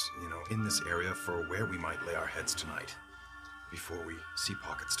these, in this area for where we might lay our heads tonight. Before we see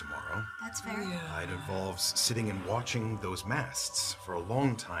pockets tomorrow. That's fair. It involves sitting and watching those masts for a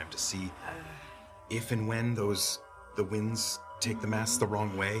long time to see if and when the winds take the masts the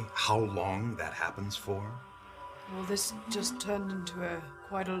wrong way, how long that happens for. Well, this just turned into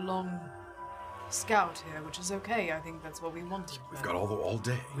quite a long scout here, which is okay. I think that's what we wanted. We've got all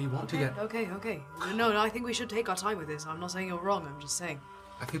day. We want to get... Okay. No, I think we should take our time with this. I'm not saying you're wrong, I'm just saying.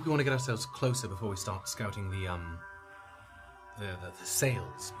 I think we want to get ourselves closer before we start scouting the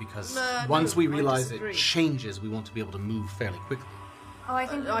sails, because once we realize it changes, we want to be able to move fairly quickly. Oh, I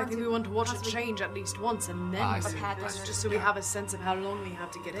think we want to watch it change at least once, and then just so we have a sense of how long we have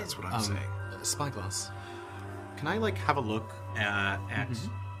to get in. That's what I'm saying. Spyglass. Can I have a look at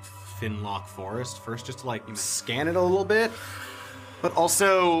Finlock Forest first, just to scan it a little bit? But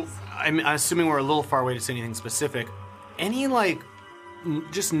also, I'm assuming we're a little far away to say anything specific. Any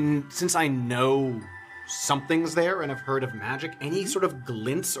since I know something's there and have heard of magic, any sort of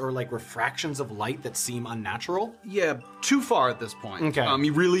glints or refractions of light that seem unnatural? Yeah, too far at this point. Okay.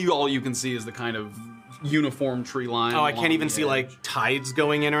 Really all you can see is the kind of uniform tree line. Oh, I can't even see tides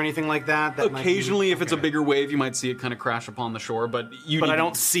going in or anything like that? Occasionally, if it's a bigger wave, you might see it kind of crash upon the shore, but I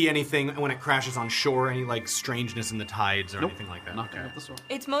don't see anything when it crashes on shore, any strangeness in the tides or anything like that. Not up the shore.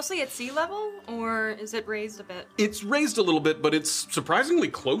 It's mostly at sea level, or is it raised a bit? It's raised a little bit, but it's surprisingly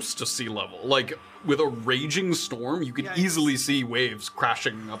close to sea level. With a raging storm, you could easily see waves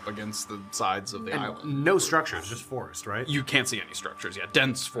crashing up against the sides of the island. No structures, just forest, right? You can't see any structures,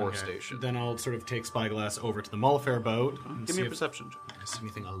 dense forestation. Then I'll sort of take Spyglass over to the Mullafair boat. And Give me a perception check. I see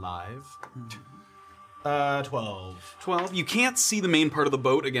anything alive. 12. 12. You can't see the main part of the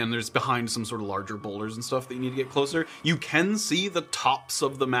boat. Again, there's behind some sort of larger boulders and stuff that you need to get closer. You can see the tops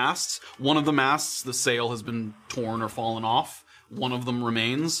of the masts. One of the masts, the sail has been torn or fallen off. One of them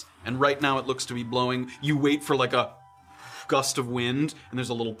remains, and right now it looks to be blowing. You wait for a gust of wind, and there's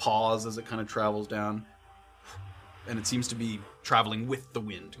a little pause as it kind of travels down. and it seems to be traveling with the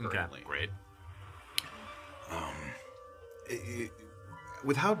wind currently. Okay, great.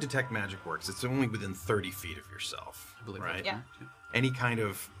 With how detect magic works, it's only within 30 feet of yourself, right? Yeah. Any kind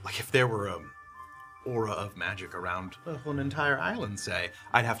of, like if there were a aura of magic around an entire island, say,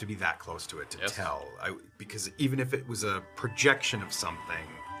 I'd have to be that close to it to tell. Because even if it was a projection of something,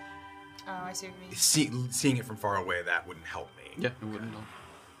 Oh, I see what you mean. seeing it from far away, that wouldn't help me. Yeah, it wouldn't. All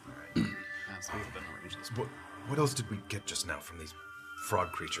right. So we've been arranged this. What else did we get just now from these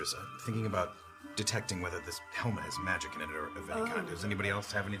frog creatures? I'm thinking about detecting whether this helmet has magic in it or of any kind. Does anybody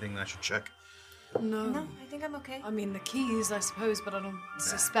else have anything that I should check? No. I think I'm okay. I mean, the keys, I suppose, but I don't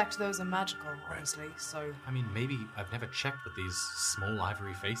suspect those are magical, honestly, so... I mean, maybe I've never checked with these small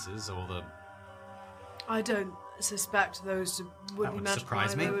ivory faces or the... I don't suspect those would be would magical.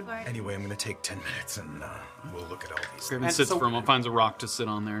 surprise me. They would- Anyway, I'm going to take 10 minutes and we'll look at all these. Graven And sits so- for a moment, finds a rock to sit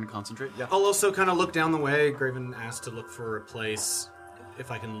on there and concentrate. Yeah. I'll also kind of look down the way. Graven asked to look for a place. If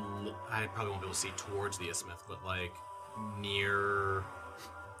I can, I probably won't be able to see towards the isthmus, but like near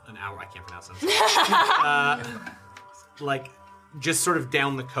an hour. I can't pronounce them. Like just sort of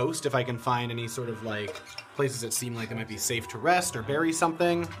down the coast. If I can find any sort of like places that seem like they might be safe to rest or bury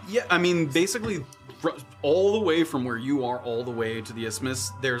something. Yeah, I mean, basically, all the way from where you are, all the way to the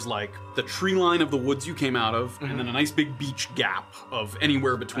isthmus, there's like the tree line of the woods you came out of, and then a nice big beach gap of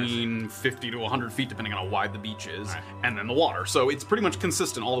anywhere between 50 to 100 feet, depending on how wide the beach is, and then the water. So it's pretty much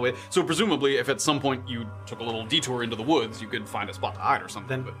consistent all the way. So presumably, if at some point you took a little detour into the woods, you could find a spot to hide or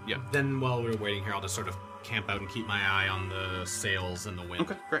something. But yeah. Then while we're waiting here, I'll just sort of camp out and keep my eye on the sails and the wind.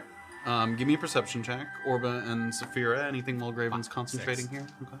 Okay, great. Give me a perception check, Orba and Saphira. Anything while Graven's concentrating here?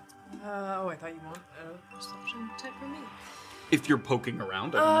 Okay. I thought you want a perception check from me. If you're poking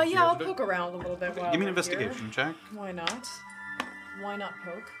around, I don't know if you Yeah, I'll have to do it. poke around a little bit while Give me we're an investigation here. check. Why not? Why not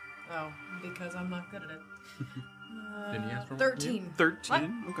poke? Oh, because I'm not good at it. Didn't you ask for one? 13.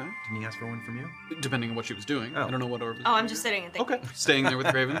 13? Okay. Didn't he ask for one from you? Depending on what she was doing. Oh. I don't know what Orba was Oh, I'm doing. just sitting and thinking. Okay. Staying there with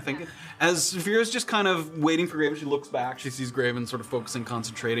Graven, thinking. As Saphira's just kind of waiting for Graven, she looks back. She sees Graven sort of focusing,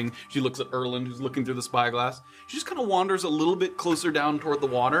 concentrating. She looks at Erland, who's looking through the spyglass. She just kind of wanders a little bit closer down toward the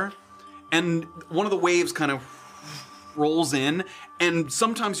water. And one of the waves kind of rolls in. And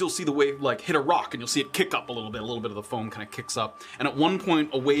sometimes you'll see the wave like hit a rock and you'll see it kick up a little bit. A little bit of the foam kind of kicks up. And at one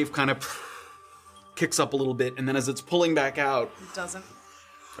point, a wave kind of kicks up a little bit. And then as it's pulling back out, It doesn't.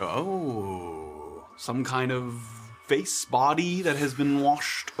 Oh. some kind of face body that has been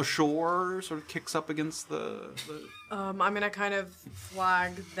washed ashore sort of kicks up against the I'm gonna kind of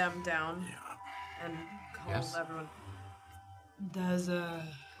flag them down and call everyone. There's a...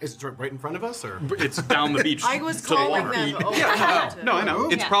 Is it right in front of us, or it's down the beach. I was to the calling water. them over. No, I know.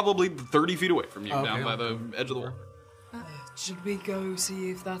 It's Yeah. probably 30 feet away from you, Okay. down by the edge of the water. Should we go see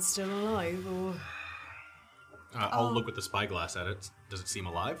if that's still alive, or... I'll look with the spyglass at it. Does it seem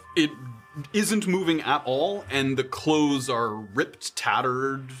alive? It isn't moving at all, and the clothes are ripped,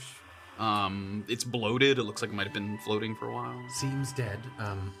 tattered. It's bloated. It looks like it might have been floating for a while. Seems dead.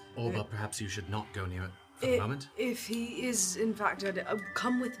 Orba, perhaps you should not go near it for the moment. If he is in fact dead,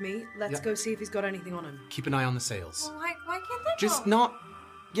 come with me. Let's Yeah. go see if he's got anything on him. Keep an eye on the sails. Why can't they Just go? not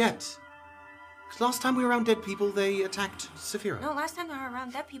yet. 'Cause last time we were around dead people, they attacked Saphira. No, last time I were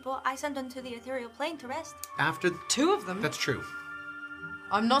around dead people, I sent them to the ethereal plane to rest. After Two of them. that's true.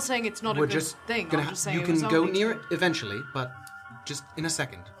 I'm not saying it's not We're a good just thing. gonna I'm just saying you it was can go only near two. it eventually, but just in a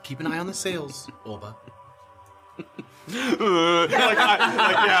second. Keep an eye on the sails, Orba. I'll keep an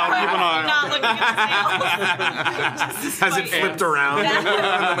eye. Not looking at the sails. Has it flipped around?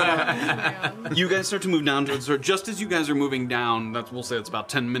 You guys start to move down towards her. Just as you guys are moving down, we'll say it's about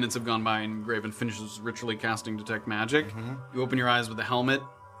 10 minutes have gone by, and Graven finishes ritually casting Detect Magic. You open your eyes with the helmet.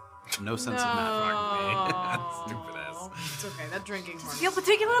 No sense of magic. Stupid ass. It's okay. That drinking horn. Feel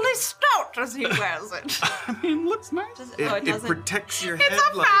particularly stout as he wears it. I mean, looks nice. It doesn't. protects your head. It's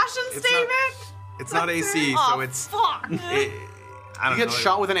a like, fashion it's statement. It's not AC, Oh, so it's. fuck. I don't You get know.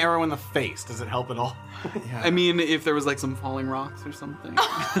 shot with an arrow in the face. Does it help at all? I mean, if there was like some falling rocks or something.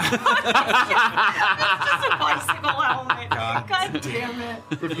 Just a bicycle helmet. God damn it.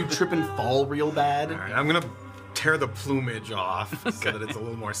 If you trip and fall real bad. All right, I'm gonna tear the plumage off so that it's a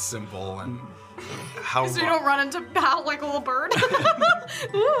little more simple and. How So you don't run into battle like a little bird.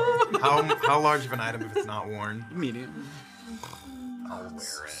 Ooh. how large of an item if it's not worn? Medium. I'll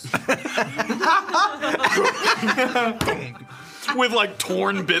wear it. With like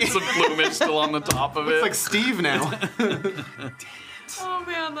torn bits of plumage still on the top of it. It's like Steve now. Oh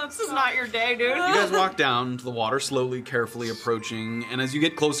man, this is not your day, dude. You guys walk down to the water, slowly, carefully approaching, and as you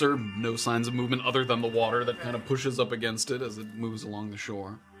get closer, no signs of movement other than the water that kind of pushes up against it as it moves along the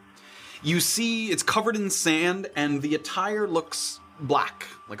shore. You see it's covered in sand, and the attire looks black,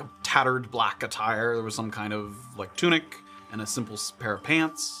 like a tattered black attire. There was some kind of like tunic and a simple pair of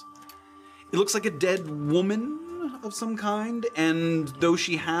pants. It looks like a dead woman of some kind, and though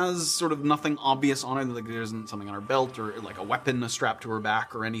she has sort of nothing obvious on her, like there isn't something on her belt or like a weapon strapped to her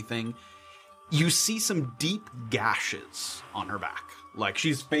back or anything, you see some deep gashes on her back. Like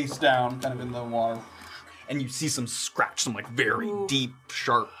she's face down, kind of in the water, and you see some like very deep,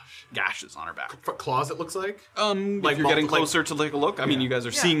 sharp gashes on her back. Claws, it looks like. If you're getting closer to take a look, I mean, you guys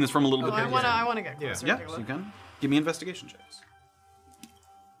are seeing this from a little bit. I want to get closer. Yeah, Take a so you look. can give me investigation checks.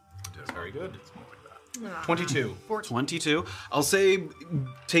 That's very good. 22. 22. I'll say,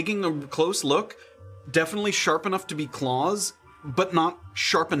 taking a close look, definitely sharp enough to be claws, but not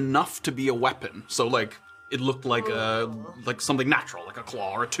sharp enough to be a weapon. So, like, it looked like something natural, like a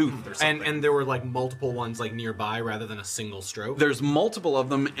claw or a tooth or something. And there were like multiple ones like nearby rather than a single stroke. There's multiple of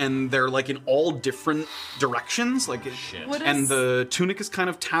them, and they're like in all different directions. Like, and the tunic is kind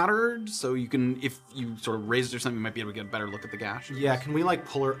of tattered, so you can, if you sort of raise it or something, you might be able to get a better look at the gash. Yeah, can we like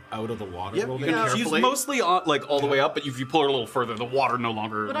pull her out of the water a little bit She's carefully? mostly like all the way up, but if you pull her a little further, the water no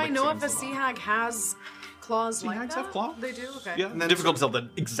longer. Would I know if a sea hag has claws like hags that? have claws? They do? Okay. Yeah, difficult to tell that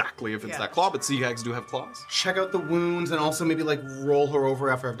exactly if it's that claw, but sea hags do have claws. Check out the wounds and also maybe like roll her over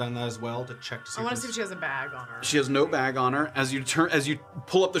after I've done that as well to check to see. I want to see if she has a bag on her. She has no bag on her. As you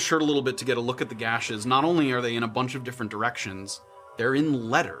pull up the shirt a little bit to get a look at the gashes, not only are they in a bunch of different directions, they're in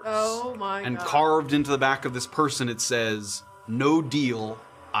letters. Oh my and god. carved into the back of this person, it says, "No deal,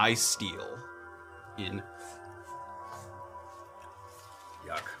 I steal." In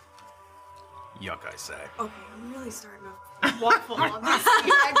Yuck. Yuck, I say. Okay, I'm really starting to waffle on this.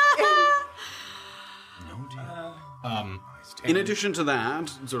 No deal. In addition to that,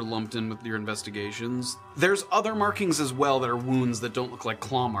 sort of lumped in with your investigations, there's other markings as well that are wounds that don't look like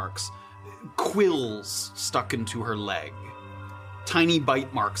claw marks. Quills stuck into her leg. Tiny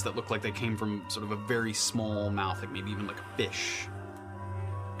bite marks that look like they came from sort of a very small mouth, like maybe even like a fish.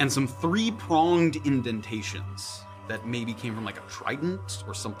 And some 3-pronged indentations that maybe came from like a trident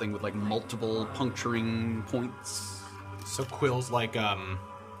or something with like multiple puncturing points. So quills like you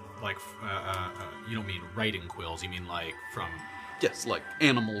don't mean writing quills, you mean like from... Yes, like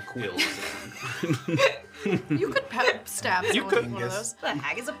animal quills. You could stab someone with one of those. The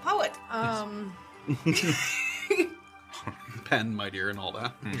hag is a poet. Pen, my dear, and all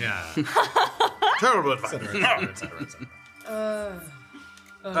that. Yeah. Terrible advice.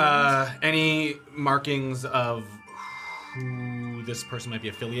 Any markings of who this person might be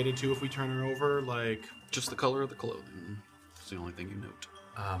affiliated to if we turn her over? Like, Just the color of the clothing. It's the only thing you note.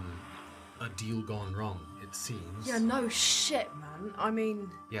 a deal gone wrong, it seems. Yeah, no shit, man. I mean,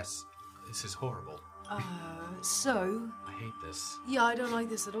 Yes, this is horrible. so, I hate this. yeah, I don't like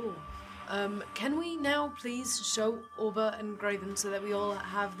this at all. Can we now please show Orba and Graven so that we all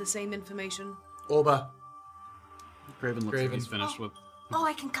have the same information? Orba. Graven looks like he's finished with... Oh,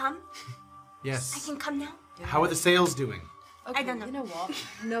 I can come? Yes. I can come now? How are the sales doing? Okay, I don't know. You know what?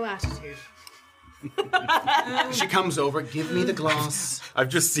 No attitude. She comes over, give me the glass. I've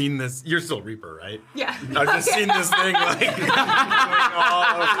just seen this. You're still Reaper, right? Yeah. I've just seen this thing like going all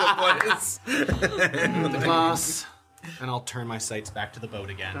over the place. The glass. And I'll turn my sights back to the boat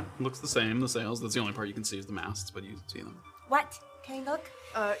again. Looks the same, the sails. That's the only part you can see is the masts, but you see them. What? Can I look?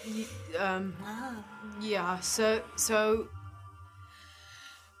 Yeah, so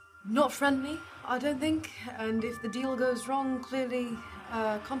not friendly, I don't think. And if the deal goes wrong, clearly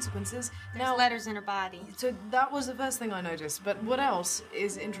consequences. There's letters in her body. So that was the first thing I noticed. But what else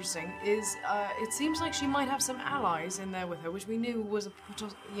is interesting is it seems like she might have some allies in there with her, which we knew was a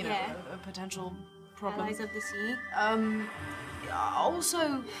potential problem. Allies of the sea.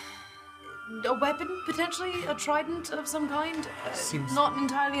 Also, a weapon, potentially a trident of some kind. Seems- not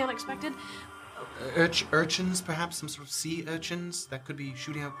entirely unexpected. Urchins, perhaps, some sort of sea urchins that could be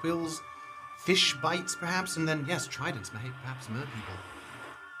shooting out quills. Fish bites, perhaps, and then, yes, tridents may perhaps murder people.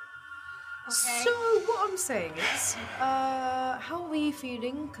 Okay. So what I'm saying is, how are we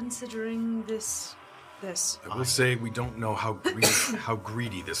feeling considering this? I will say we don't know how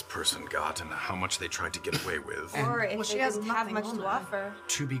greedy this person got and how much they tried to get away with. Or if Well, she they has didn't have nothing much on to her. offer.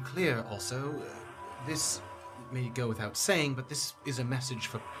 To be clear, also, this may go without saying, but this is a message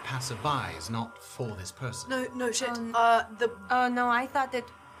for passerbys, not for this person. No shit. Oh no, I thought that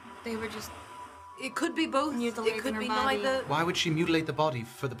they were just... It could be both. Mutilating It could her be body. neither. Why would she mutilate the body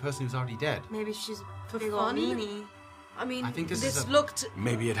for the person who's already dead? Maybe she's For big old fun? meanie. I mean, I think this this is a- looked.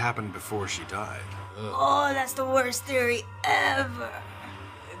 Maybe it happened before she died. Oh, that's the worst theory ever.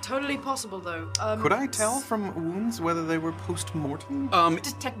 Totally possible, though. Could I tell from wounds whether they were post-mortem?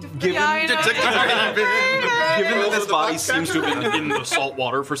 Detective. Given, Yeah, I know. given that this body seems to have been in the salt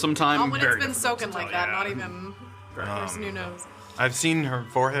water for some time, Not when very it's been difficult soaking to like tell. that. Not even the person who knows. I've seen her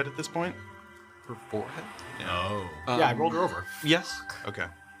forehead at this point. Her forehead. Oh. Yeah, I rolled her over. Yes. Okay.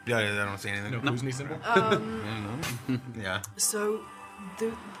 Yeah, I don't see anything. No Kuzny symbol? Yeah. So,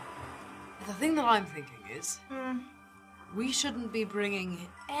 the thing that I'm thinking is, we shouldn't be bringing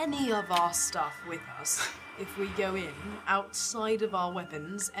any of our stuff with us if we go in outside of our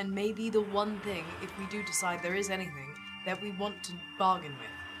weapons, and maybe the one thing, if we do decide there is anything, that we want to bargain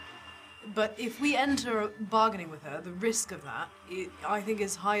with. But if we enter bargaining with her, the risk of that, I think,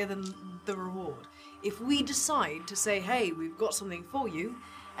 is higher than the reward. If we decide to say, hey, we've got something for you,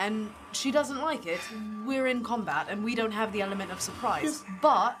 and she doesn't like it, we're in combat and we don't have the element of surprise.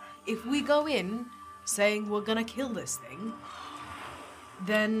 But if we go in saying we're gonna kill this thing,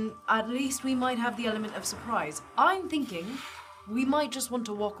 then at least we might have the element of surprise. I'm thinking we might just want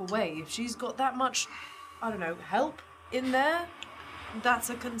to walk away. If she's got that much, I don't know, help in there, that's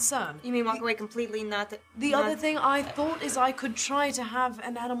a concern. You mean walk away completely, not The other thing I thought is I could try to have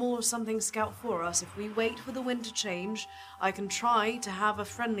an animal or something scout for us. If we wait for the wind to change, I can try to have a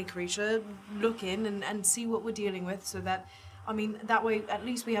friendly creature look in and see what we're dealing with, so that, I mean, that way at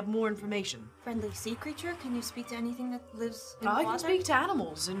least we have more information. Friendly sea creature? Can you speak to anything that lives in I water? can speak to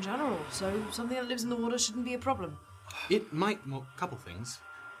animals in general, so something that lives in the water shouldn't be a problem. It might, well, a couple things.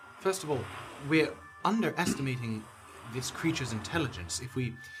 First of all, we're underestimating this creature's intelligence. If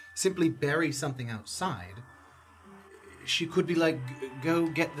we simply bury something outside, she could be like, go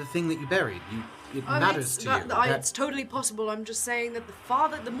get the thing that you buried. It matters to you. It's totally possible. I'm just saying that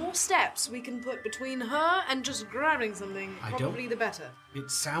the more steps we can put between her and just grabbing something, probably the better. It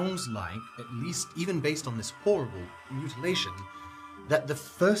sounds like, at least even based on this horrible mutilation, that the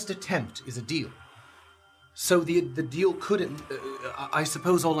first attempt is a deal. So the deal could, I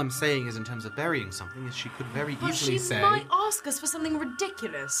suppose all I'm saying is in terms of burying something is she could very easily say... She might ask us for something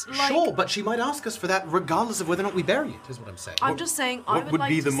ridiculous. Like, Sure, but she might ask us for that regardless of whether or not we bury it, is what I'm saying. I'm just saying I What would like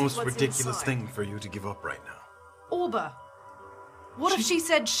be to the see most what's ridiculous inside. thing for you to give up right now? Orba. What if she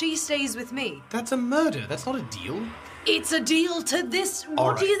said she stays with me? That's a murder. That's not a deal. It's a deal to this. All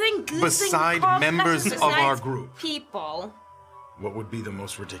What do you right. think? This thing Beside costs members less- of our group, People. what would be the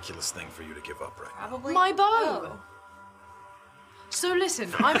most ridiculous thing for you to give up right now? Probably. My bow. Oh. So listen,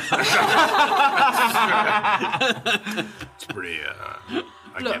 I'm. It's pretty,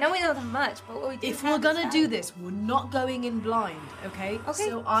 Look, I know we don't have much, but what we do if have we're is gonna that. do this, we're not going in blind, okay? Okay,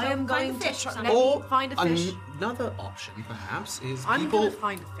 So I so am find going a to fish or try. something. Let me find a fish. Another option, perhaps, is I'm people gonna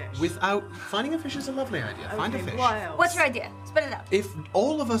find a fish. without finding a fish is a lovely idea. Find a Okay, fish. what else? What's your idea? Spit it out. If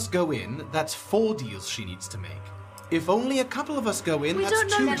all of us go in, that's 4 deals she needs to make. If only a couple of us go in, We that's don't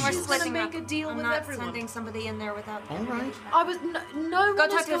know 2 that Then we're she's deals. gonna splitting make up. a deal I'm with not everyone. sending somebody in there without. All right. I was no Go one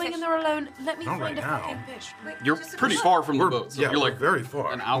talk was to a going fish. in there alone. Let me Not find right a now. fucking fish. You're pretty far from the boat, so yeah, you're like we're very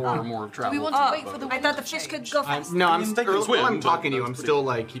far. an hour or more of travel. we want to wait for the I wind thought to the fish could change. go fast. No, I'm they can while swim, I'm but talking to you, that's I'm pretty- still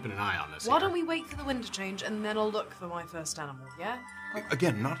like keeping an eye on this. Why here. don't we wait for the wind to change and then I'll look for my first animal? Yeah.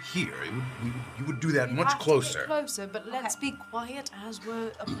 Again, not here. You would do that We much have to closer. get closer, but let's be quiet as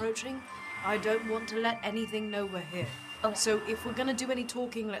we're approaching. I don't want to let anything know we're here. So if we're gonna do any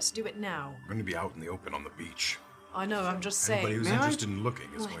talking, let's do it now. We're going to be out in the open on the beach. I know. I'm just Anybody saying. who's May I- interested in looking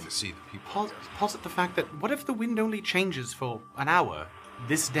is going to see the people. Posit the fact that what if the wind only changes for an hour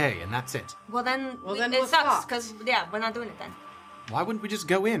this day and that's it? Well then, then it we're sucks fucked. because we're not doing it then. Why wouldn't we just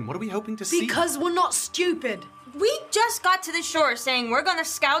go in? What are we hoping to see? Because we're not stupid. We just got to the shore saying we're gonna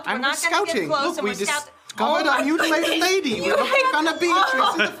scout. We're And not we're gonna get scouting. close, Look, and we we're scout. discovered a mutilated lady. We're on a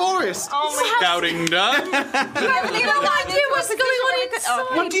Beatrice in the forest. Oh my Scouting done. You have no idea what's going on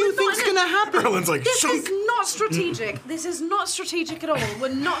inside. What do you think's gonna happen? Merlin's like, This shunk! is not strategic. This is not strategic at all. We're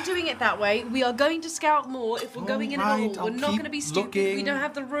not doing it that way. We are going to scout more if we're going in at Alright, all. We're I'll not keep going to be stupid. We looking. don't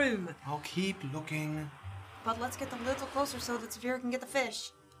have the room. I'll keep looking. But let's get a little closer so that Severe can get the fish.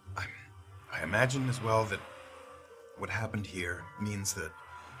 I imagine as well that what happened here means that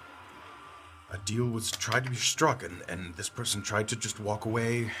a deal was tried to be struck, and this person tried to just walk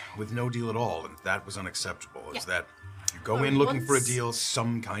away with no deal at all, and that was unacceptable. Is that you go Well, in looking for a once- deal,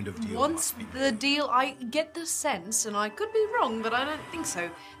 some kind of deal. Once must be the made. deal, I get the sense, and I could be wrong, but I don't think so,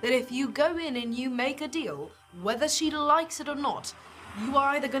 that if you go in and you make a deal, whether she likes it or not, you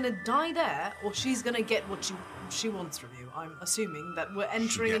are either going to die there or she's going to get what she wants from you. I'm assuming that we're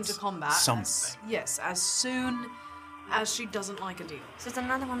entering gets into combat. something. Yes, as soon as she doesn't like a deal. So it's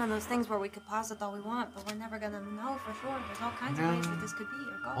another one of those things where we could posit all we want, but we're never gonna know for sure. There's all kinds of ways that this could be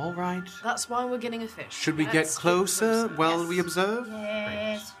or go. All right. That's why we're getting a fish. Should we get That's closer while Yes. we observe?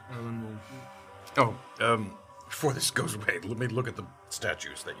 Yes. Before this goes away, let me look at the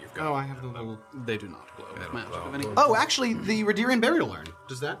statues that you've got. Oh, I have the little... They do not glow with magic of any. Oh, actually, the Radirian burial urn.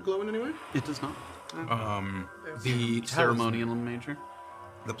 Does that glow in any way? It does not. The Ceremonial in nature.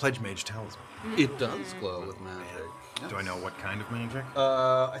 The Pledge Mage Talisman. It does glow with magic. Do I know what kind of magic?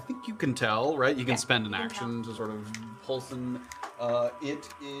 I think you can tell, right? You can spend an action to sort of pulse in. It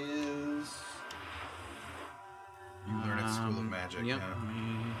is. You learn at School of Magic. Yep.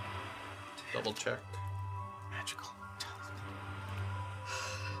 Yeah. Double check. Magical.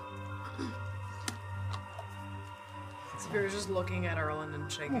 Spirit's just looking at Erland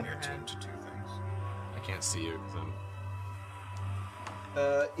and shaking her head. Attuned to two things. I can't see you because I'm...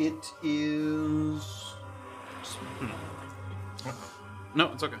 It is.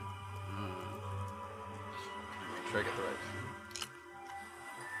 No, it's okay. Make sure I get the right.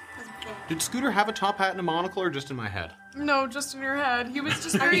 Did Scooter have a top hat and a monocle, or just in my head? No, just in your head. He was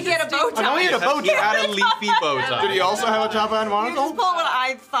just very He had a bow distinct. I know he had a bow He had a leafy bow tie. Did he also have a top hat and You monocle? just pulled what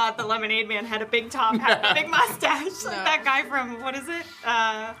I thought the Lemonade Man had a big top hat, a big mustache, like No. that guy from what is it?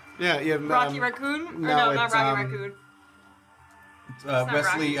 Yeah. Rocky Raccoon? Or no, no, not it's, Rocky Raccoon. not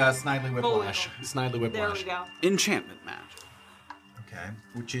Wesley Rocky. Snidely Whiplash. Snidely There Whiplash. we go. Enchantment magic. Okay.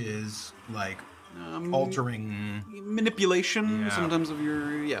 Which is like altering. Manipulation, Yeah. sometimes of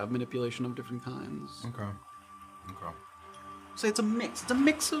your manipulation of different kinds. Okay. Okay. So it's a mix. It's a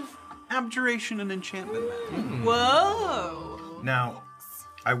mix of abjuration and enchantment magic. Whoa. Now,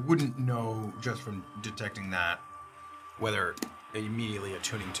 I wouldn't know just from detecting that whether immediately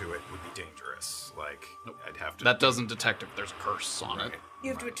attuning to it would be dangerous. Like, I'd have to. That doesn't detect if there's a curse on it.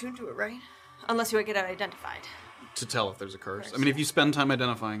 You have to attune to it, right? Unless you get it identified. To tell if there's a curse. I mean, if you spend time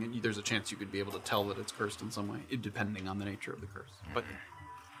identifying it, there's a chance you could be able to tell that it's cursed in some way, depending on the nature of the curse. But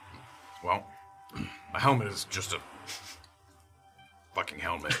Well, my helmet is just a fucking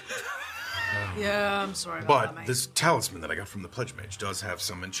helmet. Yeah, I'm sorry about that, But mate. this talisman that I got from the Pledge Mage does have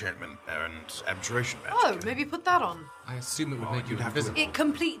some enchantment and abjuration magic. Oh, in it. maybe put that on. I assume it would make you you'd have to- invisible. It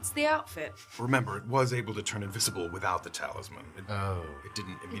completes the outfit. Remember, it was able to turn invisible without the talisman. It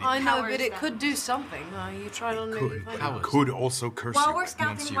didn't immediately. I know, Powers but it them. could do something. You tried on maybe could, find but out. it could also curse While you we're once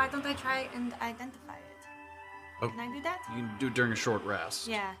scouting, you- why don't I try and identify it? Oh. Can I do that? you can do it during a short rest.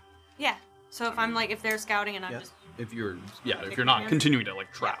 Yeah. Yeah. So if I'm like, if they're scouting and I'm just. If you're not continuing to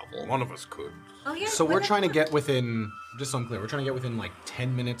like travel. One of us could. Oh yeah. So we're wouldn't trying to it- get within, just so I'm clear, we're trying to get within like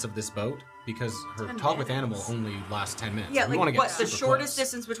 10 minutes of this boat because her 10 talk with minutes. animal only lasts 10 minutes. Yeah, we want to like get what? The super shortest close.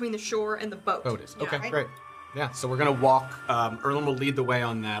 distance between the shore and the boat. Boat is. Okay, Right? great. Yeah, so we're gonna walk. Erlen will lead the way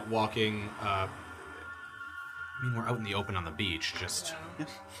on that, walking. I mean, we're out in the open on the beach, just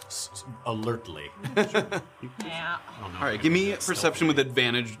alertly. Yeah. All right, give me perception with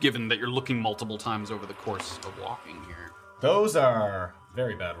advantage, given that you're looking multiple times over the course of walking here. Those are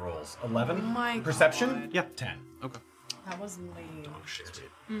very bad rolls. 11. Oh my Perception? God. Yeah, 10. Okay. That was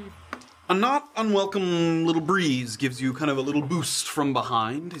lame. A not unwelcome little breeze gives you kind of a little boost from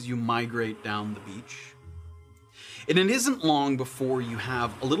behind as you migrate down the beach. And it isn't long before you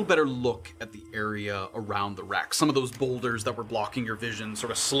have a little better look at the area around the wreck. Some of those boulders that were blocking your vision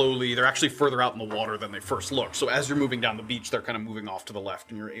sort of slowly, they're actually further out in the water than they first looked. So as you're moving down the beach, they're kind of moving off to the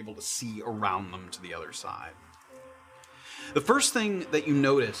left and you're able to see around them to the other side. The first thing that you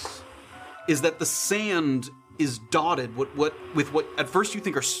notice is that the sand is dotted with what at first you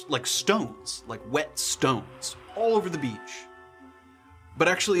think are like stones, like wet stones, all over the beach. But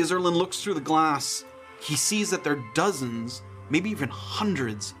actually, as Erlen looks through the glass, he sees that there are dozens, maybe even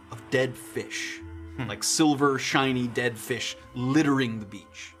hundreds of dead fish, like silver, shiny dead fish littering the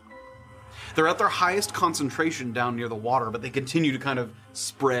beach. They're at their highest concentration down near the water, but they continue to kind of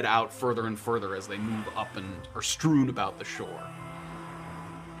spread out further and further as they move up and are strewn about the shore.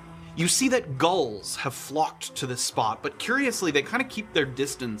 You see that gulls have flocked to this spot, but curiously, they kind of keep their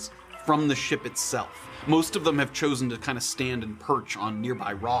distance from the ship itself. Most of them have chosen to kind of stand and perch on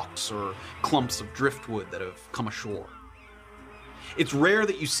nearby rocks or clumps of driftwood that have come ashore. It's rare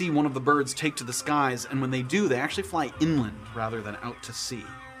that you see one of the birds take to the skies, and when they do, they actually fly inland rather than out to sea.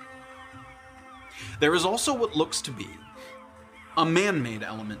 There is also what looks to be a man-made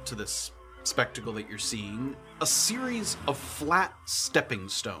element to this spectacle that you're seeing, a series of flat stepping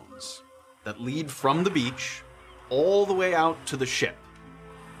stones that lead from the beach all the way out to the ship.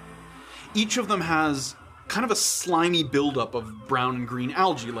 Each of them has kind of a slimy buildup of brown and green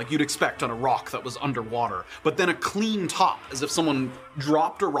algae like you'd expect on a rock that was underwater, but then a clean top, as if someone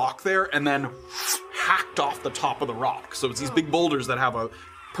dropped a rock there and then hacked off the top of the rock. So it's these big boulders that have a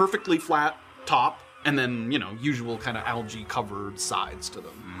perfectly flat top and then, usual kind of algae-covered sides to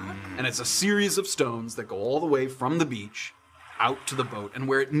them. And it's a series of stones that go all the way from the beach out to the boat. And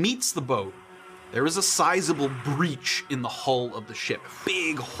where it meets the boat, there is a sizable breach in the hull of the ship. A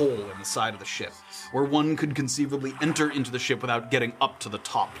big hole in the side of the ship, where one could conceivably enter into the ship without getting up to the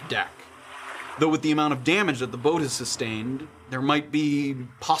top deck. Though with the amount of damage that the boat has sustained, there might be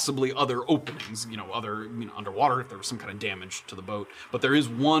possibly other openings, underwater if there was some kind of damage to the boat. But there is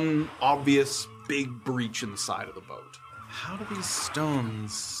one obvious big breach in the side of the boat. How do these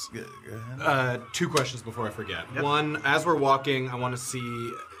stones... 2 questions before I forget. Yep. One, as we're walking, I want to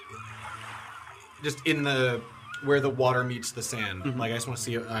see... just in where the water meets the sand. Mm-hmm. Like, I just want to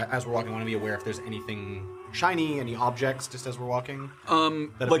see, as we're walking, I want to be aware if there's anything shiny, any objects, just as we're walking.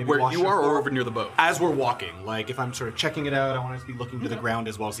 Like where you are or over near the boat? As we're walking. Like, if I'm sort of checking it out, I want to be looking to the ground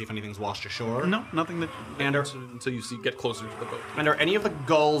as well, see if anything's washed ashore. No, nothing that... until you get closer to the boat. And are any of the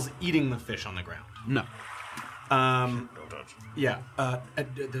gulls eating the fish on the ground? No. Don't touch. Yeah.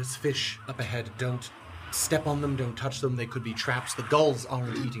 There's fish up ahead. Don't step on them, don't touch them. They could be traps. The gulls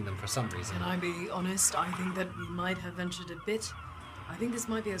aren't eating them for some reason. Can I be honest? I think that we might have ventured a bit. I think this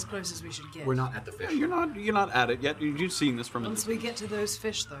might be as close as we should get. We're not at the fish. You're not at it yet. You're seeing this from... Once we get to those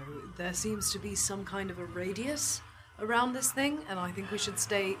fish, though, there seems to be some kind of a radius around this thing, and I think we should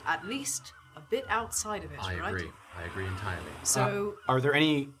stay at least a bit outside of it, I right? agree entirely. So...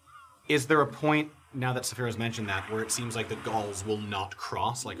 Is there a point, now that Saphira's mentioned that, where it seems like the gulls will not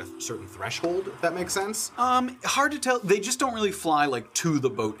cross, like, a certain threshold, if that makes sense? Hard to tell. They just don't really fly, to the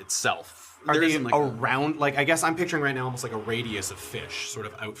boat itself. Are There they isn't, around, I guess I'm picturing right now almost like a radius of fish sort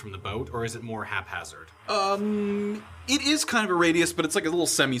of out from the boat, or is it more haphazard? It is kind of a radius, but it's like a little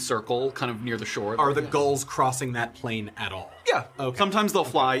semicircle kind of near the shore. Are the gulls crossing that plane at all? Yeah. Okay. Sometimes they'll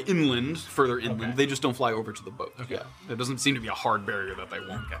fly inland, further inland. Okay. They just don't fly over to the boat. Okay. Yeah. There doesn't seem to be a hard barrier that they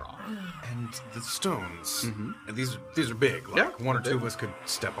won't cross. And the stones, and these are big. Like one or two of us could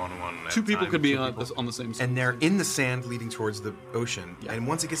step on one. at Two a people time, could be two on people. the same side. And they're in the sand leading towards the ocean. Yeah. And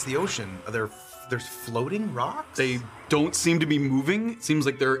once it gets to the ocean, there's floating rocks? They don't seem to be moving. It seems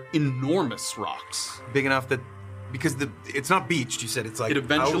like they're enormous rocks. Big enough that... Because it's not beached, you said. It's like... It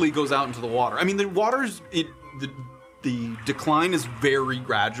eventually out. goes out into the water. I mean, the water's... The decline is very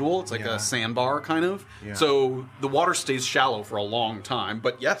gradual. It's like a sandbar, kind of. Yeah. So the water stays shallow for a long time.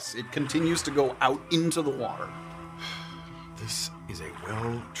 But yes, it continues to go out into the water. This is a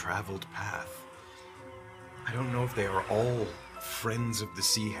well-traveled path. I don't know if they are all friends of the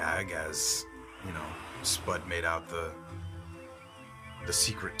sea hag, as, Spud made out the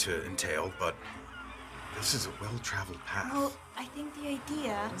secret to entail, but this is a well-traveled path. Well, I think the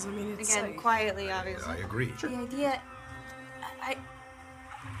idea, Doesn't mean it's again, safe. quietly, obviously. I agree. The idea, I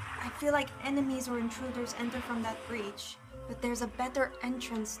feel like enemies or intruders enter from that breach, but there's a better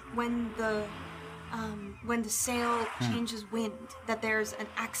entrance when the sail changes wind. That there's an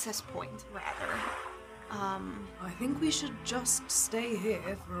access point, rather. I think we should just stay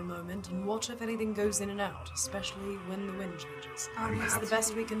here for a moment and watch if anything goes in and out, especially when the wind changes. It's the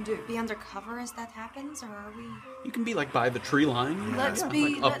best we can do. Be undercover as that happens, or are we? You can be by the tree line. Let's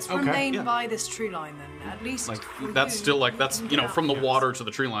remain by this tree line then, at least. That's still from the water to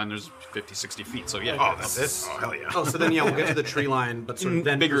the tree line. There's 50, 60 feet. So yeah, Oh, that's it? Oh, hell yeah. Oh, so then we'll get to the tree line, but sort of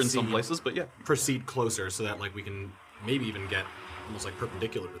then bigger in proceed- some places, but yeah. Proceed closer so that we can maybe even get almost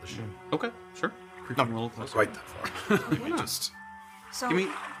perpendicular to the ship. Okay, sure. Not quite that far. Just... So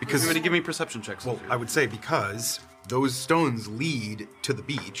Give me perception checks. Well, I would say because those stones lead to the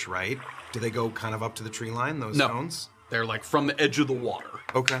beach, right? Do they go kind of up to the tree line, those No. stones? They're from the edge of the water.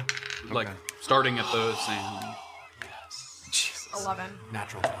 Okay. Starting at the sand. 11.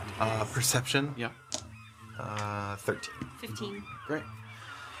 Natural 20. Perception? Yeah. 13. 15. Great.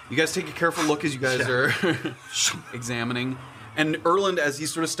 You guys take a careful look as you guys are examining. And Erland, as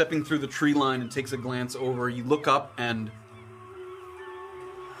he's sort of stepping through the tree line and takes a glance over, you look up and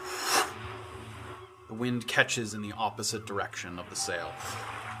the wind catches in the opposite direction of the sail.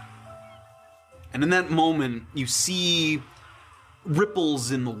 And in that moment, you see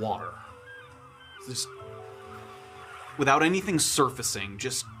ripples in the water. Just without anything surfacing,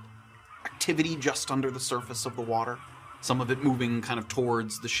 just activity just under the surface of the water. Some of it moving kind of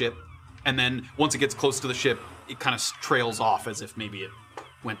towards the ship. And then once it gets close to the ship, it kind of trails off as if maybe it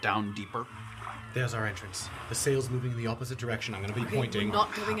went down deeper. There's our entrance. The sail's moving in the opposite direction. I'm going to be pointing. We're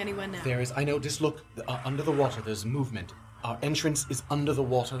not going anywhere now. There is, I know, just look, under the water, there's movement. Our entrance is under the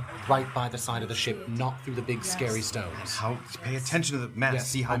water, right by the side of the ship, not through the big scary stones. Pay attention to the map,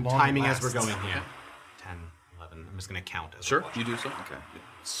 see how I'm long timing it as we're lasts. going here. 10, 11, 11. I'm just going to count as Sure, I watch. you do so. Okay.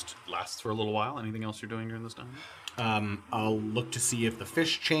 It lasts for a little while. Anything else you're doing during this time? I'll look to see if the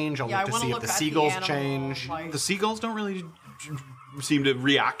fish change. I'll Yeah, I look to wanna see if look the at the seagulls animal, change. like- The seagulls don't really seem to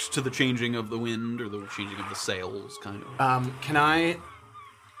react to the changing of the wind or the changing of the sails, kind of. Can I...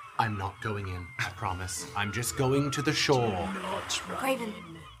 I'm not going in, I promise. I'm just going to the shore. Raven,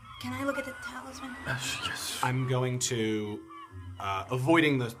 can I look at the talisman? Yes. I'm going to...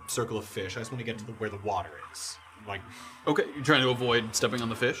 avoiding the circle of fish, I just want to get to where the water is. Like... Okay, you're trying to avoid stepping on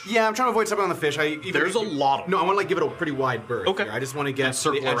the fish? Yeah, I'm trying to avoid stepping on the fish. There's a lot of No, I want to give it a pretty wide berth. Okay. Here. I just want to get And to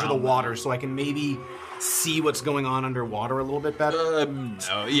circle the edge of the around. water so I can maybe see what's going on underwater a little bit better.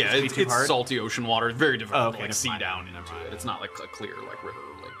 No, yeah, It's it's too hard? salty ocean water. It's very difficult Oh, okay, to like never see mind. down into it. It's not like a clear like river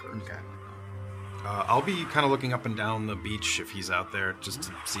or lake or anything Okay. like that. I'll be kind of looking up and down the beach if he's out there, just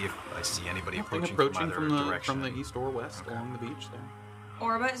to see if I see anybody Nothing approaching from either direction. from the east or west along the beach there.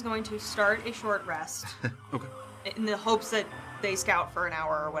 Orba is going to start a short rest Okay. in the hopes that they scout for an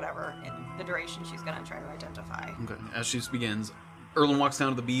hour or whatever in the duration she's going to try to identify. Okay. As she begins, Erlen walks down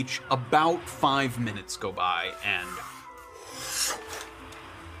to the beach. About 5 minutes go by and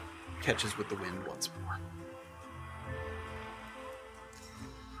catches with the wind once more.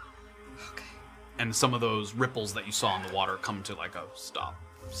 Okay. And some of those ripples that you saw in the water come to like a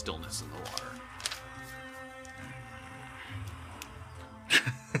stillness in the water.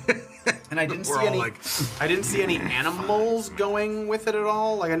 And I didn't We're see all any. like- I didn't see any animals going with it at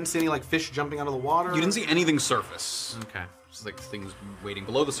all. Like I didn't see any like fish jumping out of the water. You didn't see anything surface. Okay. Just like things waiting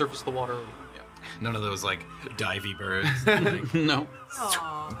below the surface of the water. Yeah. None of those like divey birds No.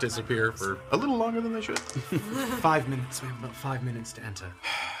 disappear for a little longer than they should. 5 minutes. We have about 5 minutes to enter.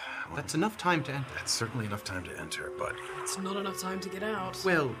 That's enough time to enter. That's certainly enough time to enter, but It's not enough time to get out.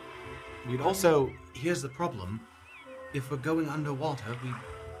 Well, we'd also. Here's the problem. If we're going underwater, we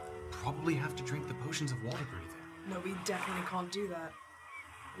probably have to drink the potions of water breathing. No, we definitely can't do that.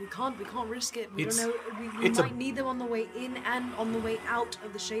 We can't risk it. We It's- don't know. We it's a- might need them on the way in and on the way out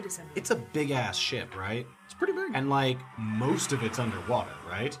of the Shade Assembly. It's a big ass ship, right? It's pretty big. And like most of it's underwater,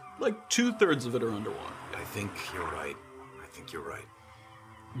 right? Like 2/3 of it are underwater. I think you're right. I think you're right.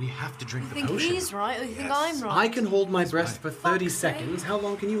 We have to drink I the think potion. he's right. I think Yes. I'm right. I can hold my breath for 30 Fuck's sake. seconds. How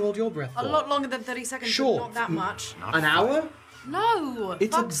long can you hold your breath for? A lot longer than 30 seconds. Sure. But not that much. An hour? No.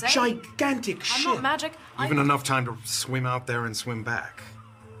 It's a fuck's sake. gigantic I'm ship. not magic. Even enough time to swim out there and swim back.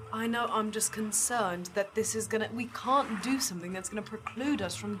 I know. I'm just concerned that this is gonna. We can't do something that's gonna preclude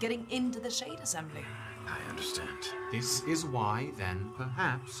us from getting into the Shade Assembly. I understand. This is why, then,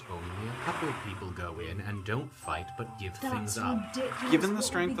 perhaps only a couple people go in and don't fight but give things up. ridiculous. Given the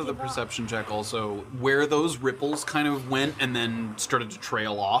strength of the perception check, also, where those ripples kind of went and then started to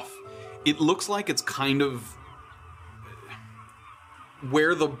trail off, it looks like it's kind of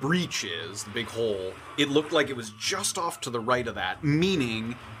where the breach is, the big hole. It looked like it was just off to the right of that,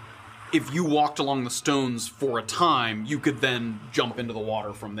 meaning if you walked along the stones for a time, you could then jump into the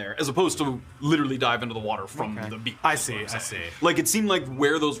water from there, as opposed to literally dive into the water from the beach. I see, I see. Like, it seemed like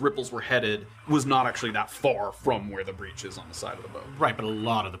where those ripples were headed was not actually that far from where the breach is on the side of the boat. Right, but a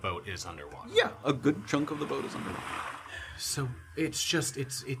lot of the boat is underwater. Yeah, a good chunk of the boat is underwater. So it's just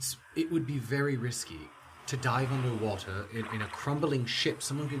it would be very risky to dive underwater in a crumbling ship.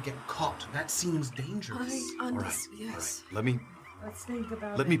 Someone could get caught. That seems dangerous. I All right. Yes. Let me Let's think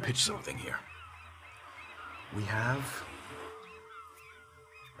about let it. me pitch something here. We have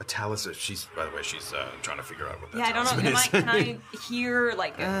a talisman. She's, by the way, she's trying to figure out what that Yeah, I don't know. talisman Can I, is. can I hear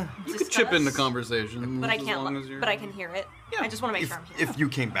like You could chip into discuss? conversation, But I as can't. long as you're... But I can hear it. I just want to make sure I'm hearing. If you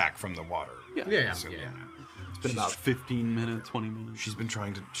came back from the water. Yeah. So, It's been about 15 minutes, 20 minutes. She's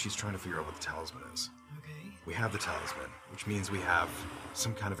trying to figure out what the talisman is. Okay. We have the talisman, which means we have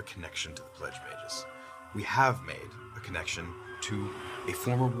some kind of a connection to the Pledge Mages. We have made a connection to a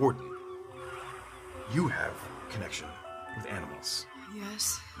former warden. You have connection with animals.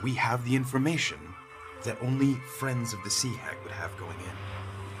 Yes. We have the information that only friends of the Sea Hag would have going in.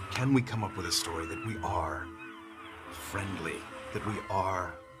 Can we come up with a story that we are friendly, that we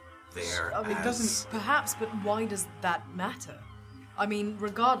are there I mean, as... perhaps, but why does that matter? I mean,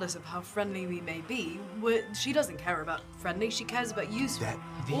 regardless of how friendly we may be, she doesn't care about friendly. She cares about useful,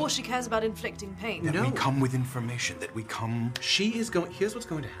 or she cares about inflicting pain. That No. we come with information, that we come... She is going. Here's what's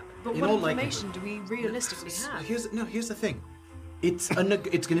going to happen. But In what all information likelihood- do we realistically have? Here's the thing. It's going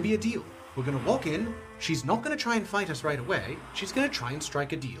to be a deal. We're going to walk in. She's not going to try and fight us right away. She's going to try and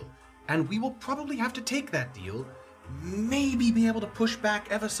strike a deal, and we will probably have to take that deal. Maybe be able to push back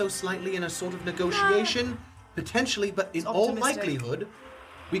ever so slightly in a sort of negotiation, potentially. But in all optimistic. likelihood,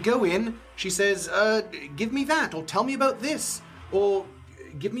 we go in. She says, "Give me that," or "Tell me about this," or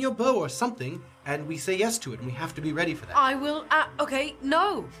give me your bow or something, and we say yes to it, and we have to be ready for that. I will. Okay,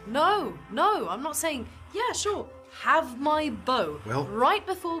 no. I'm not saying. Yeah, sure. Have my bow. Well, right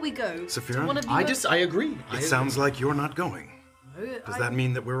before we go. Saphira, one of you I agree. It sounds like you're not going. Does that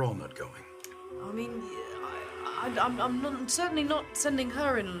mean that we're all not going? I mean, I'm certainly not sending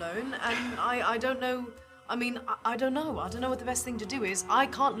her in alone, and I don't know. I mean, I don't know. I don't know what the best thing to do is. I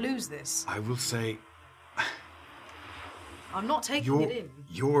can't lose this. I will say, I'm not taking it in.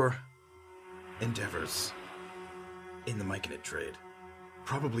 your endeavors in the Myconid trade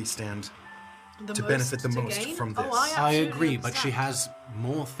probably stand to benefit the most gain? from this. Oh, I I absolutely agree, but she understand. has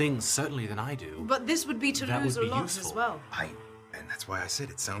more things certainly than I do. But this would be to That lose would a be lot useful. as well. And that's why I said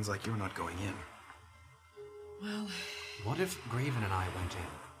it sounds like you're not going in. Well, What if Graven and I went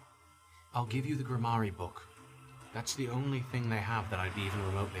in? I'll give you the Grimari book. That's the only thing they have that I'd be even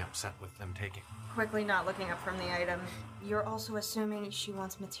remotely upset with them taking. Quickly not looking up from the item. You're also assuming she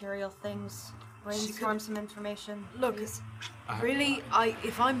wants material things. Brainstorm some information. look, please. really,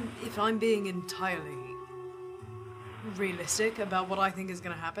 if I'm being entirely realistic about what I think is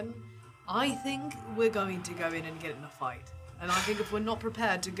going to happen, I think we're going to go in and get in a fight. And I think if we're not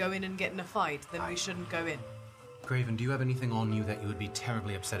prepared to go in and get in a fight, then we shouldn't go in. Graven, do you have anything on you that you would be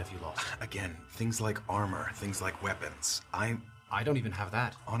terribly upset if you lost? Again, things like armor, things like weapons. I don't even have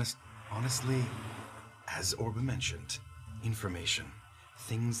that. Honestly, as Orba mentioned, information,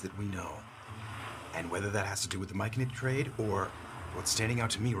 things that we know. And whether that has to do with the Myconid trade or what's standing out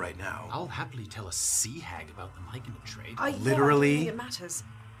to me right now, I'll happily tell a sea hag about the Myconid trade. I Literally- don't think it matters.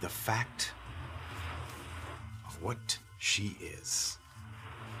 the fact of what she is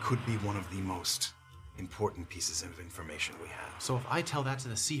could be one of the most important pieces of information we have. So if I tell that to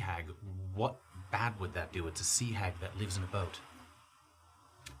the sea hag, what bad would that do? It's a sea hag that lives in a boat.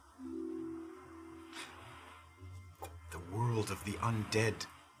 The world of the undead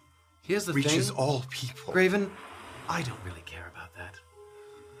Here's the reaches thing. all people. Graven, I don't really care about that.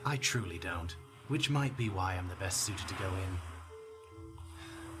 I truly don't. Which might be why I'm the best suited to go in.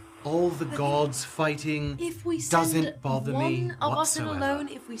 All the gods fighting If we send doesn't bother me one of us in whatsoever. alone,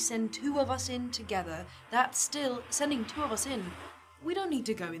 if we send two of us in together, that's still sending two of us in. We don't need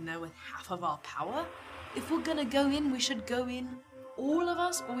to go in there with half of our power. If we're gonna go in, we should go in all of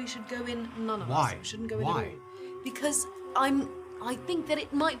us, or we should go in none of Why? us. We shouldn't go in Why? at all. Because I think that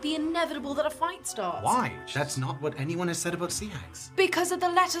it might be inevitable that a fight starts. Why? That's not what anyone has said about sea hags. Because of the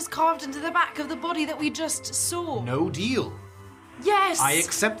letters carved into the back of the body that we just saw. No deal. Yes. I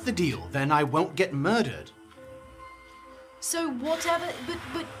accept the deal. Then I won't get murdered. So whatever,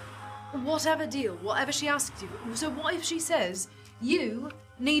 but whatever deal, whatever she asks you. So what if she says you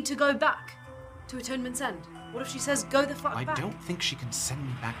need to go back to Atonement's End? What if she says go the fuck I back? don't think she can send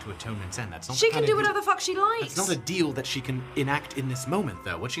me back to Atonement's End. That's not She the can kind do of whatever the fuck she likes. That's not a deal that she can enact in this moment,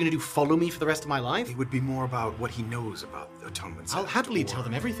 though. What's she gonna do? Follow me for the rest of my life? It would be more about what he knows about Atonement's I'll End, happily or- tell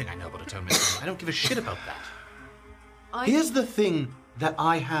them everything I know about Atonement's End. I don't give a shit about that. I Here's the thing that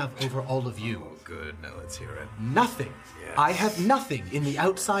I have over all of you. Oh, good. Now let's hear it. Nothing. Yes. I have nothing in the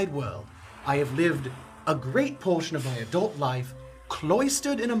outside world. I have lived a great portion of my adult life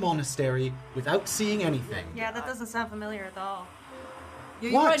cloistered in a monastery without seeing anything. Yeah, that doesn't sound familiar at all.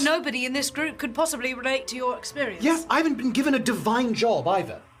 You're What? right, nobody in this group could possibly relate to your experience. Yes, I haven't been given a divine job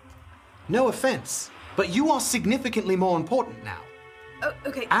either. No offense, but you are significantly more important now. Oh,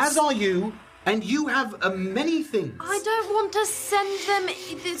 okay. As are you, and you have many things. I don't want to send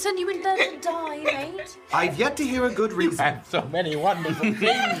you in there to die, mate. I've yet to hear a good reason. So many wonderful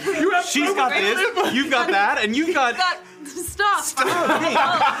things. She's got this, you've got that, and you've got... Stop.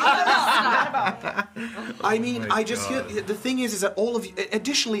 I mean, I just hear the thing is that all of you,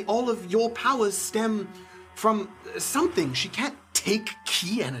 additionally, all of your powers stem from something. She can't take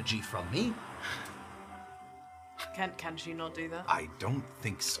key energy from me. Can she not do that? I don't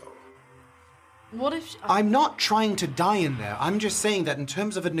think so. What if I'm not trying to die in there. I'm just saying that in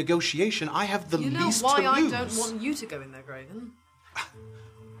terms of a negotiation, I have the you know least why to I lose. don't want you to go in there, Graven?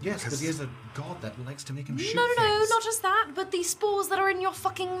 Yes, because he is a god that likes to make him shoot No, things. not just that, but these spores that are in your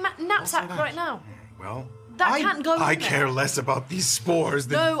fucking knapsack that. right now. Well, That can't go in I there. care less about these spores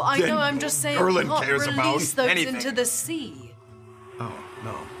than No, I than know, I'm just saying Erlen we can't cares about release those anything. into the sea. Oh,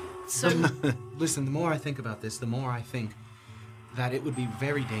 no. So, Listen, the more I think about this, the more I think that it would be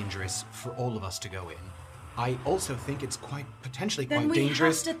very dangerous for all of us to go in. I also think it's potentially Then quite we have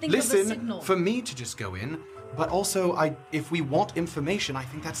dangerous. to think of a Listen, signal. for me to just go in, but also if we want information, I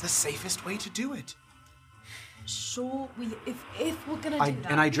think that's the safest way to do it. sure, if we're gonna do that,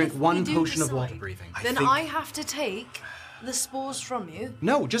 And I drink if one we do potion of decide, water breathing. Then think- I have to take the spores from you.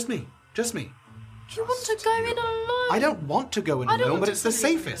 No, just me. Just me. You want to go in alone? I don't want to go in I don't alone, want but to it's the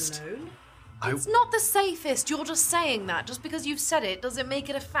leave it safest. alone. It's not the safest. You're just saying that. Just because you've said it doesn't make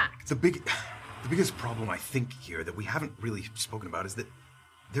it a fact. The biggest problem I think here that we haven't really spoken about is that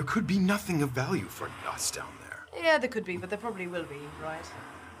there could be nothing of value for us down there. Yeah, there could be, but there probably will be, right?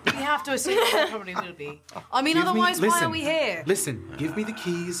 We have to assume there probably will be. I mean, otherwise, why are we here? Listen, give me the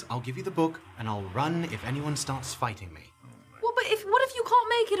keys, I'll give you the book, and I'll run if anyone starts fighting me. Well, but what if you can't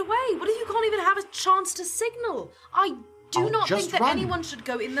make it away? What if you can't even have a chance to signal? I do I'll not just think that run. anyone should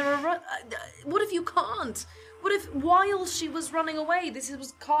go in there. What if you can't? What if while she was running away, this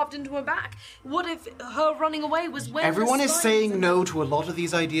was carved into her back? What if her running away was when Everyone the is spines saying and- no to a lot of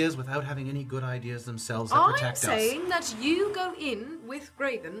these ideas without having any good ideas themselves that I'm protect us. saying that you go in with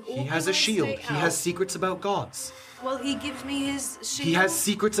Graven. He has a shield. He has secrets about gods. Well, he gives me his shield. He has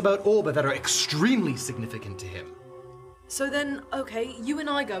secrets about Orba that are extremely significant to him. So then, okay, you and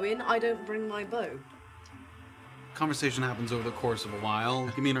I go in. I don't bring my bow. Conversation happens over the course of a while.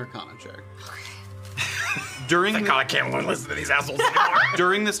 Give me an Arcana check. During Thank God I can't listen to these assholes anymore.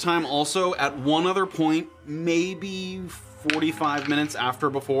 During this time, also at one other point, maybe 45 minutes after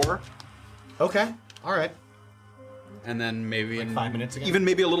before, Okay, all right. and then maybe in 5 minutes again? even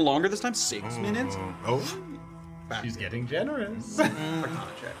maybe a little longer this time, 6 minutes. Oh, She's getting generous. Arcana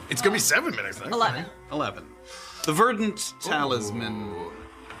check. it's gonna be 7 minutes then. 11. The Verdant Talisman.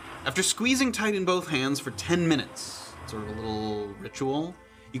 After squeezing tight in both hands for 10 minutes, sort of a little ritual,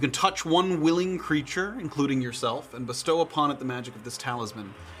 you can touch one willing creature, including yourself, and bestow upon it the magic of this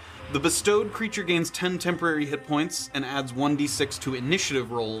talisman. The bestowed creature gains 10 temporary hit points and adds 1d6 to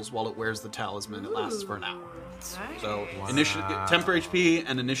initiative rolls while it wears the talisman. It lasts for an hour. So, temporary HP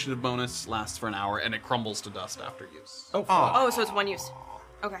and initiative bonus lasts for an hour, and it crumbles to dust after use. Oh, so it's one use.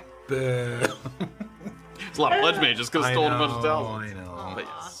 Okay. It's a lot of pledge mages because it stole a bunch of talismans. I know. But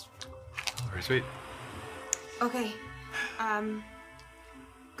yes. Very sweet. Okay.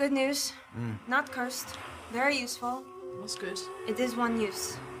 Good news. Not cursed. Very useful. That's good. It is one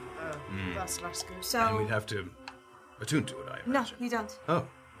use. That's less good. And So we'd have to attune to it, I no, imagine. you don't. Oh,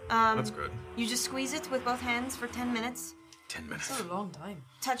 that's good. You just squeeze it with both hands for 10 minutes. 10 minutes. That's a long time.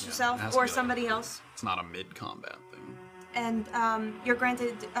 Touch it yourself has to or be like- somebody else, It's not a mid-combat thing. and you're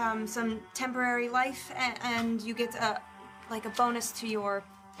granted some temporary life, and you get a bonus to your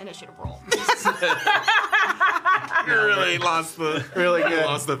initiative roll. You really lost the thread. Really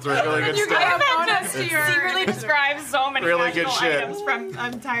good stuff. bonus to your. Secretly describes so many Really good magical shit. items from.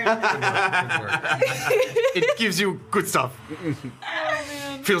 I'm tired of it. It gives you good stuff.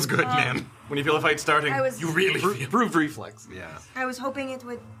 Feels good, man. When you feel a fight starting, I was- you really feel. Proved reflex. Yeah. I was hoping it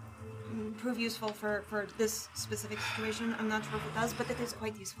would prove useful for this specific situation. I'm not sure if it does, but it is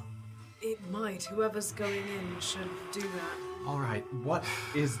quite useful. It might. Whoever's going in should do that. All right, what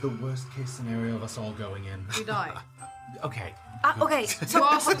is the worst case scenario of us all going in? We die. Okay. Okay, so You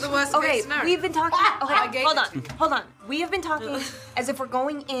asked the worst okay, case scenario. we've been talking. Okay, I gave hold it on, hold on. We have been talking as if we're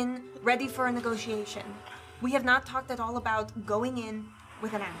going in ready for a negotiation. We have not talked at all about going in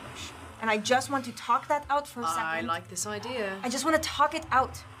with an ambush. And I just want to talk that out for a second. I like this idea. I just want to talk it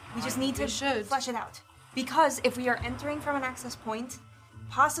out. We just need we to should. flesh it out. Because if we are entering from an access point,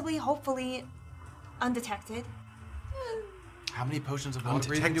 possibly, hopefully, undetected, How many potions of water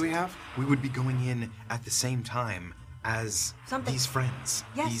breathing do we have? We would be going in at the same time as Something. these friends.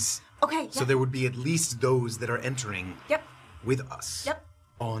 Yes. These, Okay, So yeah. there would be at least those that are entering Yep, with us. Yep.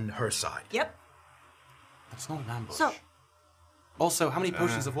 On her side. yep. That's not an ambush. So, Also, how many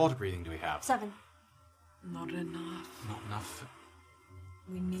potions of water breathing do we have? 7. Not enough. Not enough.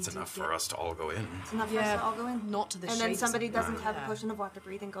 We need It's to enough get for us to all go in. It's enough for us Yeah, to all go in. not to the And shade then somebody assembly. doesn't have a Yeah. potion of water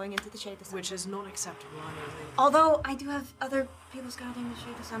breathing going into the shade assembly. Which is not acceptable, I don't think. Although I do have other people scouting the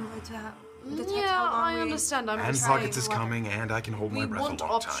shade assembly to detect Yeah, how long I we... understand. I'm And just Pockets saying is coming, and I can hold my we breath want a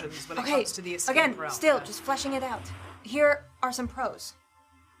long time. options when it Okay, comes to the escape again, route. still, just fleshing it out. Here are some pros.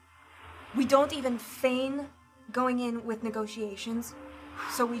 We don't even feign going in with negotiations,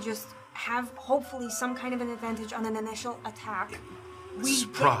 so we just have, hopefully, some kind of an advantage on an initial attack. We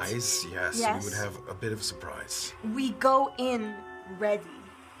Surprise, yes, Yes. we would have a bit of surprise. We go in ready,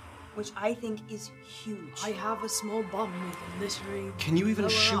 which I think is huge. I have a small bomb with literally. Can you even blow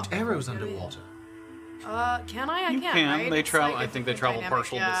shoot up. arrows Go in. underwater? Can I? I You can. can. Right? They It's travel. like I a think they different travel dynamic,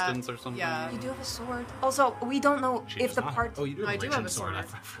 partial yeah. distance or something. Yeah. You do have a sword. Also, we don't know She if does the not. part... Oh, you do have I a do ranged have a sword.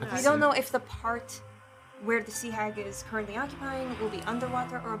 sword. We don't know if the part where the sea hag is currently occupying will be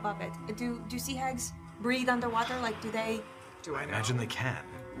underwater or above it. Do sea hags breathe underwater? Like, do they... I imagine they can.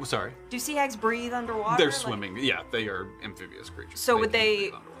 Sorry. Do sea hags breathe underwater? They're Like- swimming. Yeah, they are amphibious creatures. So would can they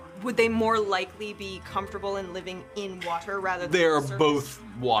breathe underwater. would they more likely be comfortable in living in water rather than They are surface? both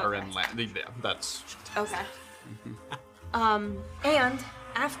water Okay. and land. Yeah, that's. Okay. And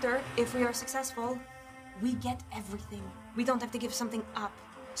after, if we are successful, we get everything. We don't have to give something up.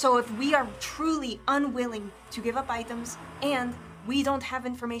 So if we are truly unwilling to give up items and we don't have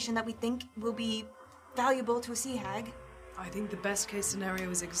information that we think will be valuable to a sea hag, I think the best case scenario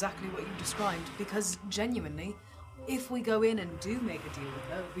is exactly what you described, because genuinely, if we go in and do make a deal with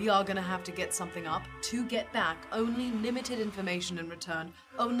her, we are going to have to get something up to get back only limited information in return,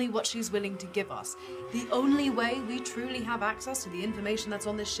 only what she's willing to give us. The only way we truly have access to the information that's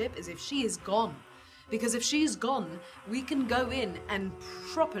on this ship is if she is gone. Because if she's gone, we can go in and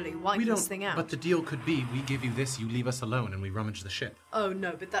properly wipe this thing out. But the deal could be, we give you this, you leave us alone, and we rummage the ship. Oh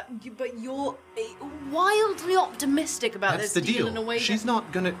no, but you're wildly optimistic about That's this the deal. in a way. She's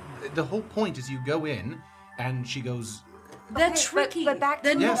not gonna. The whole point is you go in, and she goes. They're Okay, tricky. But back to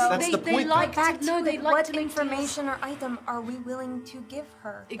They're Yes, not- that's they, the they point, like back to, no, to they it, like what to make information or item are we willing to give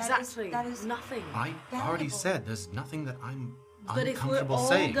her? Exactly. That is nothing. I already valuable. said there's nothing that I'm But if we're uncomfortable all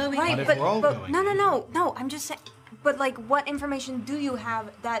saying. going Right, but if but, we're all but going no, I'm just saying. But like, what information do you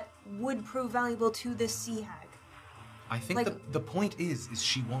have that would prove valuable to this sea hag? I think like- the point is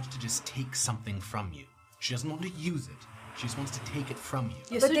she wants to just take something from you. She doesn't want to use it. She just wants to take it from you.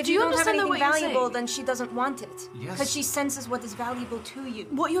 Yeah, But so if do you you don't have understand anything what you're valuable, saying? then she doesn't want it. Yes. Because she senses what is valuable to you.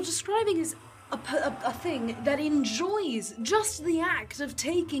 What you're describing is a thing that enjoys just the act of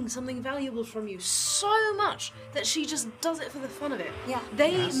taking something valuable from you so much that she just does it for the fun of it. Yeah.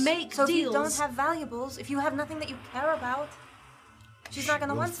 They make So deals. if you don't have valuables, if you have nothing that you care about, she's not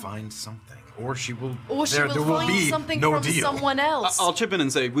gonna We'll want something. find something, or she will. or she there will will find be something no from deal. someone else. I'll chip in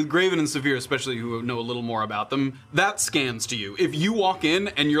and say, with Graven and Severe, especially who know a little more about them, that scans to you. If you walk in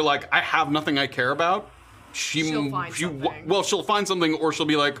and you're like, I have nothing I care about, She'll find something. Well, she'll find something, or she'll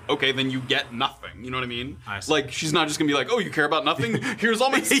be like, okay, then you get nothing. You know what I mean? I see. Like, she's not just gonna be like, oh, you care about nothing? Here's all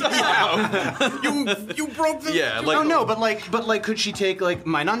my stuff. You broke the. Yeah, like, Oh no, but like, could she take like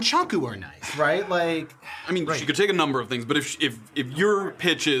my nunchaku are nice, right? Like, I mean, she could take a number of things, but if your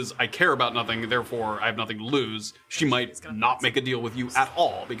pitch is I care about nothing, therefore I have nothing to lose, she might not make a deal with you at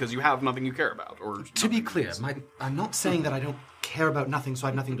all because you have nothing you care about. Or to be clear, I'm not saying that I don't care about nothing, so I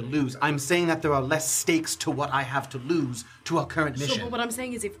have nothing to lose. I'm saying that there are less stakes to what I have to lose to our current mission. Sure, but what I'm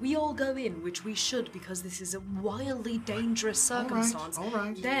saying is if we all go in, which we should because this is a wildly dangerous circumstance, all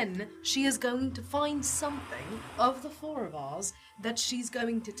right. then she is going to find something of the four of ours that she's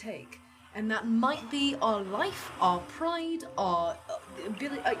going to take. And that might be our life, our pride, our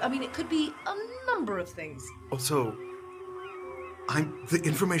ability. I mean, it could be a number of things. Also, the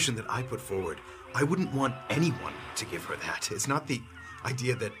information that I put forward, I wouldn't want anyone to give her that. It's not the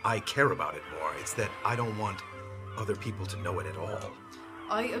idea that I care about it more. It's that I don't want other people to know it at all.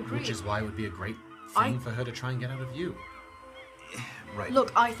 I agree. Which is why it would be a great I- thing for her to try and get out of you. Right.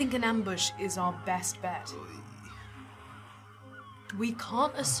 Look, I think an ambush is our best bet. We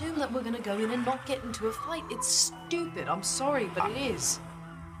can't assume that we're going to go in and not get into a fight. It's stupid. I'm sorry, but it is.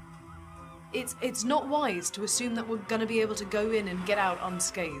 It's not wise to assume that we're going to be able to go in and get out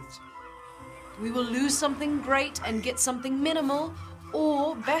unscathed. We will lose something great and get something minimal,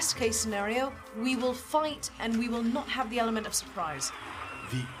 or, best case scenario, we will fight and we will not have the element of surprise.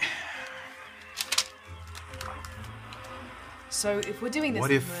 So if we're doing this, What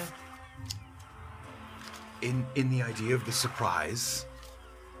then if- In the idea of the surprise,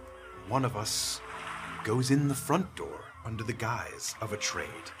 one of us goes in the front door under the guise of a trade.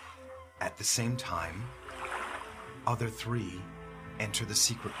 At the same time, other three enter the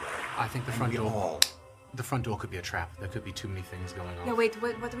secret way. I think the And front we door. all The front door could be a trap. There could be too many things going on. No, wait,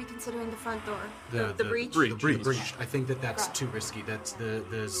 what are we considering the front door? The breach? breach. The breach. I think that's Right. too risky. There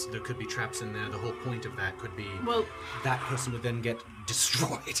could be traps in there. The whole point of that could be Well- that person would then get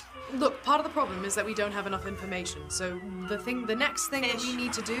destroyed. Look, part of the problem is that we don't have enough information. So the next thing that we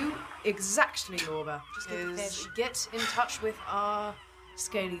need to do, exactly, Lorba, get the is fish. get in touch with our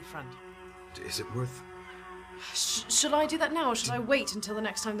scaly friend. Is it worth? Should I do that now, or should I wait until the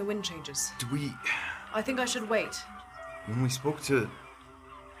next time the wind changes? Do we? I think I should wait. When you spoke to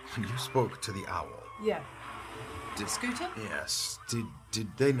the owl. Yeah. Did, Scooter? Yes.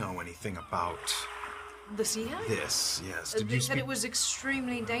 Did they know anything about The sea hag? this? Yes. Did They you said speak? it was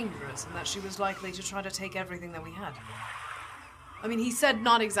extremely dangerous and that she was likely to try to take everything that we had. I mean, he said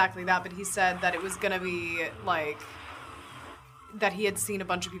not exactly that, but he said that it was gonna be, like, that he had seen a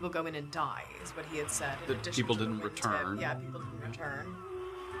bunch of people go in and die, is what he had said. in That addition people to the didn't wind return. tip. Yeah, people didn't return.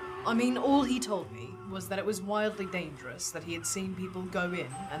 I mean, all he told me was that it was wildly dangerous, that he had seen people go in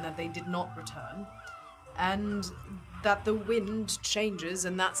and that they did not return, and that the wind changes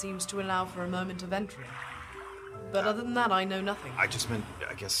and that seems to allow for a moment of entry. But other than that, I know nothing. I just meant,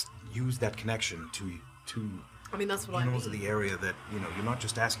 I guess, use that connection to I mean, that's what I Animals mean. of the area that, you're not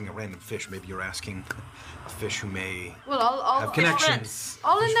just asking a random fish. Maybe you're asking a fish who may Well, I'll have connections.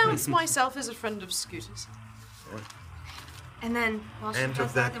 I'll announce myself as a friend of Scooter's. And then, while she And does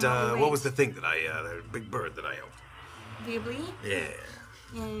of that, then while we what was wait- the thing that the big bird that I owned? The Iblee? Yeah.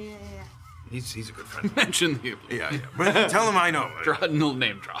 Yeah. He's a good friend. Mention the Yeah. But tell him I know. no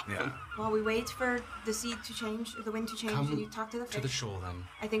name drop. Yeah. While we wait for the sea to change, or the wind to change, Come and you talk to the fish, To the shore, then.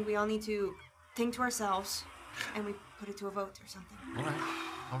 I think we all need to think to ourselves, and we put it to a vote or something.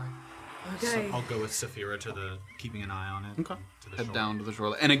 All right. Okay. I'll go with Saphira to the keeping an eye on it. Okay. To the Head shore. down to the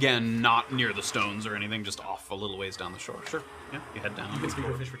shore. And again, not near the stones or anything, just off a little ways down the shore. Sure. Yeah, you head down. You can speak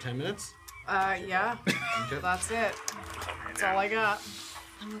to a fish for 10 minutes. Yeah. That's it. That's all I got.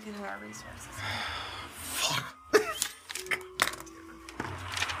 I'm looking at our resources.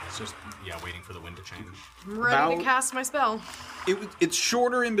 It's just, waiting for the wind to change. I'm ready to About- cast my spell. It's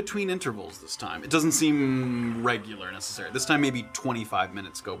shorter in between intervals this time. It doesn't seem regular necessarily. This time maybe 25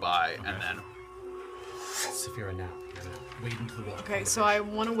 minutes go by and then... Saphira, now. Wade into the water. Okay, so I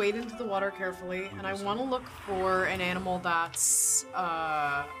want to wade into the water carefully, and I want to look for an animal that's,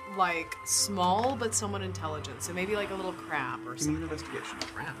 like, small but somewhat intelligent. So maybe like a little crab or Give me something. an investigation.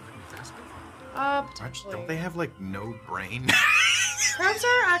 Crap, I can fast Potentially. Don't they have, no brain? Crabs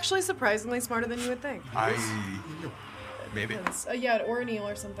are actually surprisingly smarter than you would think. Maybe. Yes. Yeah, or an eel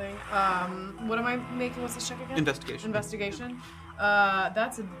or something. What am I making? What's this check again? Investigation. Investigation.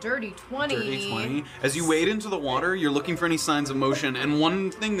 That's a dirty 20. Dirty 20. As you wade into the water, you're looking for any signs of motion, and one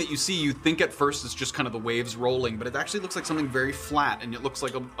thing that you see, you think at first is just kind of the waves rolling, but it actually looks like something very flat, and it looks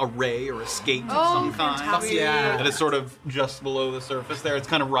like a ray or a skate of some kind. fantastic. Yeah. That is sort of just below the surface there. It's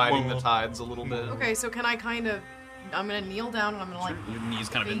kind of riding the tides a little bit. Okay, so can I kind of... I'm going to kneel down and I'm going to, like, Your knees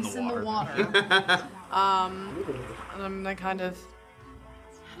kind of in face the water. And I'm going to kind of...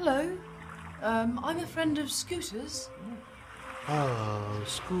 Hello. I'm a friend of Scooter's. Oh,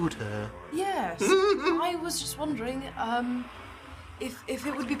 Scooter. Yes. I was just wondering, if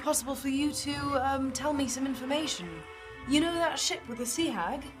it would be possible for you to, tell me some information. You know that ship with the sea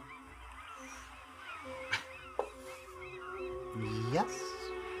hag? Yes.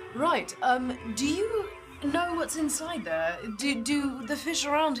 Right, do you know what's inside there? Do the fish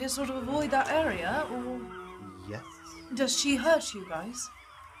around here sort of avoid that area, or Yes. does she hurt you guys?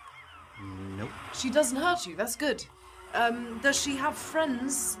 Nope. She doesn't hurt you, that's good. Does she have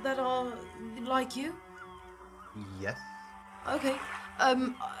friends that are like you? Yes. Okay.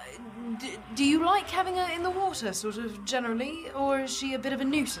 Do you like having her in the water, sort of generally, or is she a bit of a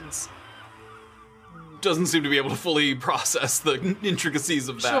nuisance? Doesn't seem to be able to fully process the intricacies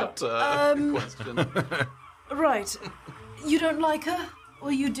of that question. Right. You don't like her,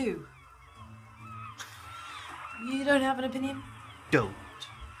 or you do? You don't have an opinion? Don't.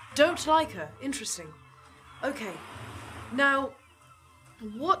 Don't like her. Interesting. Okay. Now,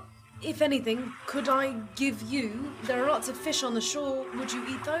 what, if anything, could I give you? There are lots of fish on the shore. Would you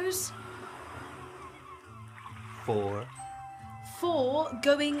eat those? 4. For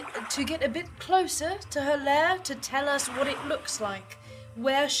going to get a bit closer to her lair to tell us what it looks like,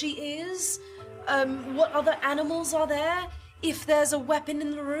 where she is, what other animals are there, if there's a weapon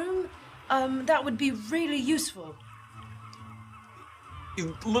in the room, that would be really useful.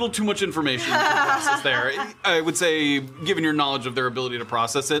 A little too much information to process there. I would say, given your knowledge of their ability to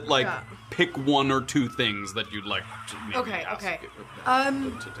process it, Yeah. pick one or two things that you'd like to maybe Okay, ask okay.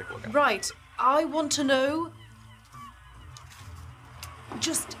 to take a look at. Right, I want to know.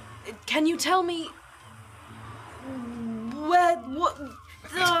 Just, can you tell me what?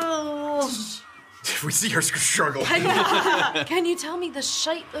 Oh. We see her struggle. Can you tell me the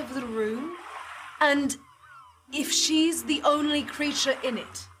shape of the room, and if she's the only creature in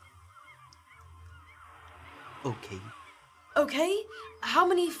it? Okay. Okay. How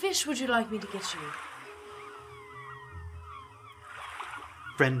many fish would you like me to get you?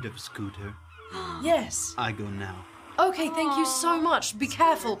 Friend of Scooter. Yes. I go now. Okay, thank you so much. Be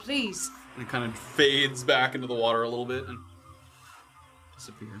careful, please. And it kind of fades back into the water a little bit and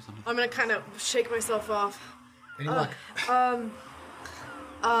disappears. I'm gonna kind of shake myself off. Any luck?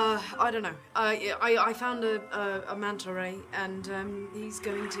 I don't know. I found a manta ray, and he's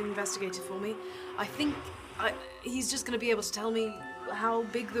going to investigate it for me. I think he's just going to be able to tell me how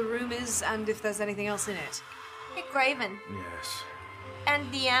big the room is and if there's anything else in it. Hey, Graven. Yes.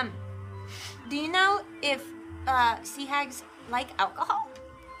 And DM. Do you know if sea hags like alcohol?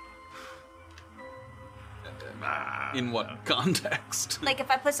 In what context? Like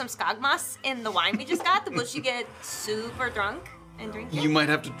if I put some skagmas in the wine we just got, will she get super drunk and drink it? You might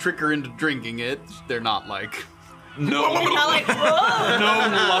have to trick her into drinking it. They're not like No, Not like, whoa! no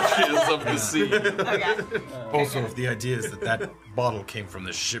lushes of the sea. Okay. Also, if the idea is that bottle came from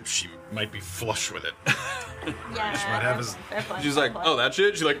the ship, she might be flush with it. Yeah. She might have his... fair point, She's fair like, point. oh, that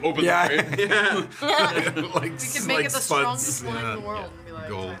shit? She like opens Yeah, the crate. yeah. like, We could make it the strongest wine in the world and be like,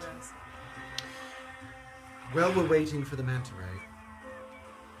 Gold. try this. While we're waiting for the manta ray,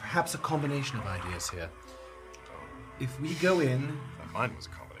 perhaps a combination of ideas here. If we go in Mine was a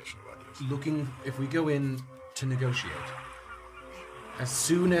combination of ideas. if we go in to negotiate, as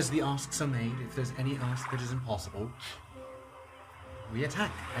soon as the asks are made, if there's any ask that is impossible, we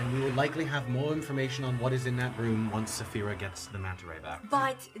attack, and we will likely have more information on what is in that room once Saphira gets the manta ray back.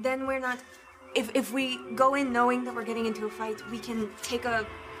 But then we're not. If we go in knowing that we're getting into a fight, we can take a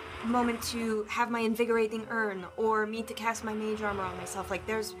moment to have my invigorating urn, or me to cast my mage armor on myself. Like,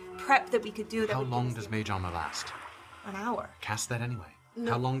 there's prep that we could do. That How would give long us does the- mage armor last? An hour. Cast that anyway.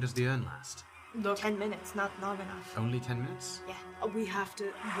 No. How long does the urn last? Look, 10 minutes, not enough. Only 10 minutes? Yeah. we have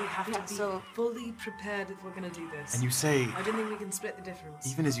to Yeah, be so- fully prepared if we're gonna do this. And you say, I don't think we can split the difference.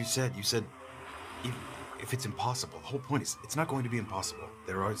 even as you said, if it's impossible, the whole point is it's not going to be impossible.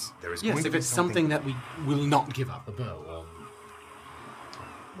 There is going Yes, to if be it's something that we will not give up the bow. Or...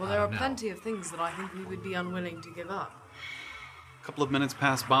 Well, there are no. plenty of things that I think we would be unwilling to give up. A couple of minutes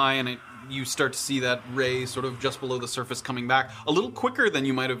pass by, and you start to see that ray sort of just below the surface coming back a little quicker than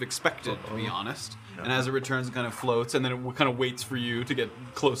you might have expected, to be honest. And as it returns, it kind of floats, and then it kind of waits for you to get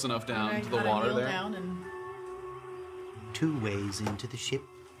close enough down to the water kneel there. down and... 2 ways into the ship.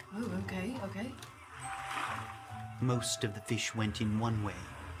 Oh, okay, okay, Most of the fish went in one way.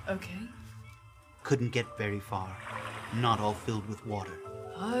 okay. Couldn't get very far. Not all filled with water.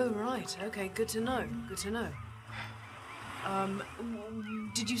 Oh, right. Okay, good to know. Good to know.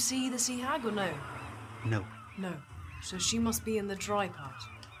 Did you see the sea hag or no? No. No. So she must be in the dry part.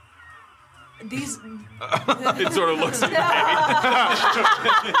 These... It sort of looks at you.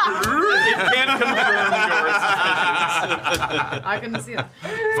 It can't confirm your suspicions. I can see it.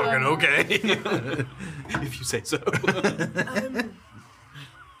 Fucking okay. If you say so.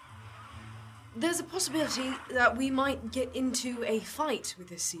 There's a possibility that we might get into a fight with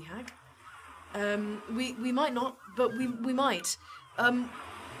this sea hag. We might not, but we might.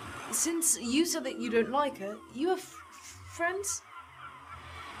 Since you said that you don't like her, you have friends?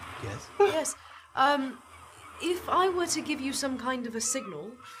 Yes? Yes. If I were to give you some kind of a signal,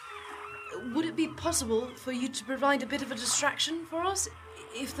 would it be possible for you to provide a bit of a distraction for us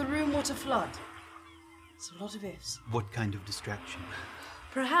if the room were to flood? It's a lot of ifs. What kind of distraction?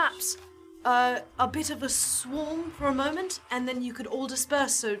 Perhaps a bit of a swarm for a moment, and then you could all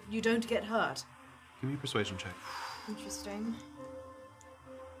disperse so you don't get hurt. Give me a persuasion check. Interesting.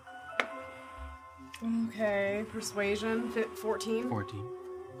 Okay, persuasion, 14. 14.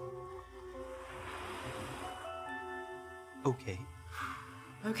 Okay.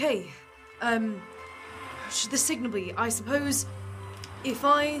 Okay, should the signal be, I suppose, if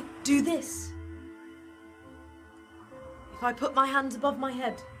I do this? If I put my hands above my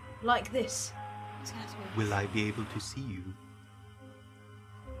head, like this? Will I be able to see you?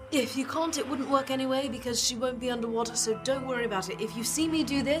 If you can't, it wouldn't work anyway because she won't be underwater, so don't worry about it. If you see me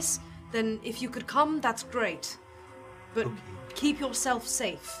do this, then if you could come, that's great. But Okay. keep yourself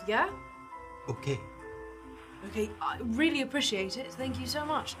safe, yeah? Okay. Okay, I really appreciate it. Thank you so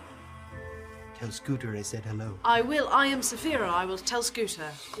much. Tell Scooter I said hello. I will. I am Saphira. I will tell Scooter.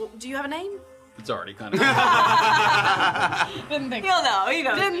 Well, do you have a name? It's already kind of. Didn't think You'll know, you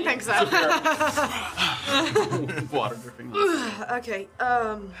know. Didn't think so. Water dripping. Okay,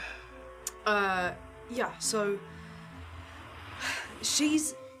 yeah, so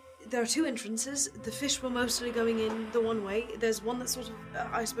there are 2 entrances. The fish were mostly going in the one way. There's one that's sort of,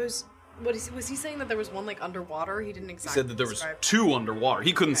 I suppose, was he saying that there was one like underwater? He didn't He exactly said that there was describe. 2 underwater.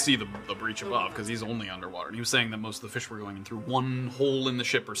 He couldn't see the breach above because he's only underwater. And he was saying that most of the fish were going in through one hole in the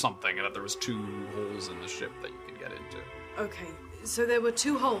ship or something, and that there was 2 holes in the ship that you could get into. Okay, so there were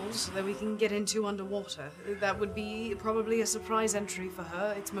 2 holes that we can get into underwater. That would be probably a surprise entry for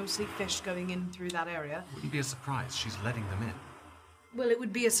her. It's mostly fish going in through that area. Wouldn't be a surprise. She's letting them in. Well, it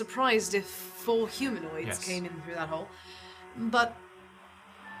would be a surprise if 4 humanoids Yes. came in through that hole. But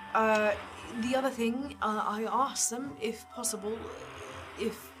the other thing, I asked them, if possible,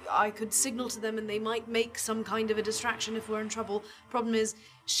 if I could signal to them and they might make some kind of a distraction if we're in trouble. Problem is,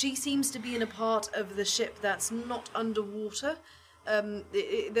 she seems to be in a part of the ship that's not underwater.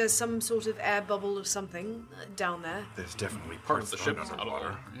 There's some sort of air bubble or something down there. There's definitely Part of parts the ship is underwater.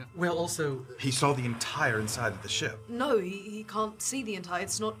 underwater. Yeah. Well, also, He saw the entire inside of the ship. No, he can't see the entire.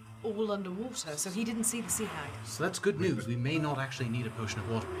 It's not all underwater, so he didn't see the sea hag. so that's good news. We may not actually need a potion of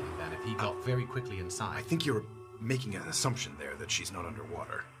water breathing then if he got very quickly inside. I think you're making an assumption there that she's not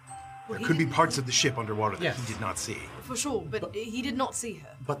underwater. Well, There could be parts of the ship underwater that he did not see. For sure, but he did not see her.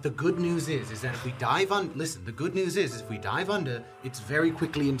 But the good news is that if we dive under... Listen, the good news is if we dive under, it's very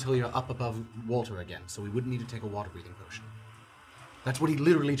quickly until you're up above water again, so we wouldn't need to take a water-breathing potion. That's what he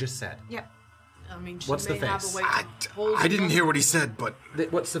literally just said. Yep. I mean, she What's may the have face? a way to hold I didn't it. hear what he said, but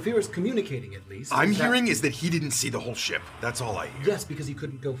What Saphira's communicating, at least... I'm is that- hearing is that he didn't see the whole ship. That's all I hear. Yes, because he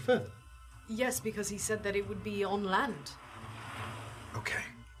couldn't go further. Yes, because he said that it would be on land. Okay.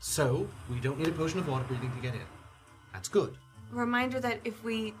 So, we don't need a potion of water breathing to get in. That's good. Reminder that if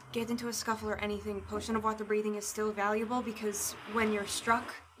we get into a scuffle or anything, potion of water breathing is still valuable because when you're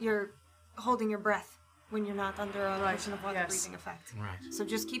struck, you're holding your breath when you're not under a potion of water breathing effect. Right. So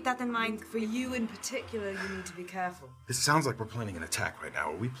just keep that in mind. For you in particular, you need to be careful. This sounds like we're planning an attack right now.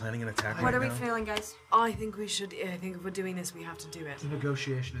 Are we planning an attack What right are we now? feeling, guys? I think we should. I think if we're doing this, we have to do it.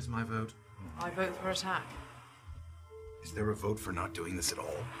 Negotiation is my vote. I vote for attack. Is there a vote for not doing this at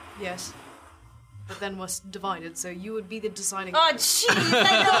all? Yes. But then we're divided, so you would be the deciding. Oh, jeez! I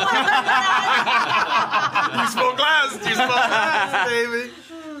Useful class, David.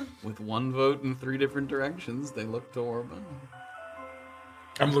 With one vote in 3 different directions, they look to Orba.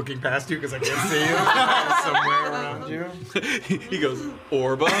 I'm looking past you because I can't see you. Somewhere around you. He goes,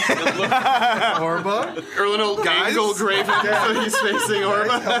 Orba? Orba? Erlinol guys. Gold Graven, so he's facing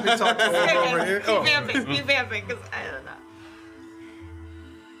Orba. Help me talk to Orba over here. Keep vamping, keep vamping, because I don't know.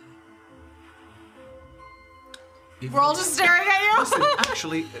 If- We're all just staring at you. Listen,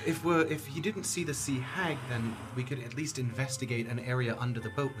 actually, if you didn't see the sea hag, then we could at least investigate an area under the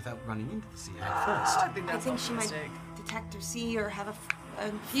boat without running into the sea hag first. I think I that's think she might optimistic. detect or see or have a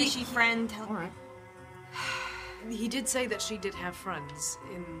fishy friend tell. All right. He did say that she did have friends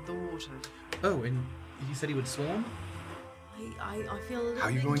in the water. Oh, and he said he would swarm? I feel a How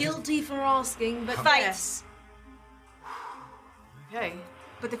little you bit going to- guilty for asking, but Fight. yes. Okay.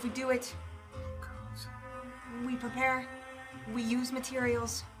 But if we do it, we prepare, we use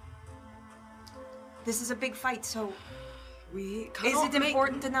materials. This is a big fight, so We is cannot it make-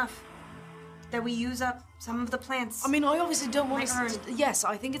 important enough that we use up some of the plants? I mean, I obviously don't want My us to... Yes,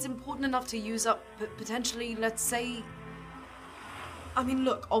 I think it's important enough to use up, potentially, let's say... I mean,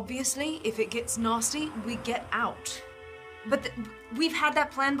 look, obviously, if it gets nasty, we get out. But we've had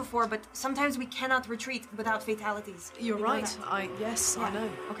that plan before, but sometimes we cannot retreat without fatalities. You're We know right. that. Yes, I Yeah. know.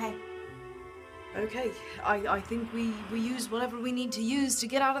 Okay. Okay, I think we use whatever we need to use to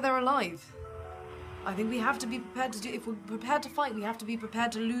get out of there alive. I think we have to be prepared to do... If we're prepared to fight, we have to be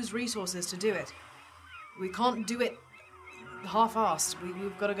prepared to lose resources to do it. We can't do it half-assed.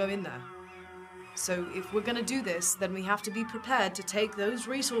 We've got to go in there. So if we're going to do this, then we have to be prepared to take those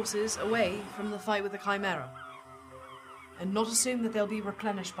resources away from the fight with the Chimera. And not assume that they'll be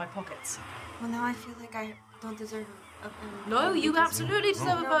replenished by pockets. Well, now I feel like I don't deserve a No, you absolutely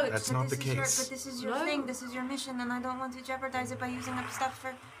deserve a vote. That's but not this the is your- case. but this is your No. thing, this is your mission, and I don't want to jeopardize it by using up stuff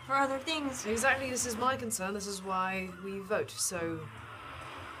for other things. Exactly, this is my concern. This is why we vote, so...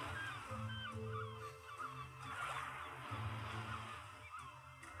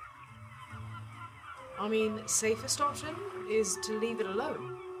 I mean, safest option is to leave it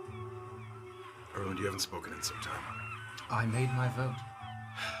alone. Erland, you haven't spoken in some time. I made my vote.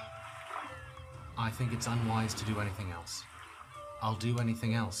 I think it's unwise to do anything else. I'll do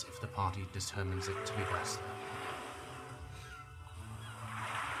anything else if the party determines it to be best.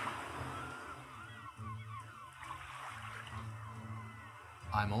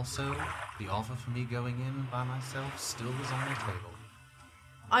 I'm also, the offer for me going in by myself still is on the table.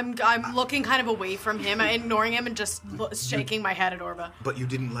 I'm looking kind of away from him, ignoring him, and just shaking my head at Orba. But you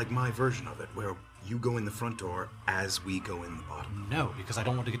didn't like my version of it, where you go in the front door as we go in the bottom. No, because I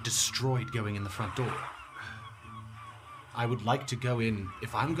don't want to get destroyed going in the front door. I would like to go in,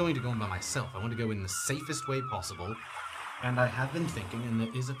 if I'm going to go in by myself, I want to go in the safest way possible. And I have been thinking, and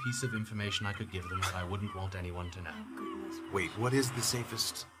there is a piece of information I could give them that I wouldn't want anyone to know. Wait, what is the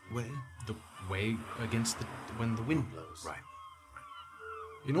safest way? The way against when the wind blows. Right.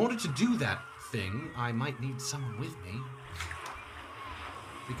 In order to do that thing, I might need someone with me.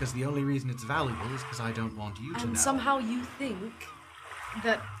 Because the only reason it's valuable is because I don't want you to know. And somehow you think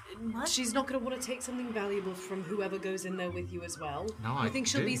that she's not going to want to take something valuable from whoever goes in there with you as well. No, I think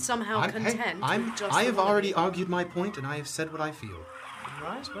she'll be somehow content with just I the have one of already you. argued my point, and I have said what I feel.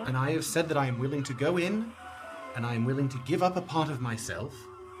 Right, well, And I have said that I am willing to go in, and I am willing to give up a part of myself.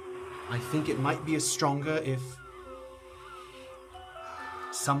 I think it might be stronger if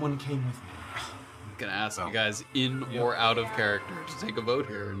someone came with me. I'm gonna ask you guys in or out of character to take a vote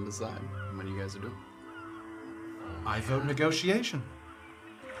here and decide what you guys are doing. I vote negotiation.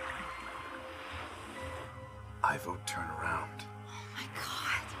 I vote turn around. My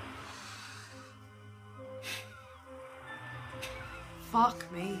God.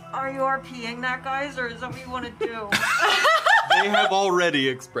 Fuck me. Are you RPing that, guys, or is that what you want to do? They have already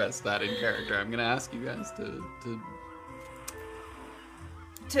expressed that in character. I'm gonna ask you guys to...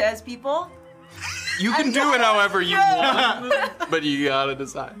 To as people? You can do it however you want, but you gotta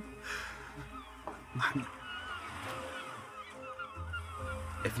decide.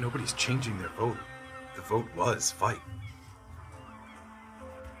 If nobody's changing their vote, the vote was fight.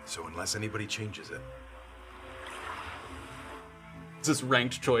 So unless anybody changes it. It's just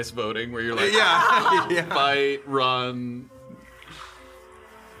ranked choice voting where you're like, Yeah. fight, run.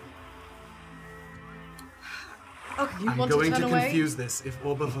 Okay. I'm going to confuse this. If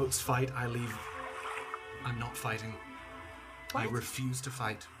Orba votes fight, I leave. I'm not fighting. I refuse to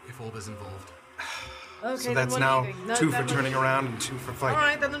fight if Orba's involved. Okay, So that's now 2 for turning around and 2 for fighting.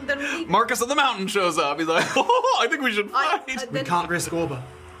 Alright, then we leave. Marcus of the Mountain shows up. He's like, oh, I think we should fight. We can't risk Orba.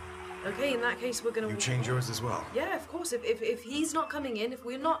 Okay, in that case, we're gonna. You change yours as well. Yeah, of course. If he's not coming in, if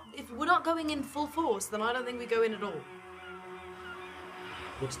we're not going in full force, then I don't think we go in at all.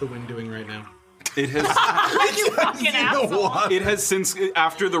 What's the wind doing right now? It has. You fucking asshole. It has since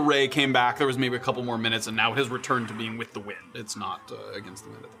after the ray came back. There was maybe a couple more minutes, and now it has returned to being with the wind. It's not against the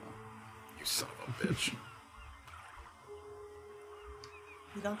wind at the moment. You son of a bitch.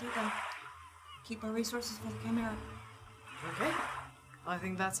 We don't do that. Keep our resources for the Chimera. Okay. I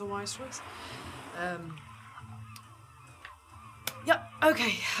think that's a wise choice. Yep,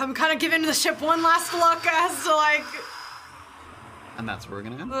 okay. I'm kind of giving the ship one last look as to, like... And that's where we're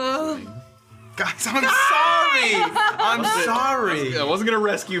gonna end. Guys, I'm sorry! I'm sorry! I wasn't gonna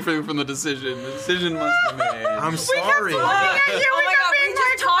rescue you from the decision. The decision must be made. I'm sorry. Oh my God, we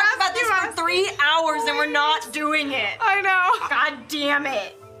just talked about this for 3 hours and we're not doing it. I know. God damn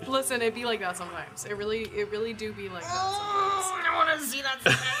it. Listen, it be like that sometimes. It really do be like that sometimes. I want to see that.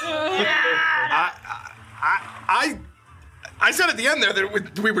 I said at the end there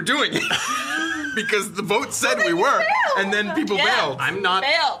that we were doing it. Because the vote said we were, and then people bailed. I'm not.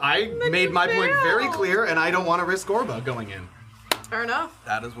 Fail. I made my point very clear, and I don't want to risk Orba going in. Fair enough.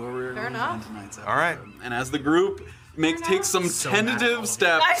 That is where we're Fair going to enough. end tonight's episode. All right. And as the group takes some tentative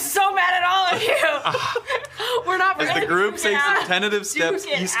steps. I'm so mad at all of you. We're not As the group takes some tentative steps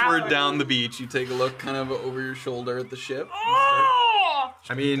Duke it eastward out. down the beach, you take a look kind of over your shoulder at the ship. Oh!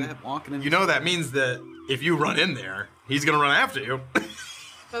 I mean, Walking in. you know that means that if you run in there, he's gonna run after you.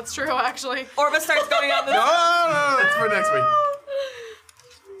 That's true, actually. Orba starts going on this. No, that's for next week.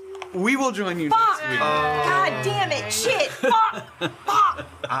 We will join you Fuck! next week. God damn it! Shit! Fuck! Fuck!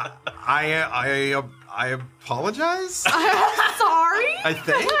 I apologize. Sorry? I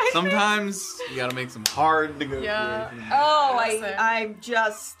think. Sometimes you gotta make some hard negotiations. Yeah. Oh, Listen. I'm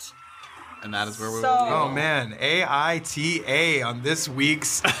just. And that is where we will So- leave. Oh man, AITA on this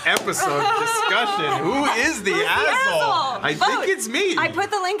week's episode discussion. Who is the asshole? I Vote. think it's me. I put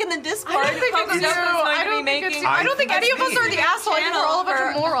the link in the Discord. I don't think it's you. I don't think it's you. I don't think any of us are the asshole. I think we're all a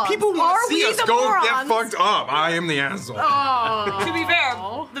bunch of morons. People want Are to see we us the go morons? get fucked up. I am the asshole. Oh. To be fair,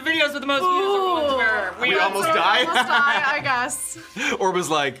 the videos with the most views are ones where We almost died. Almost die, I guess. Orba's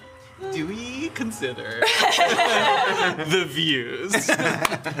like, do we consider the views?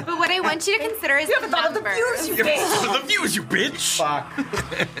 But what I want you to consider is the numbers. you bitch. The views, you bitch.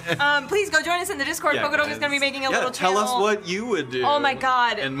 Please go join us in the Discord. Yeah, Pogodog is going to be making a yeah, little tell channel. us what you would do. Oh my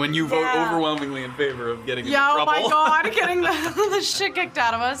God. And when you vote Yeah. overwhelmingly in favor of getting into Yeah, oh trouble. my god, getting the shit kicked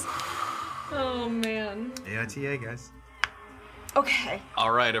out of us. Oh man. AITA, guys. Okay.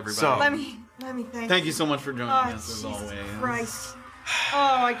 All right, everybody. So- Let me thank Thank you so much for joining Oh, us as Jesus always. Christ.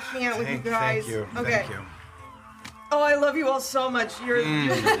 Oh, I can't with you guys. Thank you. Okay. Thank you. Oh, I love you all so much. You're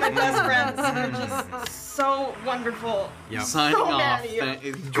just my best friends. You're just so wonderful. Signing So mad off. at you.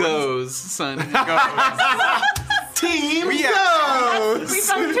 It goes. Signing off. Team We goes. We've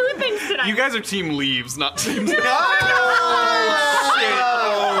done 2 things tonight. You guys are team leaves, not team.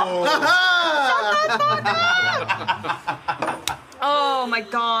 Oh my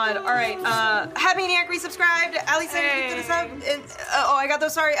god. Alright, Hat Maniac resubscribed, Ali said to the sub, and, oh, I got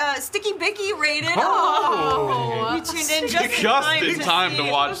those, sorry, Sticky Bicky rated. Oh. You tuned in just Just in in time to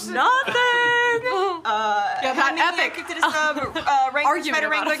see watch. nothing. Yeah, Hat that Maniac epic kicked it a sub, Rank argument Spider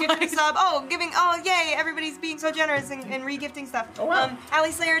about Wrangler a gifted a sub. Oh, yay, everybody's being so generous and re-gifting stuff.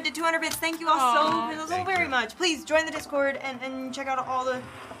 Ali Slayer did 200 bits, thank you all so very much. Please join the Discord and check out all the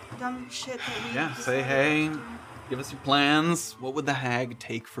dumb shit that we Yeah, decide say to hey. do. Give us your plans. What would the hag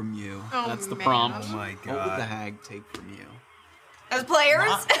take from you? Oh, That's the man. prompt. Oh my What would God. the hag take from you? As players?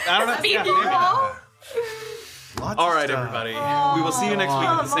 I don't know. People? All right, everybody. We will see you next week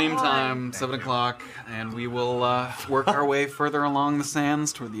at the same time, 7 o'clock, and we will work our way further along the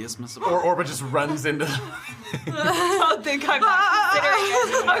sands toward the Isthmus of Or Orba just runs into. Don't think I'm not considering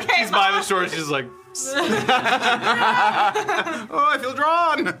it. Okay, She's by the shore. She's like. Oh, I feel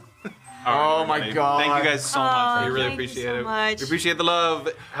drawn. Oh my god! Thank you guys so much. We really thank you appreciate so it. much. We appreciate the love.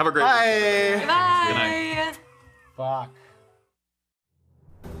 Have a great Bye. Bye. Good night. Fuck.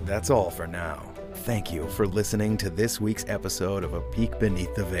 That's all for now. Thank you for listening to this week's episode of A Peek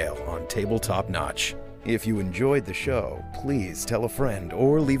Beneath the Veil on Tabletop Notch. If you enjoyed the show, please tell a friend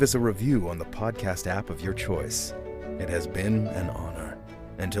or leave us a review on the podcast app of your choice. It has been an honor.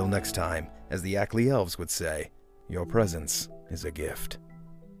 Until next time, as the Ackley Elves would say, your presence is a gift.